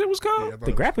graphics and shit was cold?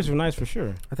 The graphics were nice for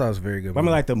sure. I thought it was a very good. But I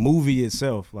mean, like the movie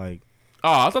itself. Like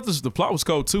Oh, I thought the plot was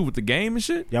cold too with the game and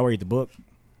shit. y'all read the book.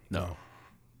 No. I'm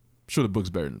sure the book's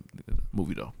better than the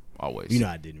movie though. Always. You know,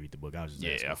 I didn't read the book. I was just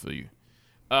Yeah, asking. I feel you.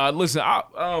 Listen,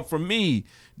 for me,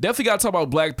 definitely got to talk about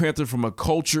Black Panther from a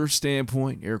culture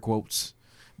standpoint, air quotes.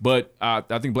 But I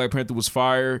think Black Panther was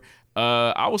fire.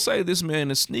 I would say this, man,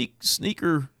 a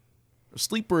sleeper,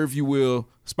 if you will,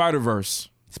 Spider-Verse.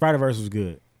 Spider-Verse was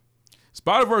good.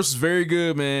 Spider-Verse is very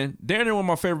good, man. Damn near one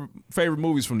of my favorite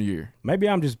movies from the year. Maybe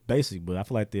I'm just basic, but I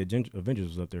feel like the Avengers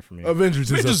was up there for me.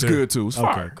 Avengers is good too. It's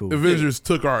fire. Okay, cool. Avengers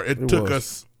took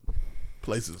us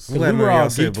places. We were all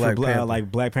geeked for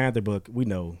Black Panther, but we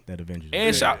know that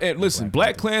Avengers. And listen,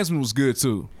 Black Klansman was good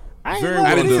too. I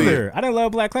didn't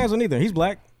love Black Klansman either. He's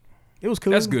black. It was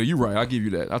cool. That's good. You're right. I'll give you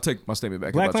that. I'll take my statement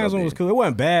back. Black Klansman was cool. It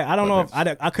wasn't bad. I don't know if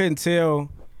I couldn't tell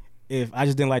if I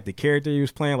just didn't like the character he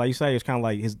was playing. Like you said, it was kind of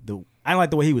like I didn't like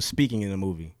the way he was speaking in the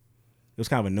movie. It was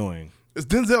kind of annoying. It's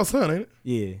Denzel's son, ain't it?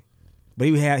 Yeah, but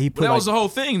that was the whole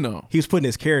thing though. He was putting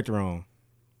his character on,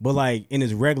 but like in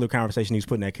his regular conversation, he was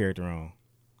putting that character on.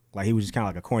 Like he was just kind of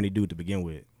like a corny dude to begin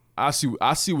with. I see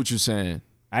what you're saying.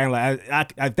 I ain't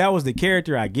like if that was the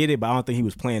character, I get it, but I don't think he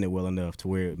was playing it well enough to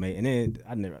where it made. And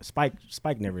then Spike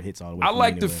never hits all the way. I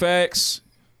like the facts.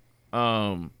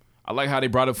 I like how they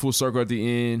brought it full circle at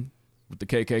the end with the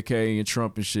KKK and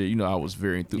Trump and shit. You know, I was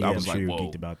very enthused. I was like, whoa,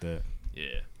 geeked about that. Yeah,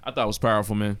 I thought it was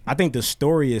powerful, man. I think the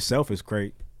story itself is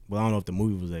great, but I don't know if the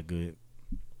movie was that good.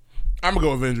 I'm gonna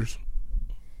go Avengers.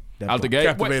 Out the gate,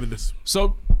 captivated us.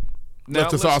 So. Now,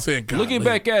 that's all saying. Looking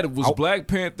back at it, was Black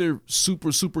Panther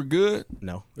super good?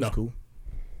 No, it was cool.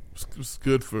 It was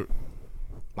good for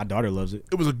my daughter. Loves it.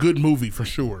 It was a good movie for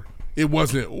sure. It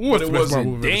wasn't. But it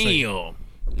wasn't. Damn.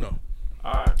 No.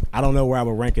 All right. I don't know where I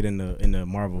would rank it in the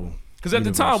Marvel. Because at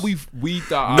the time we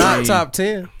thought not top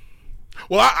 10.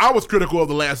 Well, I was critical of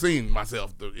the last scene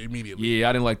myself immediately. Yeah,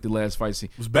 I didn't like the last fight scene.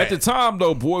 It was bad. At the time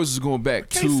though, boys was going back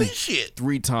Can't see shit.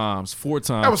 3 times, 4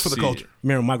 times. That was for the culture.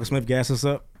 Remember Michael Smith gassed us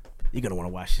up? You're gonna want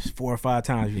to watch this 4 or 5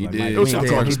 times. He like, did. Mike, It was some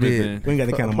Michael Smith, man. We ain't got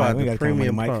the kind of money. We ain't got the kind of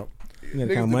money, Mike. We ain't got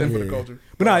the kind of money. For the culture.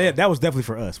 But no, yeah, that was definitely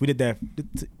for us. We did that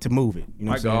to move it. You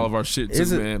know, Mike got all of our shit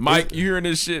too, man. Mike, you hearing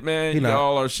this shit, man? You got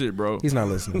all our shit, bro. He's not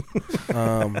listening.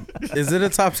 Is it a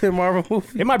top 10 Marvel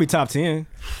movie? It might be top 10.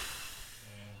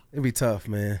 It'd be tough,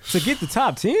 man. To get the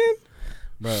top 10?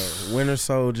 Bro, Winter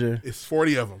Soldier. It's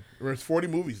 40 of them. There's 40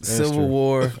 movies. Civil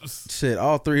War. Shit,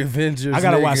 all 3 Avengers. I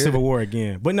gotta watch Civil War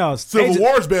again. But no, Civil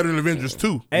War is better than Avengers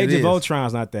 2. Age of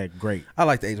Ultron's not that great. I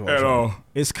like the Age of Ultron. At all.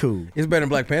 It's cool. It's better than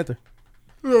Black Panther.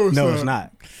 No, it's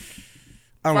not.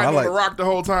 I don't know. I Fighting on like the Rock the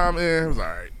whole time. Yeah, it was all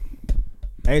right.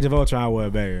 Age of Ultron was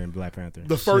better than Black Panther.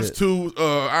 The first 2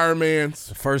 Iron Mans.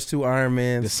 the first 2 Iron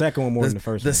Mans. The second one more than the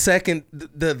first one. Second,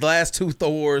 the last 2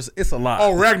 Thors. It's a lot.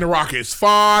 Oh, Ragnarok is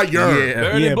fire.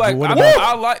 Better than Black.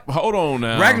 I like. Hold on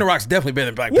now. Ragnarok's definitely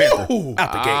better than Black Panther. Woo!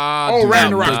 Out the gate. Oh,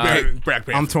 Ragnarok's better than Black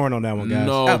Panther. I'm torn on that one, guys.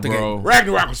 No, Out the bro. gate.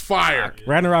 Ragnarok was fire.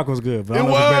 Ragnarok was good, but I don't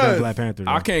know if it's better than Black Panther.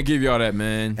 Though. I can't give y'all that,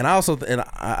 man. And I also,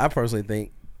 I personally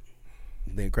think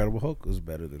the Incredible Hulk was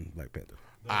better than Black Panther.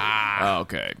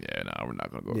 Okay. Yeah, no, we're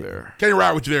not gonna go there. Can't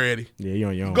ride with you there, Eddie. Yeah, you're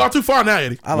on your own. Gone too far now,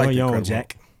 Eddie. I like the your own, Incredible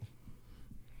Jack.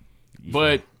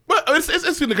 But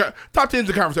it's in the top 10's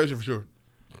a conversation for sure.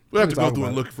 We'll have to go through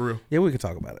and look for real. Yeah, we can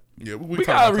talk about it. Yeah, we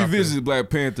gotta revisit Black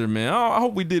Panther, man. I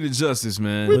hope we did it justice,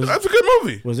 man. That's a good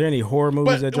movie. Was there any horror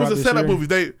movies But that it dropped was a this setup year?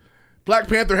 movie. Black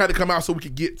Panther had to come out so we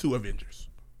could get to Avengers.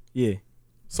 Yeah.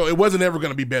 So it wasn't ever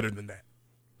going to be better than that.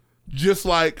 Just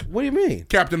like What do you mean?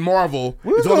 Captain Marvel.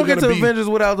 We were is going only to get to gonna be, Avengers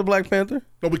without the Black Panther.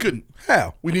 No, we couldn't.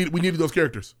 How? We needed those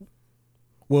characters.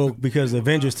 Well, because the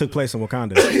Avengers took place in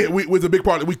Wakanda. It was a big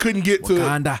part. We couldn't get to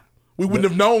Wakanda. We wouldn't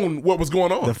have known what was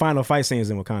going on. The final fight scene is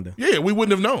in Wakanda. Yeah, we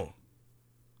wouldn't have known.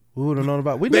 We would have known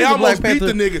about. We They knew the almost Black beat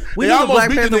Panther. the nigga. We They knew the almost Black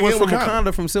beat the Panther nigga was in from Wakanda.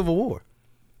 Wakanda from Civil War.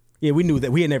 Yeah, we knew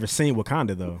that. We had never seen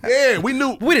Wakanda though. Yeah, we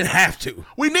knew. We didn't have to.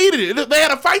 We needed it. They had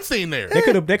a fight scene there. They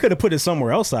could have put it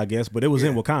somewhere else, I guess, but it was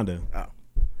in Wakanda.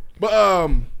 But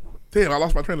damn, I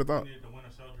lost my train of thought.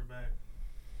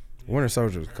 Winter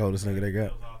Soldier was the coldest nigga they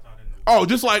got. Oh,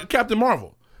 just like Captain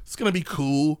Marvel. It's gonna be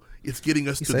cool. It's getting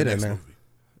us You to say the that next now. movie.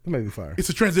 It may be fire. It's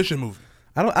a transition movie.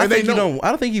 I don't And think they you know. don't. I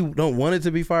don't think you don't want it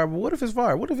to be fire. But what if it's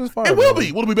fire? What if it's fire? It will bro?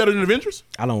 be. Will it be better than Avengers?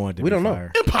 I don't want it to We be don't know.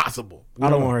 fire. Impossible. I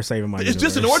don't want her saving my It's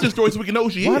just an universe. origin story so we can know who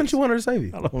she Why is. didn't you want her to save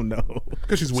you? I don't know.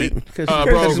 Because she's weak. Because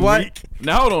bro, she's white.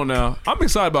 Now hold on. Now I'm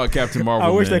excited about Captain Marvel.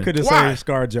 I wish man. they could have Why? saved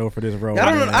ScarJo for this role.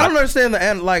 I don't understand the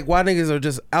and like why niggas are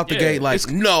just out the Yeah, gate like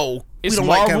it's- no. It's we don't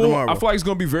Marvel. like Captain Marvel. I feel like it's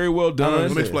gonna be very well done.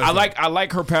 Let me explain I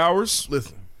like her powers.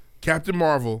 Listen, Captain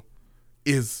Marvel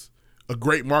is a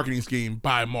great marketing scheme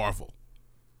by Marvel.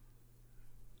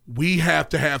 We have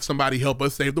to have somebody help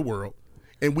us save the world.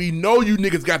 And we know you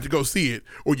niggas got to go see it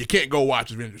or you can't go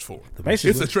watch Avengers 4.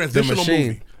 Basically, It's a transitional machine.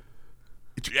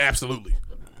 movie. Absolutely.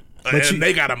 But And you-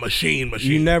 they got a machine.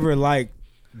 You never liked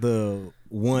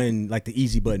one like the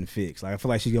easy button fix. Like I feel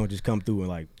like she's gonna just come through and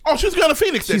like. Oh, she's gonna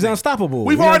Phoenix. She's unstoppable.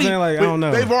 We've You know what already. I'm saying? Like, I don't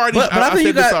know. They've already. But I think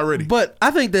said this already. But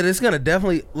I think that it's gonna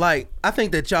definitely like. I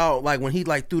think that y'all like when he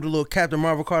like threw the little Captain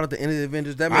Marvel card at the end of the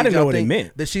Avengers. That made I didn't know y'all what it think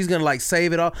meant. that she's gonna like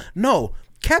save it all. No,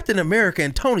 Captain America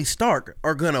and Tony Stark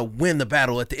are gonna win the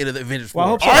battle at the end of the Avengers. Well, I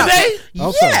 4. hope so. Are they? I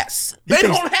hope so. Yes, They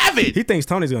don't have it. He thinks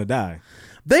Tony's gonna die.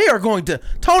 they are going to.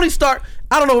 Tony Stark.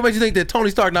 I don't know what makes you think that Tony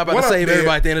Stark not about What to up, save man?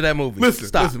 everybody at the end of that movie. Listen.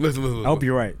 I hope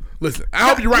you're right. Listen, I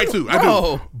hope you're right too. I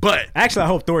Bro. do. But Actually, I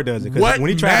hope Thor does it What because when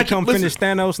he tried magic- to come listen, finish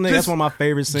Thanos, nigga, that's just- one of my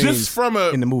favorite scenes just from a-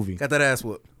 in the movie. Got that ass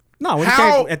whooped. No, when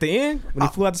How- he came at the end when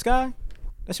he flew out the sky,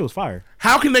 that shit was fire.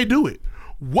 how can they do it?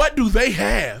 What do they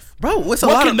have? Bro, it's a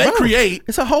What lot can of they bro, create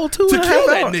It's a whole to kill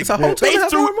that It's a nigga? whole They 2.5 hour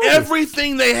threw movie.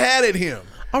 everything they had at him.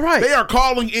 All right. They are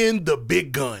calling in the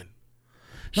big gun.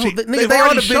 No, nigga, they've they are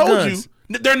already the big showed guns.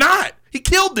 you. They're not. He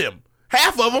killed them.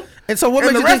 Half of them. And so what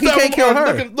And makes the you think he rest of can't them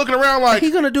kill are her? looking around like,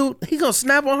 He gonna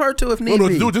snap on her too if I need don't know what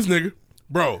be. to do with this nigga.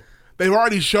 Bro, they've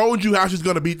already showed you how she's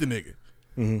going to beat the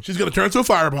nigga. She's going to turn to a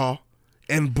fireball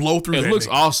and blow through It that looks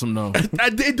nigga. awesome though.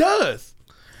 It does.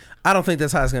 I don't think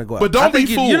that's how it's gonna go out. But don't I think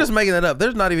be You're fooled. just making that up.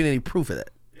 There's not even any proof of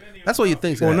that. That's what you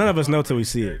think. Well, none of us know till we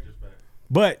see it.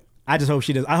 But I just hope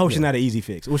she does. I hope she's not an easy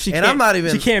fix. Well, she And can't, I'm not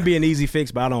even- She can't be an easy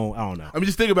fix, but I don't know. I mean,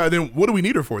 just think about it. Then what do we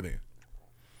need her for then?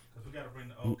 We gotta bring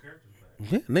the old characters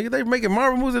back. Yeah, nigga, they making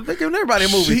Marvel movies. They giving everybody a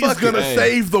movie. She's Fuck going to it.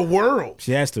 save the world.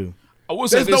 She has to. I will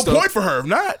say There's no this though. point for her if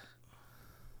not.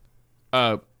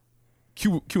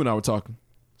 Q and I were talking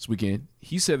this weekend.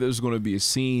 He said there's going to be a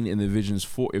scene in the Avengers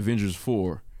 4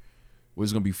 where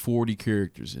there's going to be 40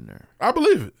 characters in there. I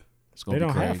believe it. It's going They to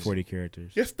be don't crazy. have 40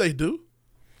 characters. Yes, they do.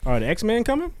 Are the X-Men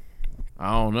coming?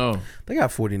 I don't know. They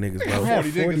got 40 niggas, got bro. I have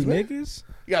 40 40 niggas, niggas?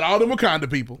 You got all them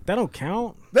Wakanda people. That don't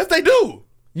count. Yes, they do.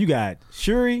 You got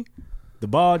Shuri, the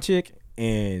bald chick,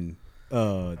 and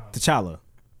T'Challa.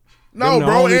 No, Them the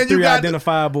bro. only And you three got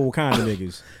identifiable kind of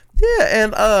niggas. Yeah,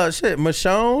 and shit,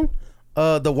 Michonne,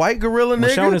 the white gorilla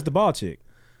nigga. Michonne is the bald chick.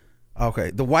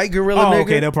 Okay, the white gorilla Oh, nigga.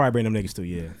 okay, they'll probably bring them niggas too.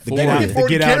 Yeah, the 40. Get Out, They get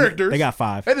 40 the Get Out, characters. they got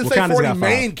 5. They didn't say Wakanda's 40 got 5.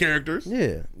 main characters.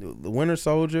 Yeah, the Winter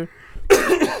Soldier.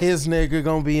 His nigga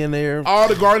gonna be in there. All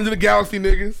the Guardians of the Galaxy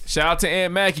niggas. Shout out to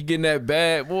Aunt Mackie getting that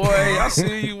bad boy. I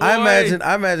see you. Boy.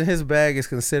 I imagine his bag is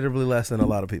considerably less than a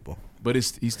lot of people. But he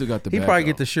still got the. He bag, probably though.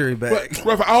 get the Shuri bag. But,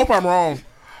 Ruff, I hope I'm wrong.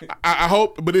 I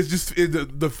hope, but it's just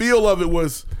the feel of it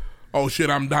was, oh shit,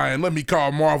 I'm dying. Let me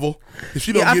call Marvel. If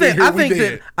she don't Yeah, get in here, we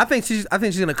dead. I think she's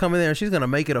gonna come in there and she's gonna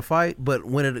make it a fight. But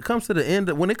when it comes to the end,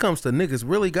 when it comes to niggas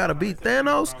really gotta beat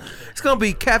Thanos, it's gonna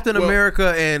be Captain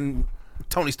America and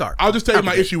Tony Stark. I'll just tell you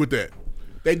my issue with that.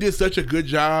 They did such a good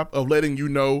job of letting you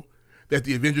know that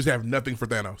the Avengers have nothing for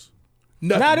Thanos.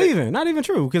 Nothing. Not even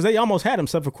true because they almost had him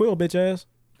except for Quill, bitch ass.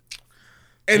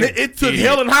 And it took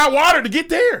hell and high water to get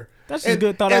there. That's just a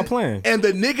good thought out plan. And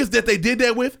the niggas that they did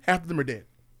that with, half of them are dead.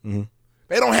 Mm-hmm.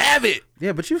 They don't have it.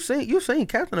 Yeah, but you've seen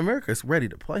Captain America is ready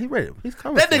to play. He's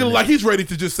coming. That for nigga it. look like he's ready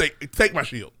to just say, take my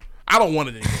shield. I don't want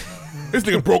it anymore. This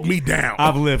nigga broke me down.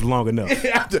 I've lived long enough.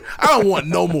 I don't want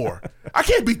no more. I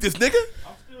can't beat this nigga.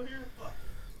 I'm still here. Fuck.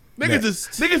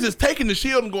 Niggas just taking the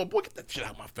shield and going, boy, get that shit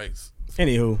out of my face.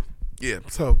 Anywho, Yeah,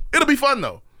 so it'll be fun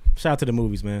though. shout out to the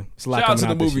movies, man. It's a lot Shout out coming to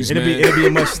the out this movies, year. man. It'll be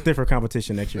a much stiffer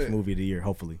competition next year for movie of the year.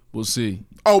 Hopefully, We'll see.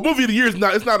 Oh, movie of the year is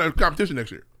not. It's not a competition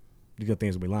next year. the good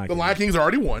things will be lying. The Lion King's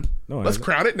already won. No, Let's it's-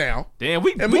 crown it now. Damn,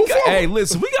 we And got, move forward. hey,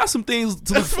 listen, we got some things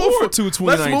to look Let's move forward to.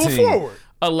 forward. Let's 2019. move forward.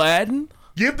 Aladdin,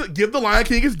 Give the Lion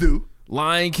King his due.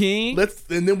 Lion King.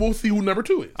 And then we'll see who number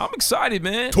 2 is. I'm excited,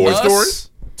 man. Toy Us.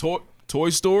 Toy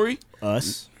Story.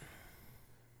 Us.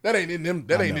 That ain't in them.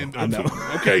 That ain't in I them.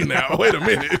 know. Okay, now wait a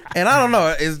minute. And I don't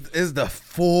know, is the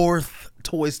fourth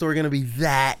Toy Story gonna be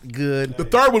that good? The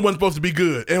third one wasn't supposed to be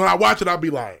good, and when I watch it, I'll be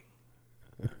lying.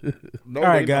 No, All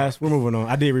right, they guys, we're moving on.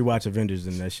 I did rewatch Avengers,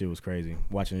 and that shit was crazy.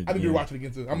 Watching it. not. I need to again. watch it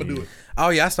again too. I'm gonna do it. Oh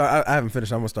yeah, I haven't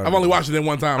finished. I'm gonna start. I've only watched it in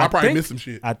one time. I probably think- missed some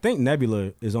shit. I think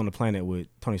Nebula is on the planet with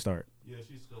Tony Stark. Yeah,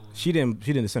 she's still. She didn't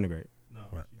disintegrate. No,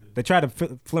 she did. They tried to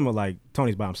film it like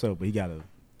Tony's by himself, but he got a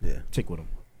chick with him.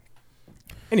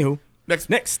 Anywho,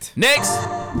 next.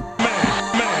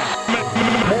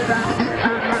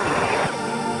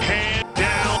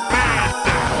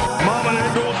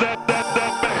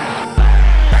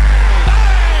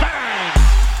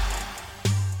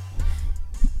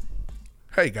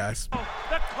 Hey guys, The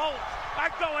Colts are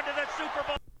going to the Super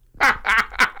Bowl.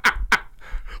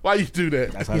 why you do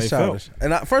that? That's how He's they felt. childish.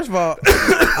 And first of all,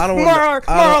 I don't want. Marlon's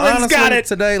honestly, got it.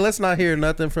 today. Let's not hear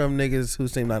nothing from niggas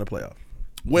whose team not a playoff.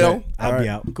 Well, I'll be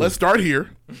out. Cool. let's start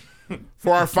here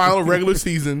for our final regular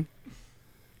season.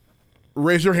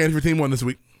 Raise your hand if your team won this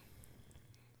week.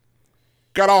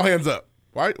 Got all hands up.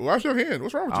 Wash your hand.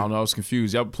 What's wrong with I you? don't know. I was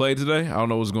confused. Y'all played today? I don't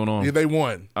know what's going on. Yeah, they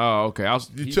won. Oh, okay.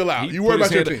 Chill out. You worry put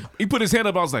his about your hand team. up- He put his hand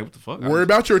up. I was like, what the fuck? Worry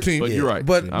about your team. But you're right.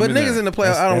 But I'm niggas there. in the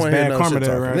playoffs, I don't want to hear bad no karma shit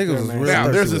there, talking. right Niggas there, was man. real Now,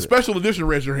 thirsty there's a with it. special edition.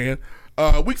 Raise your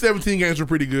hand. Week 17 games were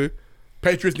pretty good.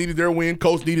 Patriots needed their win.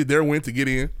 Colts needed their win to get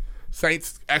in.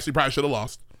 Saints actually probably should have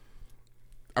lost.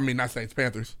 I mean, not Saints,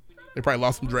 Panthers. They probably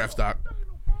lost some draft stock.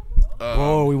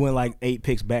 Bro, we went like 8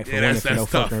 picks back for winning for no tough.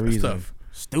 fucking That's reason. tough.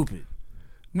 Stupid.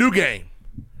 New game.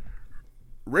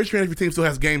 Raise your hand if your team still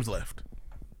has games left.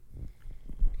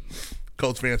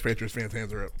 Colts fans, Patriots fans,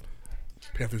 hands are up.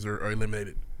 Panthers are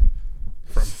eliminated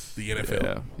from the NFL.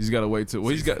 Yeah, he's got to wait till.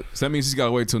 Well, so that means he's got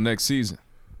to wait till next season.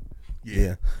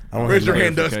 Yeah. Raise your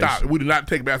hand does stop. We do not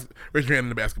take raise your hand in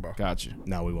the basketball. Gotcha.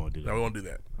 No, we won't do that. No, we won't do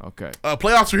that. Okay.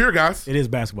 Playoffs are here, guys. It is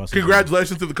basketball season.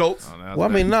 Congratulations to the Colts. Well, I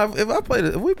mean,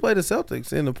 if we play the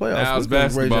Celtics in the playoffs, Now it's we can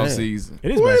raise your basketball hand. season.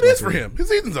 It is Well, it basketball is for season. him. His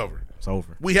season's over. It's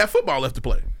over. We have football left to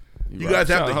play. You guys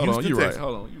have the Hold on, Houston you're right. Texans.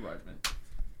 Hold on, you're right, man.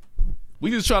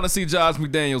 We just trying to see Josh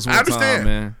McDaniels one I understand, time,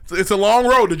 man. It's a long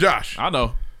road to Josh. I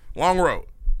know. Long road.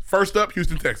 First up,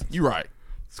 Houston Texans. You're right.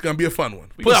 It's gonna be a fun one.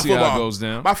 We can Playoff see how it football goes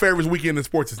down. My favorite weekend in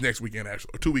sports is next weekend,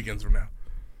 actually, or 2 weekends from now.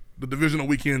 The divisional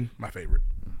weekend, my favorite.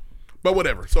 But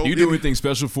whatever. So Do you do anything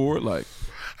special for it? Like,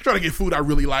 I try to get food I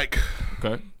really like.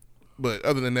 okay, But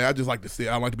other than that, I just like to sit.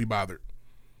 I don't like to be bothered.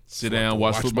 sit down,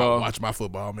 watch football. Watch my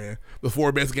football, man. The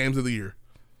 4 best games of the year.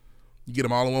 You get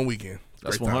them all in one weekend.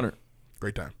 That's Great time. 100.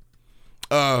 Great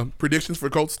time. Predictions for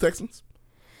Colts Texans?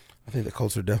 I think the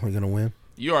Colts are definitely going to win.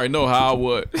 You already know how I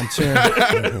would.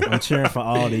 I'm cheering for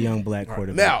all the young black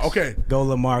quarterbacks. Now, okay. Go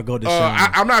Lamar, go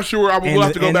Deshaun. I'm not sure. We'll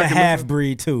have to go and back the and half listen.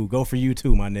 breed too. Go for you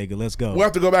too, my nigga. Let's go. We'll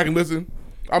have to go back and listen.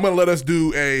 I'm going to let us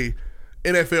do a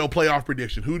NFL playoff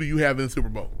prediction. Who do you have in the Super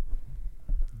Bowl?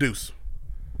 Deuce.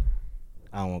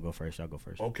 I don't want to go first. Y'all go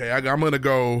first. Okay, I'm going to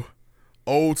go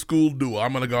old school duo.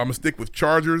 I'm going to stick with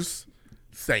Chargers,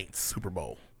 Saints, Super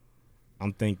Bowl.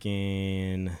 I'm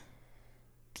thinking.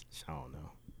 I don't know.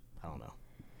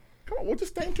 Come on, we'll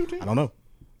just name 2 teams. I don't know.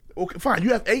 Okay, fine. You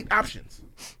have 8 options.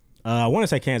 I want to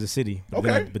say Kansas City, but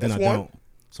Okay, then I that's one. don't.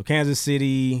 So Kansas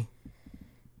City.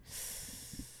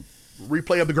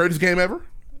 Replay of the greatest game ever?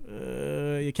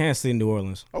 You Kansas City, New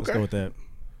Orleans. Let's Okay. go with that.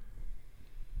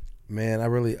 Man, I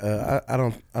really, I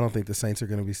don't think the Saints are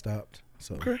going to be stopped.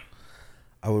 So Okay.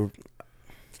 I want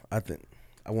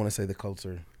to say the Colts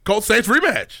are. Colts Saints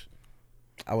rematch.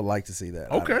 I would like to see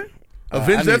that. Okay.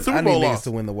 Avenge that Super Bowl I need loss. niggas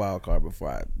to win the wild card before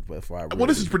I. Well,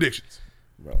 this is predictions.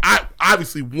 Bro. I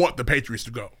obviously want the Patriots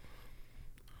to go.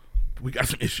 We got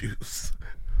some issues.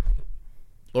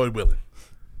 Lloyd willing.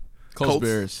 Colts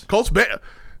Bears. Colts Bears.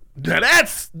 Now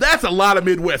that's a lot of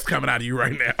Midwest coming out of you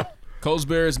right now. Colts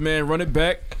Bears, man, run it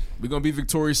back. We're gonna be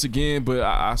victorious again, but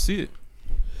I see it.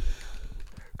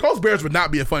 Colts Bears would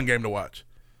not be a fun game to watch.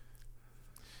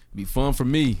 Be fun for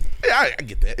me. Yeah, I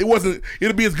get that. It wasn't.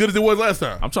 It'll be as good as it was last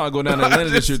time. I'm trying to go down to Atlanta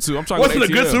this year too. I'm trying to go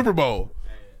Wasn't a good ATL. Super Bowl.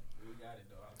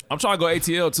 I'm trying to go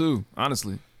ATL too.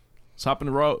 Honestly, it's hopping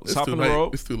the road. It's Hopping too the late.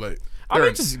 road. It's too late. I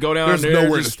mean, just go down there's there.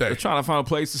 nowhere to just stay. Trying to find a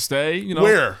place to stay. You know,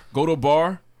 Where? Go to a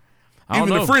bar. I don't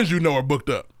Even know. the friends you know are booked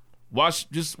up. Watch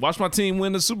my team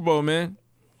win the Super Bowl, man.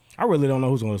 I really don't know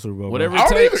who's going to the Super Bowl. bro. Whatever I it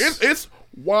don't either. takes. It's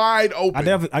wide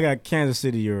open. I got Kansas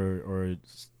City or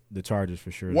the Chargers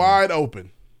for sure. Wide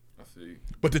open. I see.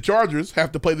 But the Chargers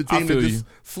have to play the team that feel just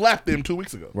slapped them 2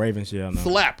 weeks ago. Ravens, yeah, no.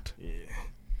 Slapped. Yeah.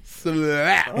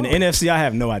 Slapped. In the NFC, I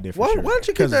have no idea for Why sure. don't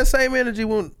you keep that same energy?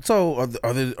 So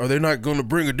are they not going to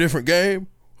bring a different game?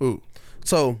 Who?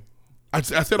 So I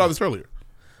said all this earlier.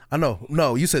 I know.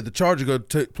 No, you said the Chargers going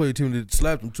to play a team that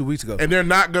slapped them 2 weeks ago. And they're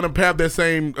not going to have that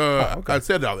same. I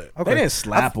said all that. They didn't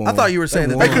slap them. I thought you were saying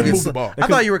that They they're couldn't gonna move get the ball. I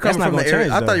thought you were coming That's from not the gonna area.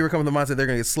 change, I thought though. you were coming from the mindset they're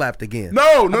going to get slapped again.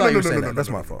 No. I thought you were saying that. That's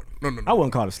my fault. No. I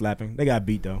wouldn't call it slapping. They got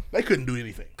beat though. They couldn't do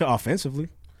anything. Offensively,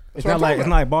 it's what not I'm like talking it's about.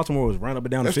 not like Baltimore was running up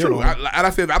and down That's the field. true. on them. And I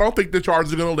said I don't think the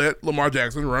Chargers are going to let Lamar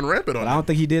Jackson run rampant on But I them. don't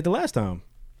think he did the last time.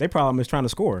 They problem is trying to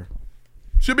score.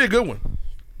 Should be a good one.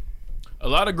 A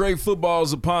lot of great football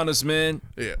is upon us, man.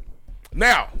 Yeah.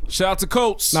 Now, Shout out to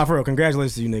Colts. Nah, for real.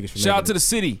 Congratulations to you niggas for Shout out making to it. the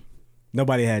city.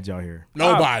 Nobody had y'all here.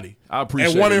 nobody. I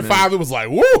appreciate And 1 it, in man. 5, it was like,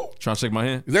 woo. Trying to shake my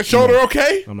hand. Is that shoulder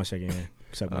okay? I'm not shaking your hand.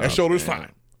 Except That shoulder's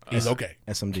fine. He's okay.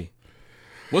 SMD.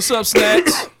 What's up,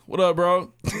 Snacks? What up,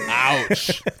 bro?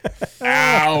 Ouch.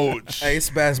 Ouch. Hey, it's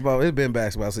basketball. It's been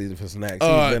basketball season for Snacks.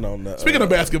 He's been on the. Speaking of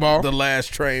basketball, the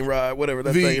last train ride, whatever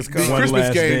that the thing is called. Christmas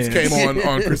last games dance. came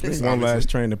on Christmas. One obviously. last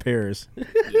train to Paris.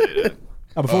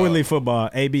 Before we leave football,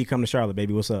 AB come to Charlotte,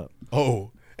 baby. What's up?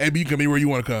 Oh, AB, you can be where you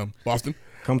want to come. Boston.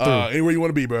 Come through. Anywhere you want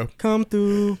to be, bro. Come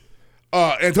through.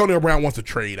 Antonio Brown wants to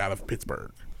trade out of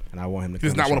Pittsburgh. And I want him to He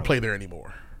does come not to want to Charlotte. play there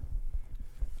anymore.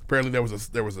 Apparently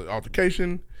there was an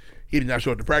altercation. He did not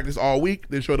show up to practice all week.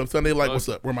 Then showed up Sunday like, what's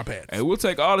up? Where are my pads? Hey, we'll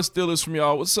take all the Steelers from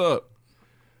y'all. What's up?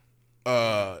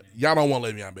 Y'all don't want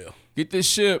Le'Veon Bell. Get this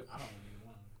ship.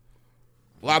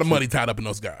 A lot of money tied up in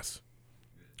those guys.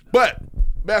 But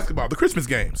basketball, the Christmas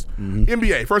games.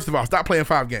 NBA, first of all, stop playing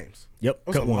 5 games. Yep.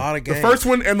 That's a lot of The games. first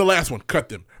one and the last one, cut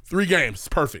them. 3 games,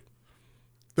 perfect.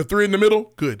 The 3 in the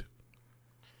middle, good.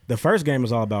 The first game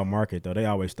is all about market, though. They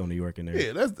always throw New York in there.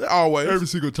 Yeah, that's always. Every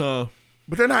single time.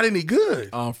 But they're not any good.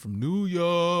 I'm from New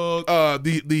York.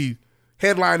 The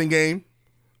headlining game,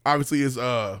 obviously, is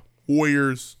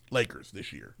Warriors Lakers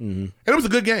this year, and it was a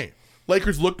good game.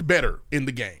 Lakers looked better in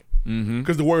the game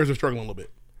because the Warriors are struggling a little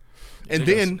bit. And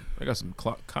then they got some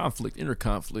inner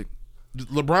conflict.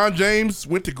 LeBron James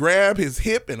went to grab his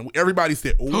hip, and everybody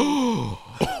said, "Oh,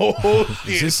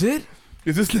 shit. Is this it?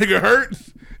 Is this nigga hurt?"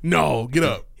 No, get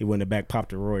up. He went back,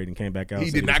 popped a Royd, and came back out.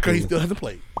 He did not because he still hasn't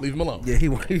played. Leave him alone. Yeah,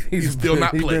 he's still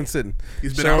not He's playing. been sitting.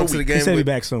 He's been Show out him a to the week. game. He said he'll be with-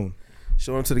 back soon.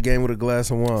 Show him to the game with a glass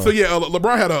of wine. So yeah,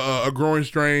 LeBron had a growing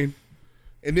strain,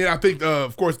 and then I think,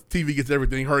 of course, TV gets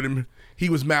everything. Heard him. He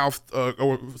was mouthed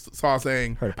or saw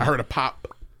saying, "I heard a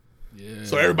pop." Yeah.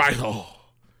 So everybody,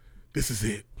 this is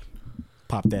it.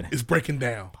 Pop that. It's breaking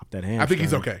down. Pop that hand. I think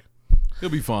he's okay. He'll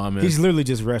be fine, man. He's literally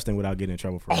just resting without getting in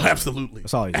trouble for it. Oh, absolutely.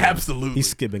 That's all he's doing. Absolutely. He's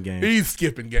skipping games. He's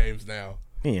skipping games now.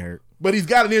 He ain't hurt. But he's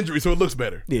got an injury, so it looks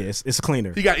better. Yeah, it's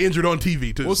cleaner. He got injured on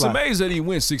TV too. Well, it's amazing that he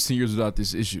went 16 years without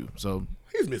this issue. So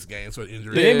he's missed games for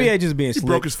injury. The NBA just being he slick.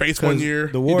 broke his face one 'cause year.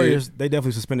 The Warriors, they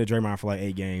definitely suspended Draymond for like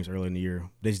 8 games earlier in the year.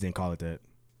 They just didn't call it that.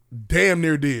 Damn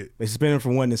near did. They suspended him for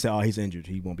 1 and said, "Oh, he's injured.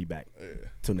 He won't be back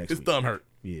till next His week." thumb hurt.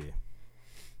 Yeah.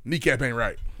 Kneecap ain't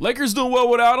right. Lakers doing well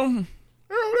without him.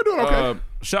 They're doing okay.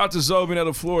 Shout out to Zobin at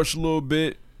the flourish a little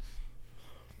bit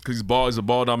because he's a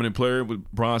ball dominant player with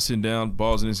Bron sitting down,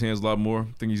 balls in his hands a lot more.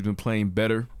 I think he's been playing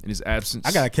better in his absence.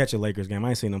 I gotta catch a Lakers game. I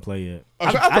ain't seen them play yet.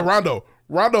 Shout out to Rondo.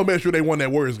 Rondo made sure they won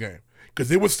that Warriors game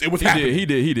because it was happening. He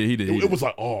did. It was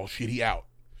like, oh shit, he out.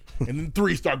 And then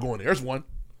 3 start going there. There's one.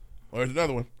 Oh, there's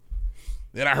another one.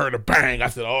 Then I heard a bang. I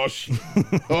said, oh shit.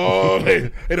 Oh,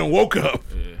 they done woke up.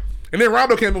 Yeah. And then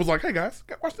Rondo came and was like, hey guys,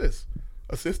 watch this.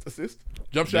 Assist,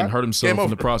 jump shot. Didn't hurt himself game in over.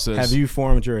 the process. Have you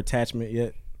formed your attachment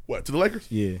yet? What, to the Lakers?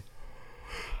 Yeah.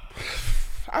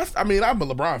 I mean, I'm a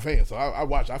LeBron fan, so I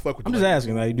watch. I fuck with. I'm the just Lakers.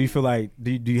 asking. Like, do you feel like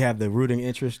do you have the rooting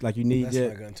interest like you need That's yet,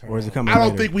 not gonna turn or is it out. coming? I don't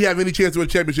later? think we have any chance to win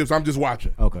championships. I'm just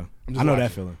watching. Okay, I'm just I know watching.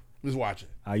 that feeling. I'm just watching.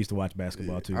 I used to watch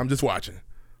basketball too. I'm just watching,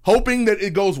 hoping that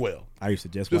it goes well. I used to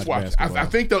just Just watch watch. basketball. I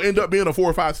think they'll end up being a 4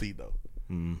 or 5 seed though,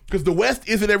 because the West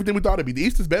isn't everything we thought it'd be. The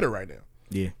East is better right now.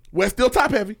 Yeah, West still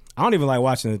top heavy. I don't even like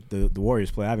watching the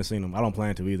Warriors play. I haven't seen them. I don't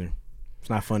plan to either. It's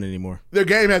not fun anymore. Their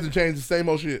game hasn't changed. The same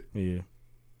old shit. Yeah,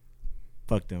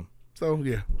 fuck them. So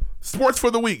yeah, sports for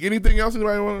the week. Anything else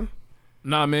anybody want?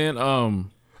 Nah, man.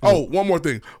 Oh, one more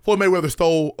thing. Floyd Mayweather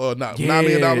stole $9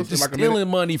 million in just like a minute. stealing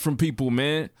money from people,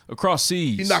 man, across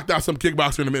seas. He knocked out some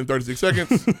kickboxer in a minute and 36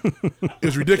 seconds.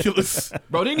 It's ridiculous.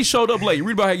 Bro, then he showed up late. You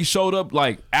read about how he showed up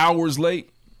like hours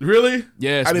late? Really?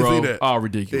 Yes, I didn't bro. see that. Oh,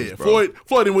 ridiculous, Yeah, bro.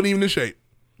 Floyd wasn't even in shape.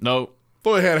 No.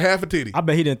 Floyd had half a titty. I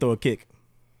bet he didn't throw a kick.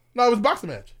 No, it was a boxing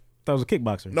match. That was a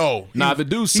kickboxer. No. Nah, the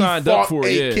dude signed up for it,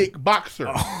 a yeah. kickboxer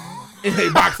in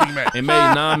a boxing match. It made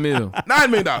 $9 million. $9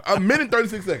 million. A minute and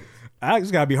 36 seconds.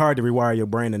 It's gotta be hard to rewire your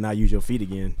brain and not use your feet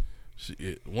again.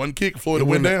 Shit. One kick, Floyd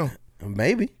went down.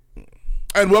 Maybe.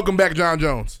 And welcome back, John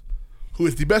Jones, who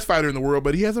is the best fighter in the world,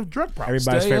 but he has a drug problem.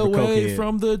 Everybody's Stay favorite away cokehead.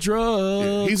 from the drugs.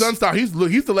 Yeah, he's unstoppable.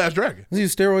 He's the last dragon. Is he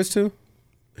steroids too?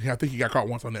 Yeah, I think he got caught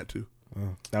once on that too.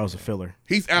 That was a filler.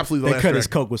 He's absolutely the They last cut dragon. his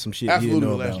coke with some shit Absolutely he the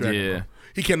didn't know last about. dragon. Yeah. Bro.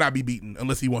 He cannot be beaten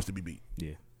unless he wants to be beat.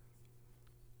 Yeah.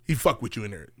 He fuck with you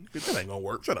in there. That ain't gonna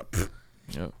work. Shut up.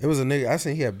 It was a nigga. I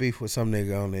seen he had beef with some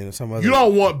nigga on there. And some other. You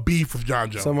don't want beef with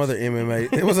John Jones. Some other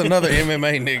MMA. It was another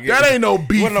MMA nigga. That ain't no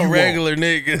beef. Wasn't no you regular want.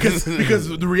 nigga. Because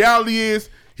the reality is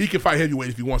he can fight heavyweight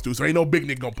if he wants to. So ain't no big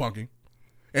nigga gonna punk him,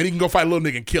 and he can go fight a little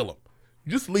nigga and kill him.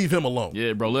 Just leave him alone.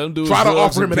 Yeah, bro. Let him do his Try to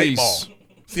drugs offer him in an 8 peace. ball.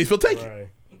 See if he'll take it.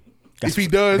 If he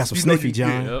does, got some you know sniffy,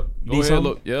 John. Yep. Need Go ahead. some?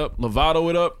 Look. Yep. Lovato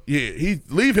it up. Yeah,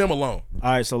 leave him alone.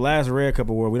 All right, so last Red Cup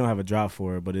award, we don't have a drop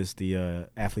for it, but it's the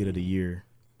Athlete of the Year.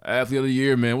 Athlete of the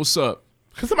year, man. What's up?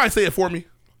 Can somebody say it for me?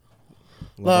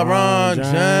 LeBron James.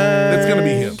 It's gonna be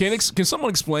him. Can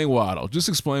someone explain why though? Just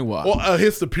explain why. Well,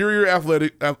 his superior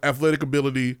athletic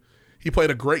ability. He played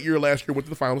a great year last year. Went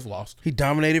to the finals, lost. He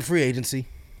dominated free agency.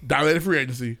 Dominated free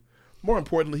agency. More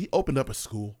importantly, he opened up a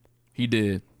school. He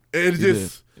did. It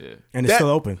just Yeah. And it's That- still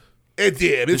open. it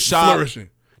did. It's shop. flourishing.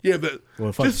 Yeah,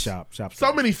 Well, fuck just the shop. Shop's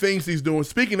so many things he's doing.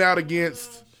 Speaking out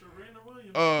against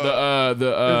The there's not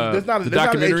the there's not an H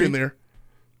documentary in there.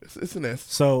 It's an S.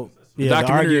 So Yeah,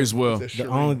 documentary as well.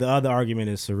 The other argument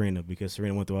is Serena, because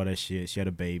Serena went through all that shit. She had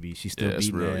a baby. She's still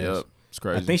beating real. ass. Yep. It's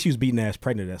crazy. I think she was beating ass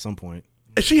pregnant at some point.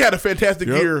 And she had a fantastic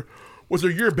year. Was her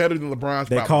year better than LeBron's?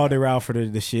 They called her out for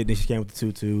the shit. Then she came with the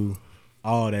tutu.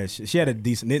 All that shit. She had a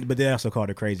decent, but they also called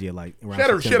her crazy at like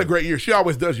around she had a great year. She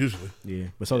always does usually. Yeah,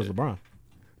 but so does LeBron.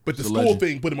 But the school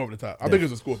thing put him over the top. I think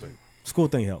it's a school thing. School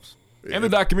thing helps. And the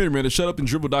documentary, man, the Shut Up and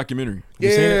Dribble documentary.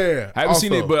 Yeah. I haven't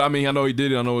seen it, but I mean, I know he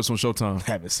did it. I know it's on Showtime.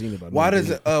 I haven't seen it. But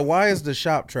Why is the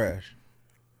shop trash?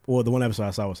 Well, the one episode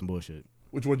I saw was some bullshit.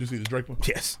 Which one did you see? The Drake one?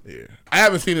 Yes. Yeah. I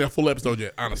haven't seen a full episode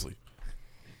yet, honestly.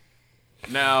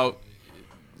 Now,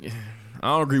 I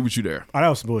don't agree with you there. Oh, that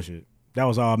was some bullshit. That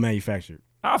was all manufactured.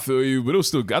 I feel you, but it was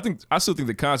still. I still think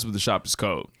the concept of the shop is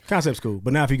cold. Concept's cool,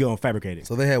 but now if you go and fabricate it,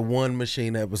 So they had one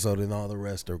machine episode and all the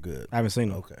rest are good. I haven't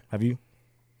seen it. Okay. Have you?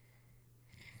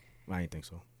 I didn't think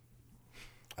so.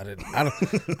 I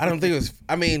don't think it was.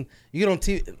 I mean, you don't.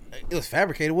 It was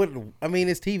fabricated. What? I mean,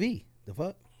 it's TV. The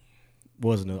fuck.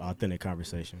 Wasn't an authentic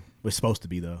conversation. It's supposed to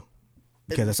be though,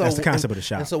 because that's the concept of the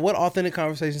shop. And so, what authentic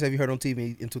conversations have you heard on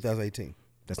TV in 2018?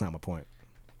 That's not my point.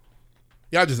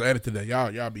 Y'all just added to that.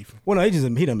 Y'all beefing. Well, no, he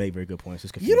doesn't make very good points.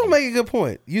 It's You don't make a good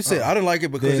point. You said I didn't like it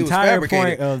because it was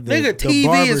fabricated. Point of the, nigga, the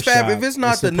TV is fabricated. If it's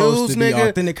not the news,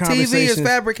 nigga, TV is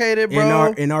fabricated,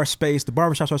 bro. In our space, the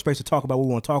barbershop's our space to talk about what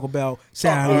we want to talk about, say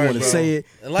how we want to say it.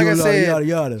 And like I said, yada,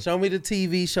 yada. Show me the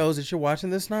TV shows that you're watching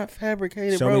that's not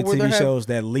fabricated, show bro. me TV shows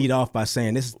that lead off by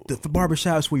saying this is the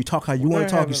barbershop's where you talk how you want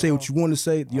to talk, you say what you want to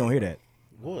say. You don't hear that.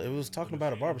 Well, it was talking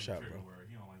about a barbershop, bro.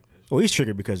 Well, he's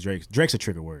triggered because Drake's a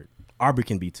trigger word. Aubrey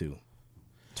can be too.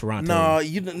 Toronto.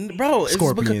 No, bro.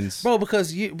 Scorpions.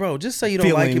 Because just say you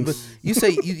don't like it, but you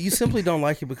say you simply don't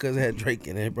like it because it had Drake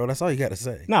in it, bro. That's all you got to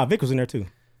say. Nah, Vic was in there too.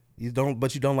 You don't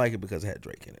like it because it had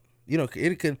Drake in it. You know,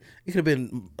 it could have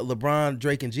been LeBron,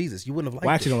 Drake, and Jesus. You wouldn't have liked it.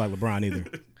 Well, I actually don't like LeBron either.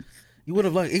 You would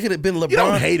have liked. It could have been LeBron. You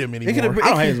don't hate him anymore. I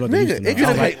don't hate him.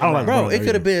 It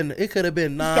could have been. It could have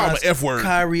been Nas,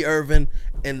 Kyrie Irving,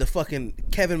 and the fucking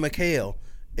Kevin McHale.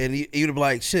 And you'd be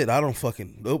like, shit, I don't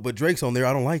fucking know, but Drake's on there.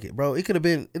 I don't like it, bro. It could have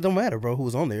been. It don't matter, bro. Who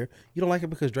was on there? You don't like it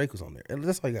because Drake was on there, and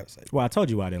that's all you gotta say. Well, I told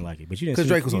you why I didn't like it, but you didn't.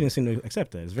 Drake was you didn't seem to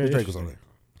accept that. It's very Drake was on there.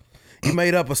 You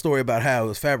made up a story about how it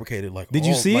was fabricated. Like, did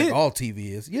you see it? All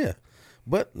TV is, yeah.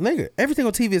 But nigga, everything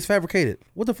on TV is fabricated.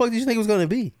 What the fuck did you think it was gonna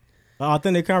be? An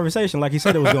authentic conversation, like he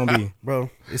said it was gonna be, bro.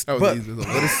 But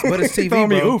it's TV,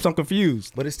 me, bro. Oops, I'm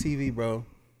confused. But it's TV, bro.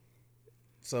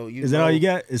 So is that all you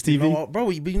got? It's TV, bro.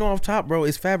 But you know off top, bro,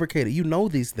 it's fabricated. You know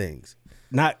these things.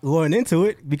 Not going into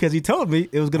it because he told me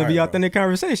it was going to be authentic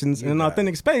conversations in an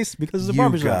authentic space because it's a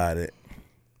barbershop. You got it.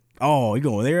 Oh, you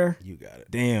going there? You got it.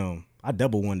 Damn, I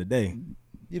double won today.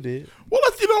 You did. Well,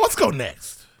 let's go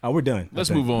next. Oh, we're done.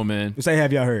 Let's move on, man. Let's say,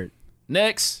 have y'all heard?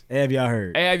 Next, have y'all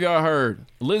heard?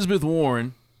 Elizabeth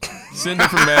Warren, senator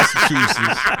from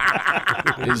Massachusetts,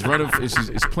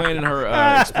 is planning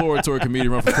her exploratory committee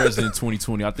run for president in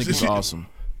 2020. I think it's awesome.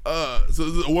 So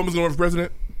a woman's going to run for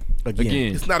president?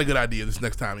 Again. It's not a good idea this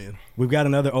next time in. We've got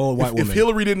another old white woman. If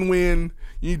Hillary didn't win,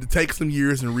 you need to take some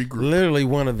years and regroup. Literally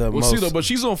one of the most. See, though, but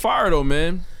she's on fire, though,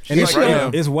 man. And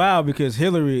it's wild because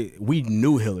Hillary, we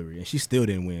knew Hillary, and she still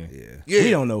didn't win. Yeah.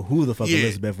 We don't know who the fuck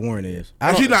Elizabeth Warren is.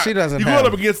 She doesn't. You're going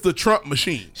up against the Trump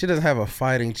machine. She doesn't have a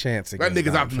fighting chance against that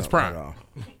nigga's Optimus Prime.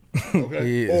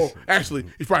 Okay. Or actually,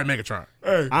 he's probably Megatron.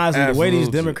 Hey. Honestly, the way these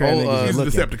Democrat niggas he's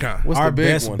looking, a Decepticon. Our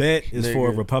best bet is for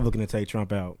a Republican to take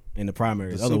Trump out in the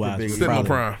primaries. Otherwise,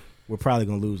 we're probably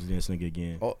gonna lose this nigga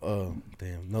again.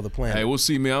 Damn, another plan. Hey, we'll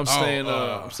see, man.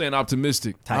 I'm staying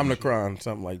optimistic. Omnicron,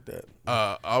 something like that.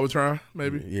 Albitron,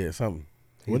 maybe. Yeah, something.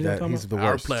 What is he's the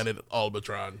Our worst. planet,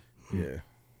 Albitron. Yeah,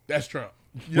 that's Trump.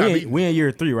 We in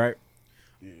year 3, right?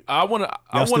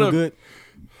 Y'all still good?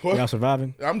 What? Y'all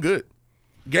surviving? I'm good.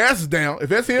 Gas is down. If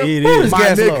that's him, it is. My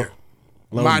nigga.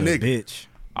 My nigga. Bitch.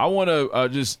 I want to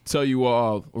just tell you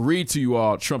all, read to you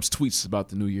all Trump's tweets about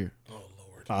the new year. Oh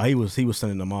Lord. He was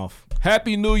sending them off.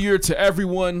 Happy New Year to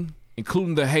everyone,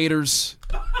 including the haters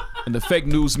and the fake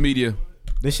news media.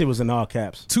 This shit was in all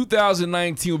caps.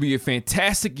 2019 will be a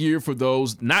fantastic year for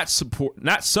those not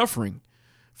suffering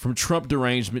from Trump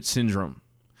derangement syndrome.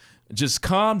 Just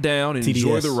calm down and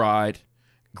enjoy the ride.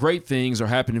 Great things are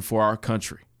happening for our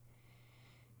country.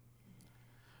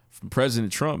 From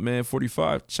President Trump, man,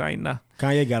 45, China.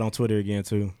 Kanye got on Twitter again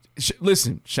too.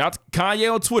 Listen, shout out to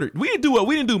Kanye on Twitter. We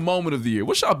didn't do moment of the year.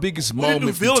 What's our biggest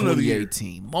moment from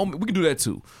 2018? Moment, we can do that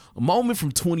too. A moment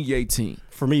from 2018.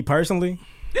 For me personally,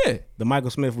 yeah, the Michael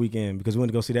Smith weekend, because we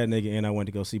went to go see that nigga and I went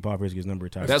to go see Paul Pierce get his number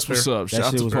retired. That's what's up. Shout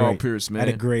out to Paul Pierce, man. I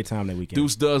had a great time that weekend.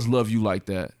 Deuce does love you like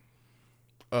that.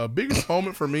 Biggest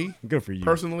moment for me. Good for you.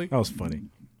 Personally. That was funny.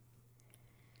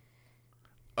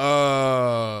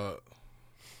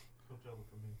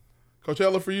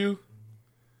 Coachella for you?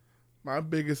 My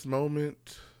biggest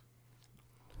moment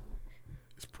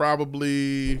is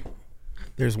probably.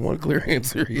 There's one clear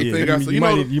answer. Yeah,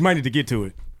 you might need to get to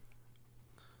it.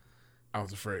 I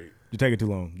was afraid. You take it too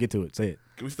long. Get to it. Say it.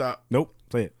 Can we stop? Nope.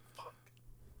 Say it.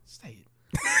 Say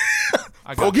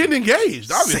it. Getting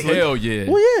engaged, obviously. Hell yeah.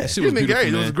 Well, yeah. Getting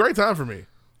engaged. It was a great time for me.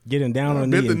 Getting down on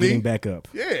the knee and getting back up.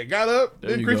 Yeah, got up,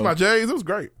 increased my J's. It was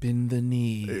great. Bend the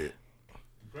knee. Yeah.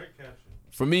 Great caption.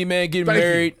 For me, man, getting Thank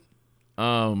married,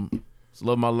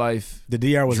 love my life. The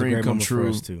DR was Dream a great come moment true. for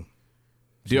us too.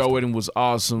 DR wedding was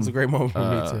awesome. It was a great moment for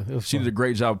me too. It was She fun. did a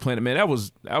great job planning. Man, that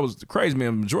was crazy,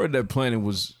 man. Majority of that planning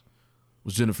was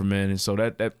Jennifer, man, and so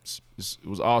it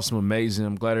was awesome, amazing.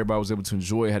 I'm glad everybody was able to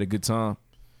enjoy it, had a good time.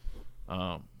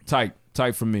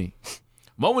 Tight for me.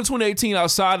 Moment 2018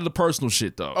 outside of the personal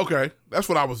shit though. Okay, that's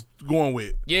what I was going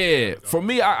with. Yeah, for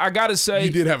me, I gotta say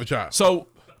You did have a child. So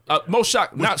most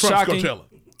not Trump's shocking, Coachella.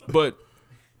 but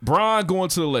Bron going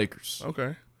to the Lakers.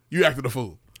 Okay, you acted a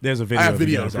fool. There's a video. I have of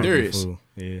you videos. guys There acting is. a fool.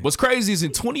 Yeah. What's crazy is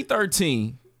in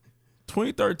 2013,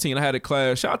 I had a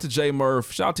class. Shout out to Jay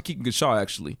Murph. Shout out to Keegan Gashaw,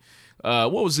 actually.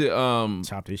 What was it?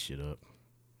 Chop this shit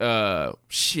up.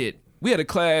 Shit. We had a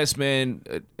class, man,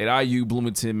 at IU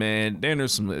Bloomington, man.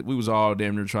 We was all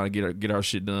damn near trying to get our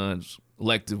shit done,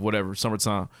 elective, whatever,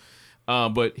 summertime.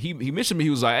 But he mentioned me. He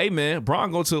was like, "Hey, man,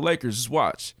 Bron go to the Lakers. Just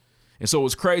watch." And so it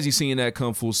was crazy seeing that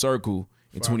come full circle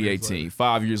in 2018.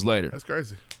 5 years later. That's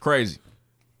crazy. Crazy.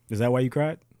 Is that why you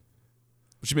cried?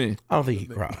 What you mean? I don't think he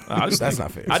cried. That's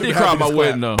not fair. I did cry at my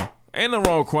wedding though. Ain't nothing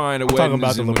wrong with crying at talking weddings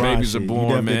about the and when LeBron babies shit. are You born,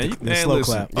 definitely man. did the Man, slow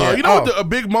listen. clap. You know what? A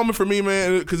big moment for me,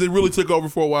 man, because it really took over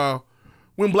for a while.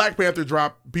 When Black Panther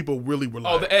dropped, people really were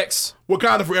like, Oh, the X.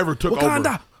 Wakanda forever took Wakanda.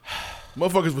 over.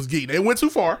 Motherfuckers was geeking. They went too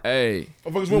far. Hey.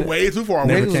 Motherfuckers went way too far.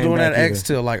 Niggas with was it. doing that back X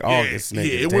till like August. yeah,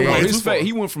 nigga. it went Damn. way His too far.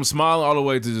 he went from smiling all the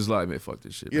way to just like, man, fuck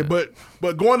this shit. Yeah, man.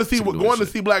 but going to see Some doing going to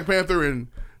shit. see Black Panther and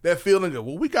that feeling of,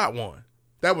 well, we got one.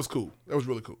 That was cool. That was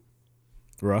really cool.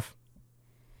 Rough.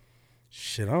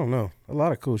 Shit, I don't know. A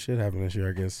lot of cool shit happened this year,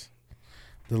 I guess.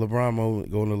 The LeBron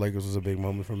moment going to the Lakers was a big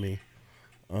moment for me.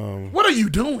 What are you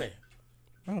doing?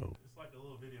 Oh. It's like a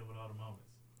little video with all the moments.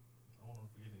 I don't want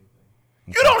to forget anything.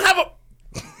 You don't have a.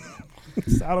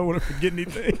 I don't want to forget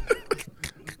anything.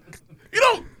 You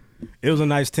don't. It was a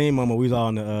nice team moment. We was all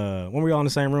in the when we were all in the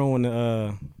same room when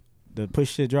the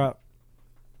push shit dropped.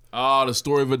 Oh, the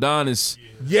story of Adonis.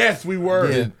 Yes, we were.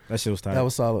 Yeah, That shit was tight. that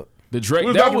was solid. The Drake. We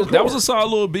was That about to was record. a solid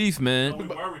little beef, man. We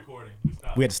were recording. We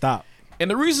stopped. We had to stop. And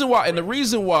the reason why.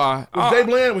 Was Jay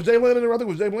Bland in there? I think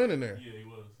was Jay Bland in there. Yeah, he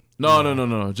was.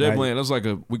 No. Jay Right. Bland. That was like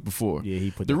a week before. Yeah,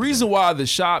 he put The that reason why the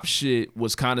shop shit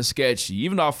was kind of sketchy,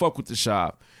 even though I fuck with the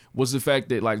shop, was the fact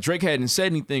that like Drake hadn't said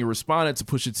anything or responded to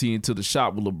Pusha T into the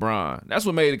shop with LeBron. That's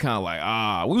what made it kind of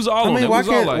like we was all I on mean, that. why We was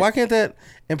all can't like, why can't that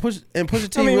and Pusha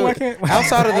T I mean, really, why can't-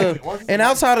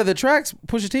 outside of the tracks,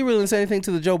 Pusha T really didn't say anything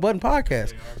to the Joe Budden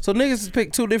podcast. So niggas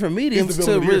picked two different mediums He's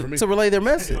the villain of the year for me. to relay their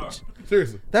message.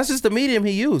 Seriously. That's just the medium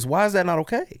he used. Why is that not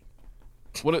okay?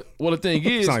 Well, the thing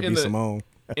is, Sound like in B. Simone.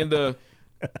 in the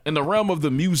realm of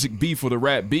the music beef or the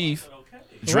rap beef,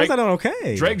 Why is that not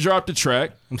okay? Drake dropped the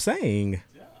track. I'm saying.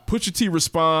 Pusha T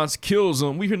responds, kills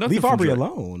him. We hear nothing Leave from Aubrey Drake.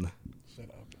 alone.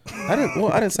 I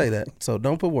didn't say that. So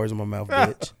don't put words in my mouth,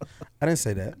 bitch. I didn't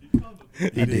say that.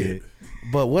 He did.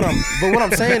 But what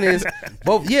I'm saying is,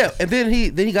 both and then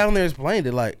he got on there and explained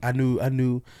it like I knew,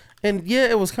 and yeah,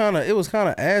 it was kind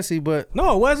of assy, but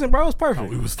No, it wasn't, bro. It was perfect.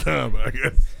 We was done, but I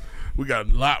guess we got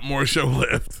a lot more show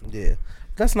left. yeah,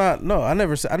 that's not no. I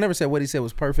never said what he said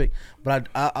was perfect, but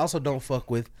I also don't fuck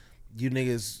with you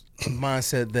niggas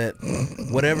mindset that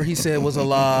whatever he said was a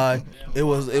lie. It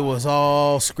was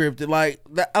all scripted. Like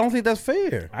that, I don't think that's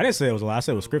fair. I didn't say it was a lie. I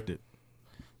said it was scripted.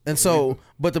 And so,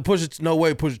 but the Pusha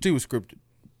T was scripted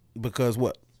because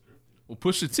what? Well,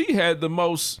 Pusha T had the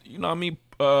most,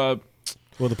 Well,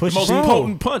 the the push most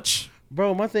potent punch.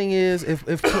 Bro, my thing is, if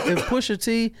Pusha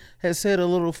T had said a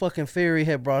little fucking fairy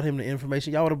had brought him the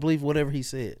information, y'all would have believed whatever he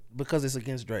said because it's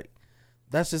against Drake.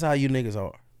 That's just how you niggas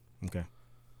are. Okay.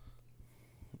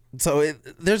 So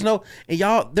there's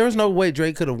no way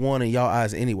Drake could have won in y'all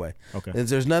eyes anyway. Okay.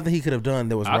 There's nothing he could have done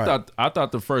that was right. I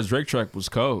thought the first Drake track was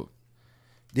cold.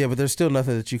 Yeah, but there's still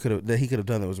nothing that he could have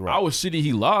done that was right. I was shitty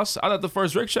he lost. I thought the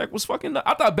first Drake track was fucking.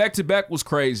 I thought back to back was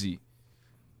crazy.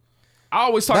 I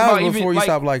always talk That was about before even you like,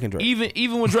 stopped liking Drake.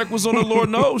 Even when Drake was on the Lord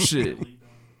knows shit.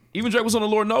 Even Drake was on the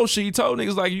Lord knows shit. He told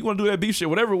niggas like, you want to do that beef shit,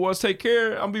 whatever it was, take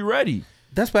care. I'll be ready.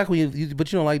 That's back when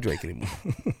but you don't like Drake anymore.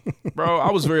 Bro,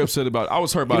 I was very upset about it. I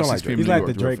was hurt about it don't since like Drake. He's New like York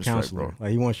the Drake reference track, counselor. bro.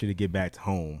 Like he wants you to get back to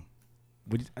home.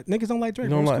 Niggas don't like Drake.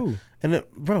 You don't Bro. like, It's cool. and then,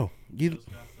 bro, you.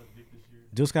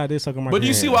 Jill Scott did suck on my. But do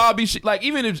you see why I'll be like,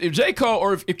 even if J. Cole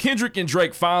or if Kendrick and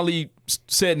Drake finally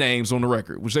said names on the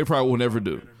record, which they probably will never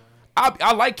do.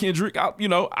 I like Kendrick.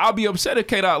 I'll be upset if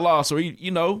K-Dot lost, or shit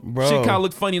kind of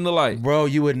look funny in the light. Bro,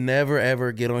 you would never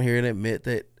ever get on here and admit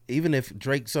that. Even if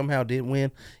Drake somehow did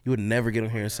win, you would never get on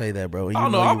here and say that, bro. I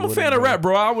don't know. I'm a fan of rap,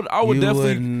 bro. I would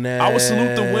definitely. I would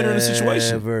salute the winner in the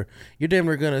situation. You're damn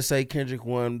near gonna say Kendrick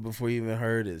won before you even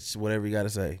heard it. Whatever you gotta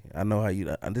say. I know how you.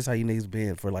 This is how you niggas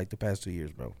been for like the past 2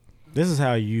 years, bro. This is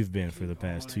how you've been for the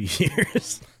past 2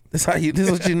 years. This is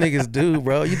what you niggas do,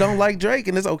 bro. You don't like Drake,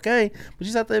 and it's okay, but you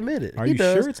just have to admit it. Are you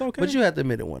sure it's okay? But you have to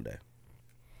admit it one day.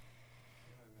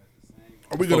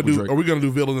 Are we gonna do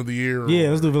villain of the year? Yeah,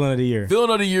 let's do villain of the year.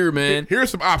 Villain of the year, man. Here's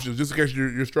some options, just in case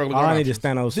you're struggling. I need to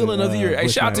Thanos. Villain of the year. Hey,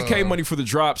 shout out to K Money for the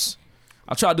drops.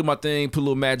 I try to do my thing, put a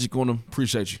little magic on them.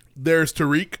 Appreciate you. There's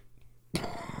Tariq,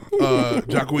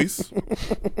 Jacquees,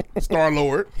 Star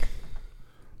Lord,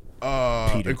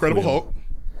 Incredible Hulk.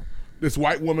 This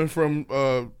white woman from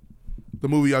the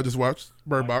movie I just watched,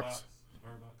 Bird Box.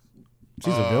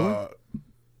 She's a villain.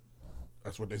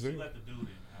 That's what they say.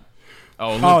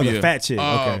 Oh, Olympia. The fat chick.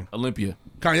 Okay. Olympia.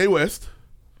 Kanye West.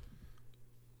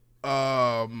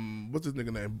 What's his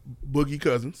nigga name? Boogie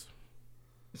Cousins.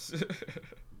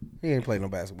 He ain't played no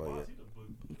basketball yet.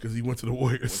 Because he went to the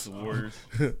Warriors.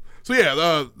 So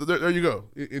yeah, there you go.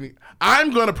 I'm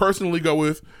gonna personally go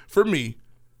with, for me,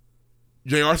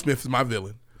 J.R. Smith is my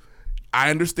villain.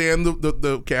 I understand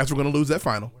the Cavs were gonna lose that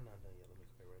final,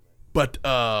 but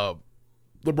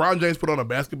LeBron James put on a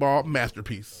basketball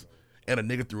masterpiece, and a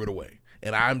nigga threw it away.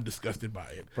 And I'm disgusted by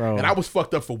it. Bro. And I was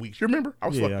fucked up for weeks. You remember? I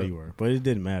was fucked up. Yeah, you were. But it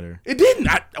didn't matter. It didn't.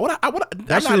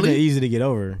 That should have been easy to get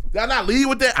over. Did I not lead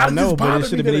with that? I know, but it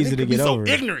should have been easy to get over.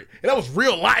 So ignorant. And that was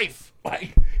real life.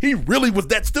 Like, he really was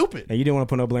that stupid. And you didn't want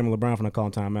to put no blame on LeBron for not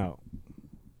calling timeout.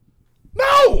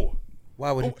 No.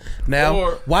 Why would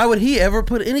why would he ever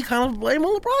put any kind of blame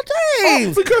on LeBron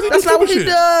James? Because that's not what he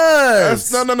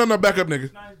does. No, back up,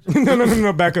 nigga.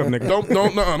 no, back up, nigga.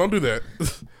 Don't do that.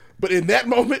 But in that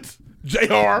moment,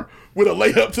 JR with a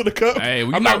layup to the cup. Hey,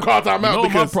 I'm not gonna call timeout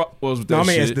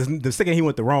because the second he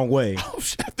went the wrong way. Oh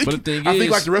shit! I think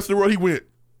like the rest of the world, he went.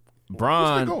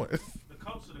 Bron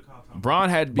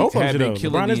had been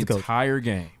killing the entire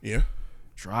game. Yeah,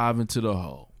 driving to the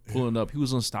hole, pulling up. He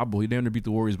was unstoppable. He damn near beat the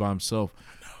Warriors by himself.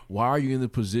 Why are you in the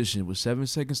position with 7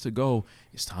 seconds to go?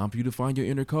 It's time for you to find your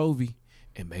inner Kobe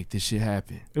and make this shit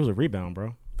happen. It was a rebound,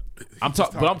 bro. I'm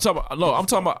talking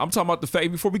about the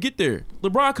fact before we get there.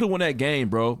 LeBron could have won that game,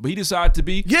 bro, but he decided to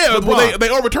be LeBron. Well, they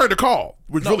overturned the call,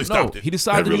 which really stopped it. He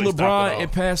decided to be LeBron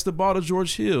and pass the ball to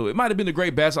George Hill. It might have been a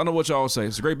great basketball. I know what y'all say.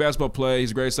 It's a great basketball play.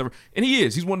 He's a great server, and he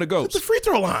is. He's one of the goats. It's the free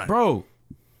throw line, bro.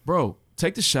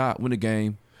 Take the shot, win the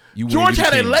game. George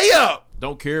had a layup.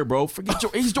 Don't care, bro. Forget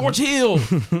he's George Hill.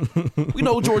 We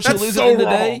know who George Hill is so at the end of the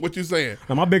wrong. day. What you saying?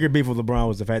 Now, my bigger beef with LeBron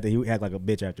was the fact that he acted like a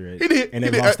bitch after it. He did. And they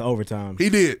lost to overtime.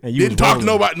 He did. And you didn't talk to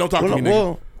nobody. Don't talk to me,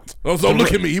 nigga. Don't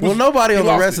look at me. Nobody on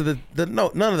the rest of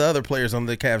none of the other players on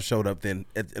the Cavs showed up then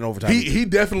in overtime. He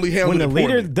definitely handled it poorly. When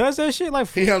the leader does that shit, like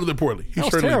he handled it poorly. He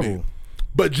certainly terrible. did.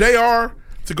 But JR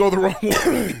to go the wrong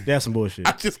way. That's some bullshit.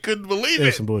 I just couldn't believe it.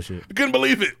 That's some bullshit. I couldn't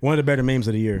believe it. One of the better memes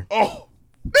of the year. Oh,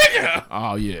 nigga.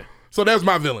 Oh yeah. So that's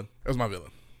my villain. What you I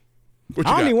don't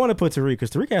got? even want to put Tariq because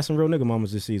Tariq had some real nigga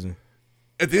moments this season.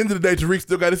 At the end of the day, Tariq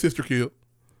still got his sister killed.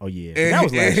 Oh yeah, that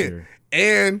was last year.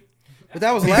 But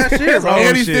that was last year, bro.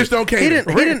 And he snitched on Kanan. He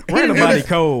didn't do that.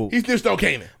 Code. He snitched on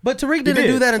Kanan. But Tariq didn't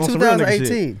do that in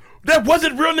 2018. That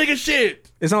wasn't real nigga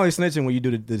shit. It's only snitching when you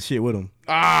do the shit with him.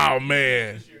 Oh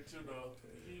man.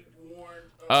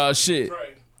 Shit.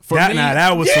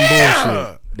 That was some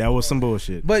bullshit. That was some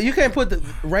bullshit. But you can't put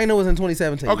Reina was in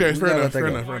 2017. Okay, fair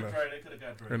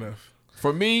enough.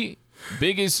 For me,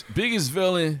 biggest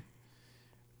villain,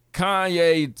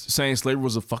 Kanye saying slavery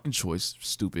was a fucking choice.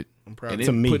 Stupid. I'm proud and of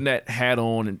then you. putting that hat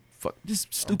on and fuck this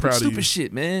stupid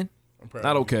shit, man.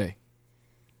 Not okay.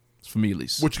 It's for me at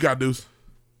least. What you got, Deuce?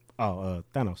 Oh,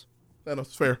 Thanos.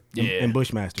 Thanos, fair. Yeah. And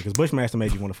Bushmaster, because Bushmaster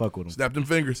made you want to fuck with him. Snap them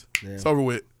fingers. Yeah. It's over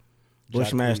with.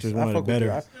 Bushmaster is one of the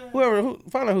better.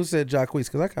 Find out who said Jacquees,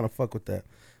 because I kind of fuck with that.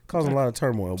 Causing a lot of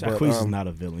turmoil. Jacquees is not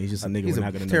a villain. He's just a nigga. He's we're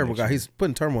not gonna a know terrible that guy. shit. He's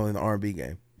putting turmoil in the R&B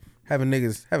game. Having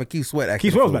Keith Sweat acting.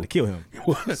 Keith Sweat was about to kill him. Get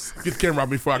the camera off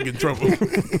before I get in trouble.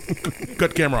 Cut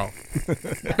the camera off.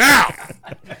 Now!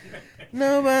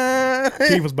 Nobody.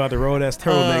 Keith was about to roll that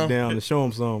turtleneck down to show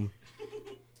him something.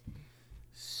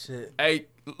 Shit. Hey,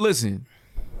 listen.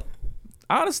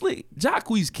 Honestly,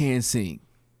 Jacquees can sing.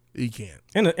 He can.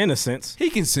 In a sense. He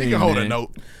can sing. He can hold man. a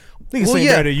note. He can sing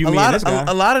better than you, a me, lot and of this guy.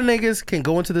 a lot of niggas can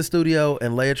go into the studio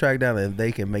and lay a track down and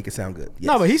they can make it sound good. Yes.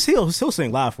 No, but he'll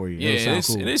sing live for you. Yeah, It'll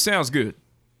sound cool. it sounds good.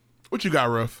 What you got,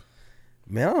 Ruff?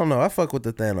 Man, I don't know. I fuck with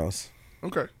the Thanos.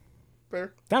 Okay.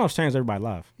 Fair. Thanos changed everybody's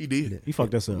life. He did. He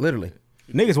fucked us up. Literally.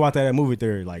 Niggas watch that movie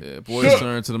theory like, boys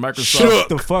turn to the Microsoft. Shut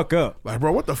the fuck up. Like,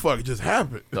 bro, what the fuck just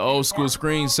happened? The old school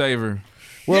screensaver.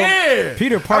 Well, yeah.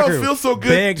 Peter Parker I don't feel so good.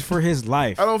 begged for his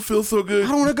life. I don't feel so good. I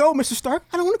don't want to go, Mr. Stark.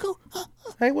 I don't want to go.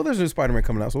 Hey, well, there's a new Spider-Man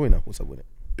coming out, so we know what's up with it.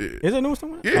 Is there new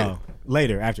one? Yeah. Oh,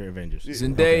 later, after Avengers.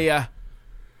 Zendaya.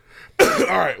 All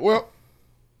right, well.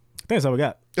 I think that's all we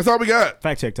got. That's all we got.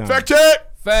 Fact check time. Fact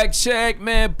check. Fact check,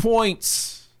 man.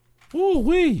 Points. Woo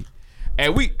wee.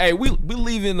 And we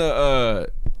leaving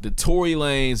the Tory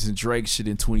Lanez and Drake shit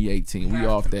in 2018. We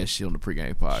off that shit on the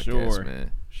pregame podcast,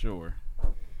 man. Sure.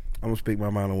 I'm gonna speak my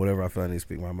mind on whatever I feel I need to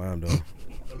speak my mind on.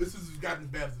 This has gotten as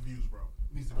bad as the views, bro.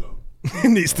 It needs to go. It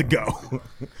needs to go.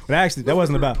 But actually, that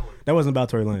wasn't about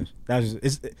Tory Lanez. That was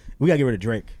just, we gotta get rid of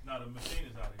Drake. No, the machine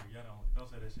is out of here. Y'all don't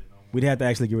say that shit no more. We'd have to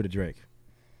actually get rid of Drake.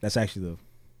 That's actually the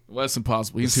Well, that's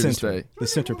impossible. He's here to stay. The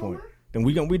center point. Then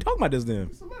we talk about this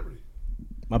then.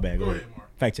 My bad. Go ahead.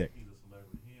 Fact check.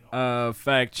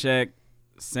 Fact check.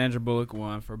 Sandra Bullock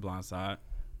won for Blindside.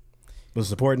 Was it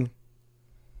supporting?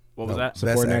 What was that?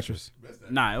 Supporting actress.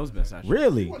 Nah, it was best actress.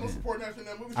 Really? Wasn't no supporting actor in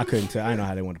that movie. I couldn't tell. I didn't know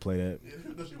how they wanted to play that.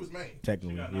 Yeah, she was main.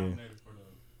 Technically, Got yeah. nominated for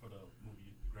the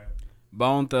movie Gravity.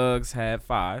 Bone Thugs had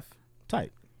 5.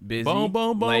 Tight. Busy, Bone,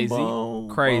 bone, bone, lazy, bone,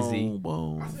 crazy,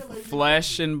 bone.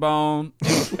 flesh and bone, I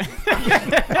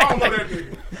don't know that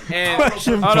nigga.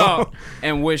 and hold on,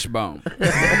 and wishbone.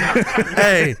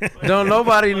 Hey, don't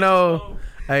nobody know.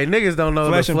 Hey, niggas don't know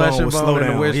Flesh the and flesh Bone and was bone slow and the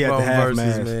down. He had wishbone to have versus,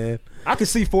 mask. man. I can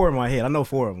see 4 in my head. I know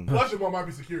 4 of them. Flush and Bone might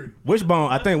be security.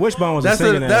 Wishbone. I think Wishbone was That's a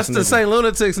singing that's ass the nigga. St.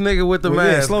 Lunatics nigga with the Well,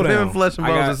 yeah, mask. slow Him down. and Flesh and I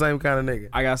Bone's got- the same kind of nigga.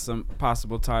 I got some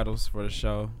possible titles for the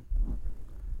show.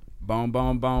 Bone,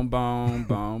 bone, bone, bone,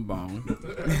 bone, bone.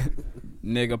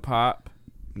 Nigga pop.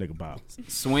 Nigga Bob.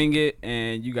 Swing it,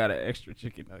 and you got an extra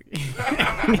chicken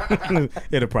nugget.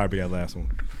 It'll probably be that last one.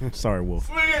 Sorry, Wolf.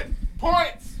 Swing it.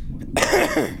 Points.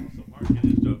 So Mark get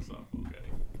his jokes off, okay?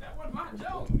 That wasn't my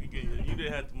joke. You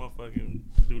didn't have to motherfucking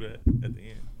do that at the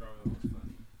end.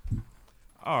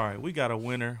 All right, we got a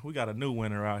winner. We got a new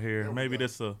winner out here. Maybe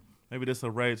this a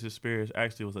Rage His Spirits.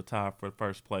 Actually, it was a tie for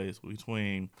first place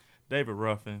between David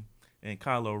Ruffin and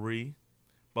Kylo Ree.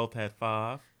 Both had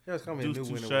 5. Just call me a Deuce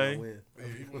new winner Touche. when I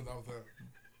win.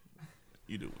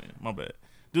 You do win. My bad.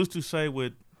 Deuce Touche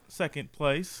with second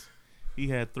place. He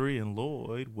had 3, and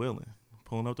Lloyd Willing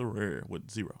pulling up the rear with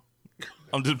 0.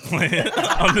 I'm just playing.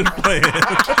 I'm just playing.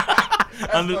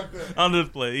 I'm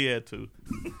just playing. He had 2.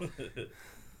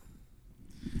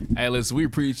 Hey, listen, we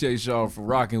appreciate y'all for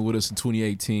rocking with us in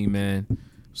 2018, man.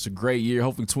 It's a great year.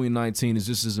 Hopefully 2019 is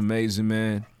just as amazing,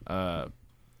 man.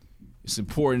 It's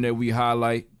important that we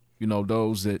highlight,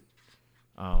 those that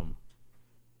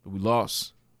we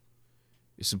lost.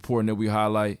 It's important that we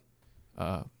highlight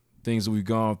things that we've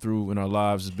gone through in our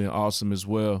lives. Has been awesome as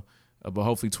well. But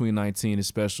hopefully 2019 is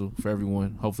special for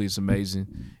everyone. Hopefully it's amazing.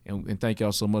 And thank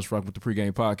y'all so much for rocking with the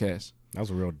pregame podcast. That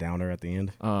was a real downer at the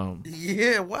end.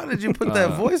 Yeah, why did you put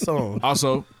that voice on?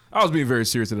 Also, I was being very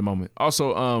serious at the moment.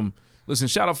 Also, listen,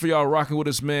 shout out for y'all rocking with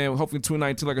us, man. Hopefully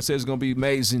 2019, like I said, is going to be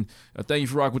amazing. Thank you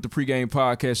for rocking with the pregame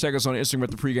podcast. Check us on Instagram at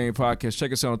the pregame podcast.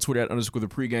 Check us out on Twitter at _the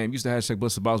pregame. Use the hashtag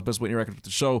 #BlessedBottles. Best way to interact with the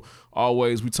show.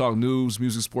 Always, we talk news,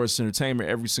 music, sports, entertainment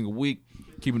every single week.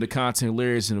 Keeping the content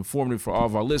hilarious and informative for all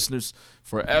of our listeners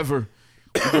forever.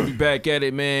 We're going to be back at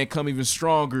it, man. Come even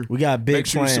stronger. We got big Make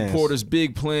sure plans. you support us.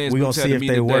 Big plans. We gonna see if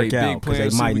they work out, Big 'cause they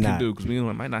plans. might we not. can do because we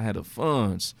might not have the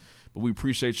funds. But we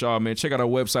appreciate y'all, man. Check out our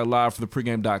website,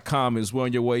 liveforthepregame.com, as well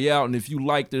on your way out. And if you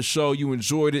liked this show, you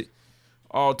enjoyed it,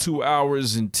 all 2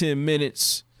 hours and 10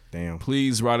 minutes, Damn.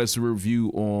 please write us a review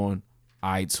on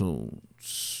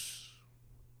iTunes.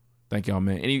 Thank y'all,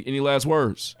 man. Any last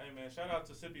words? Hey, man, shout out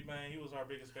to Sippy, man. He was our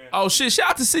biggest fan. Oh, shit.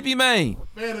 Shout out to Sippy Main.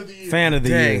 Fan of the year. Fan of the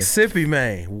Dang, year. Sippy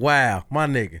man. Wow, my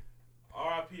nigga.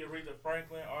 R.I.P. Aretha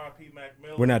Franklin. R.I.P. Mac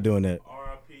Miller. We're not doing that.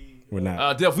 R.I.P. We're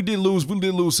not. Def, we did lose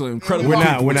some incredible We're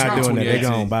not people doing in that. They 2018.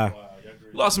 gone. Bye.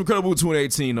 Lost some incredible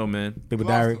 2018, though, man. People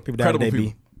die every Incredible day, B.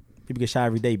 people. People get shot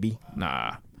every day, B.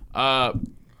 Nah.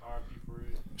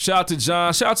 Shout out to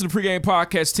John. Shout out to the pregame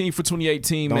podcast team for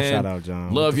 2018, Don't man. shout out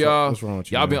John. Love What the y'all. fuck- what's wrong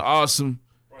with you, Y'all man? been awesome.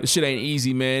 This shit ain't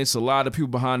easy, man. It's a lot of people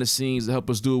behind the scenes that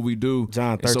help us do what we do.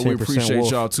 John, And so we 13% appreciate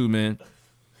wolf. y'all too, man.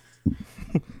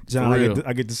 John, For real.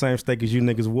 I get the same steak as you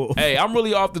niggas wolf. Hey, I'm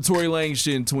really off the Tory Lanez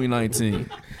shit in 2019.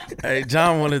 Hey,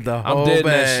 John wanted the I'm whole dead in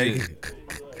that bag. shit.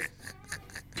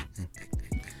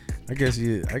 I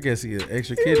guess he an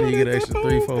extra kidney. You get an extra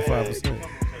 3, 4, 5%.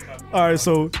 All right,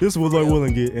 so this is what Lloyd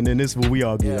Willing get, and then this is what we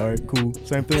all get. All right, cool.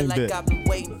 Same Feel thing, like bet. I've been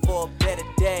waiting for a better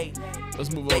day.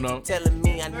 Let's move They on keep now. telling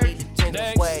me I need to change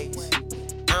my ways.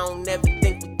 I don't ever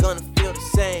think we're gonna feel the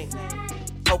same.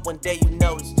 Hope one day you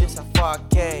notice just how far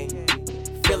I came.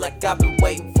 Feel like I've been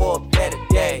waiting for a better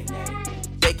day.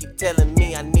 They keep telling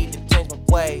me I need to change my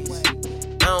ways.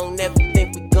 I don't ever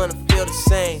think we're gonna feel the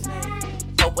same.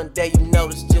 Hope one day you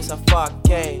notice just how far I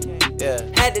came. Yeah.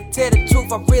 Had to tell the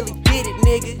truth, I really did it,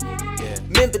 nigga. Yeah.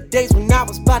 Remember days when I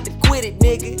was about to quit it,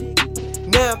 nigga.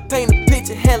 Now I paint a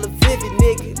picture hella vivid,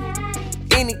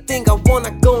 nigga. Anything I want,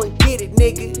 I go and get it,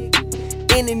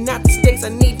 nigga. In and out the states, I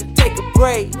need to take a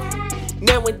break.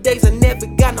 Nowadays, I never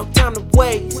got no time to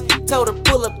waste. Told her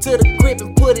pull up to the crib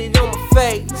and put it on my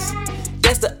face.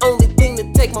 That's the only thing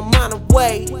to take my mind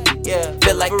away. Yeah,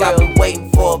 feel like I've been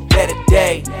waiting for a better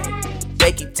day.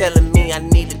 They keep telling me I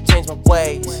need to change my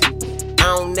ways.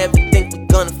 I don't ever think we're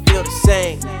gonna feel the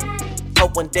same.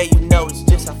 Hope one day you notice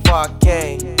just how far I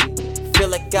came. Feel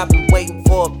like I've been waiting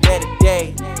for a better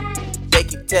day. They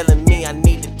keep telling me I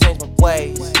need to change my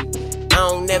ways. I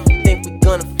don't ever think we're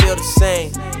gonna feel the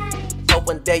same. Hope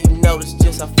one day you notice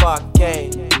just how far I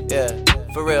came. Yeah,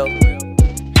 for real.